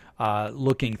actually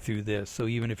looking through this. So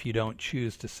even if you don't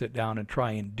choose to sit down and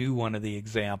try and do one of the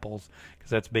examples, because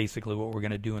that's basically what we're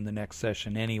going to do in the next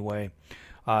session anyway,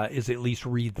 is at least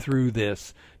read through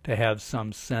this to have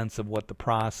some sense of what the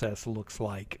process looks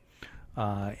like.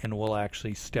 And we'll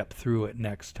actually step through it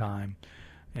next time.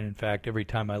 And in fact, every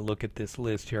time I look at this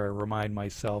list here, I remind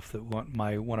myself that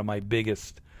one of my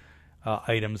biggest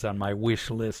items on my wish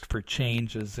list for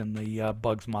changes in the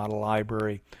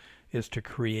BUGSModelLibrary is to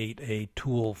create a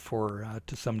tool for,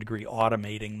 to some degree,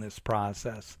 automating this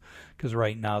process. Because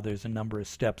right now there's a number of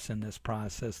steps in this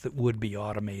process that would be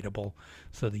automatable,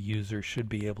 so the user should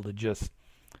be able to just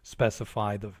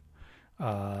specify the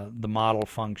model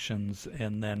functions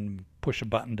and then push a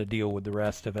button to deal with the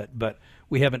rest of it. But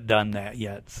we haven't done that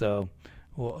yet, so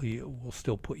we'll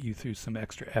still put you through some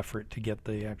extra effort to get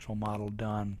the actual model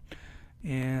done.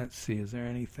 And let's see, is there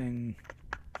anything?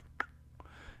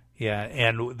 Yeah,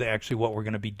 and actually what we're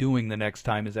going to be doing the next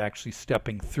time is actually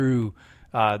stepping through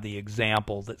the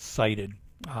example that's cited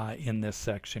in this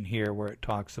section here, where it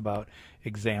talks about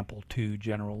example 2,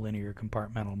 general linear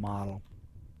compartmental model.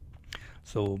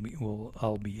 So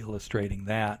I'll be illustrating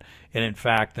that. And in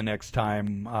fact, the next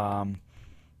time,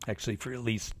 actually at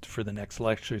least for the next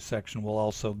lecture section, we'll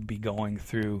also be going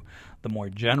through the more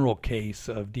general case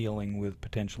of dealing with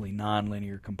potentially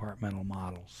nonlinear compartmental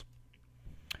models.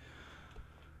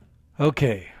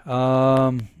 Okay,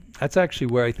 that's actually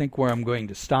where I think where I'm going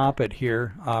to stop it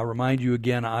here. Remind you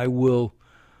again, I will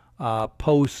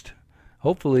post,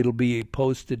 hopefully it'll be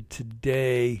posted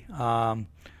today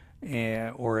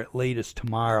or at latest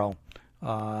tomorrow,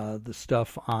 the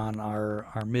stuff on our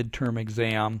midterm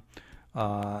exam.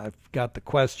 I've got the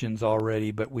questions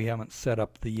already, but we haven't set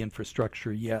up the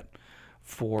infrastructure yet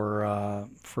for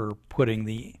putting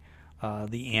the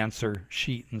answer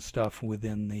sheet and stuff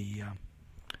within the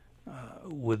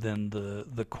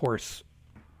course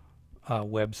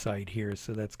website here.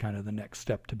 So that's kind of the next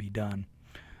step to be done,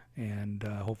 and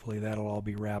hopefully that'll all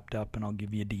be wrapped up, and I'll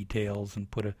give you details and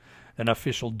put an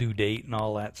official due date and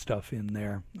all that stuff in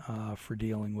there for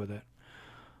dealing with it.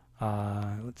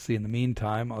 Let's see, in the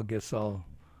meantime, I guess I'll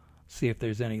see if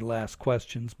there's any last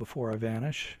questions before I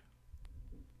vanish.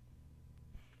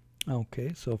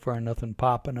 Okay, so far nothing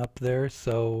popping up there,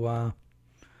 so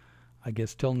I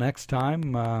guess till next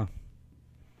time,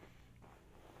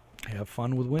 have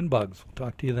fun with WinBUGS. We'll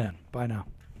talk to you then. Bye now.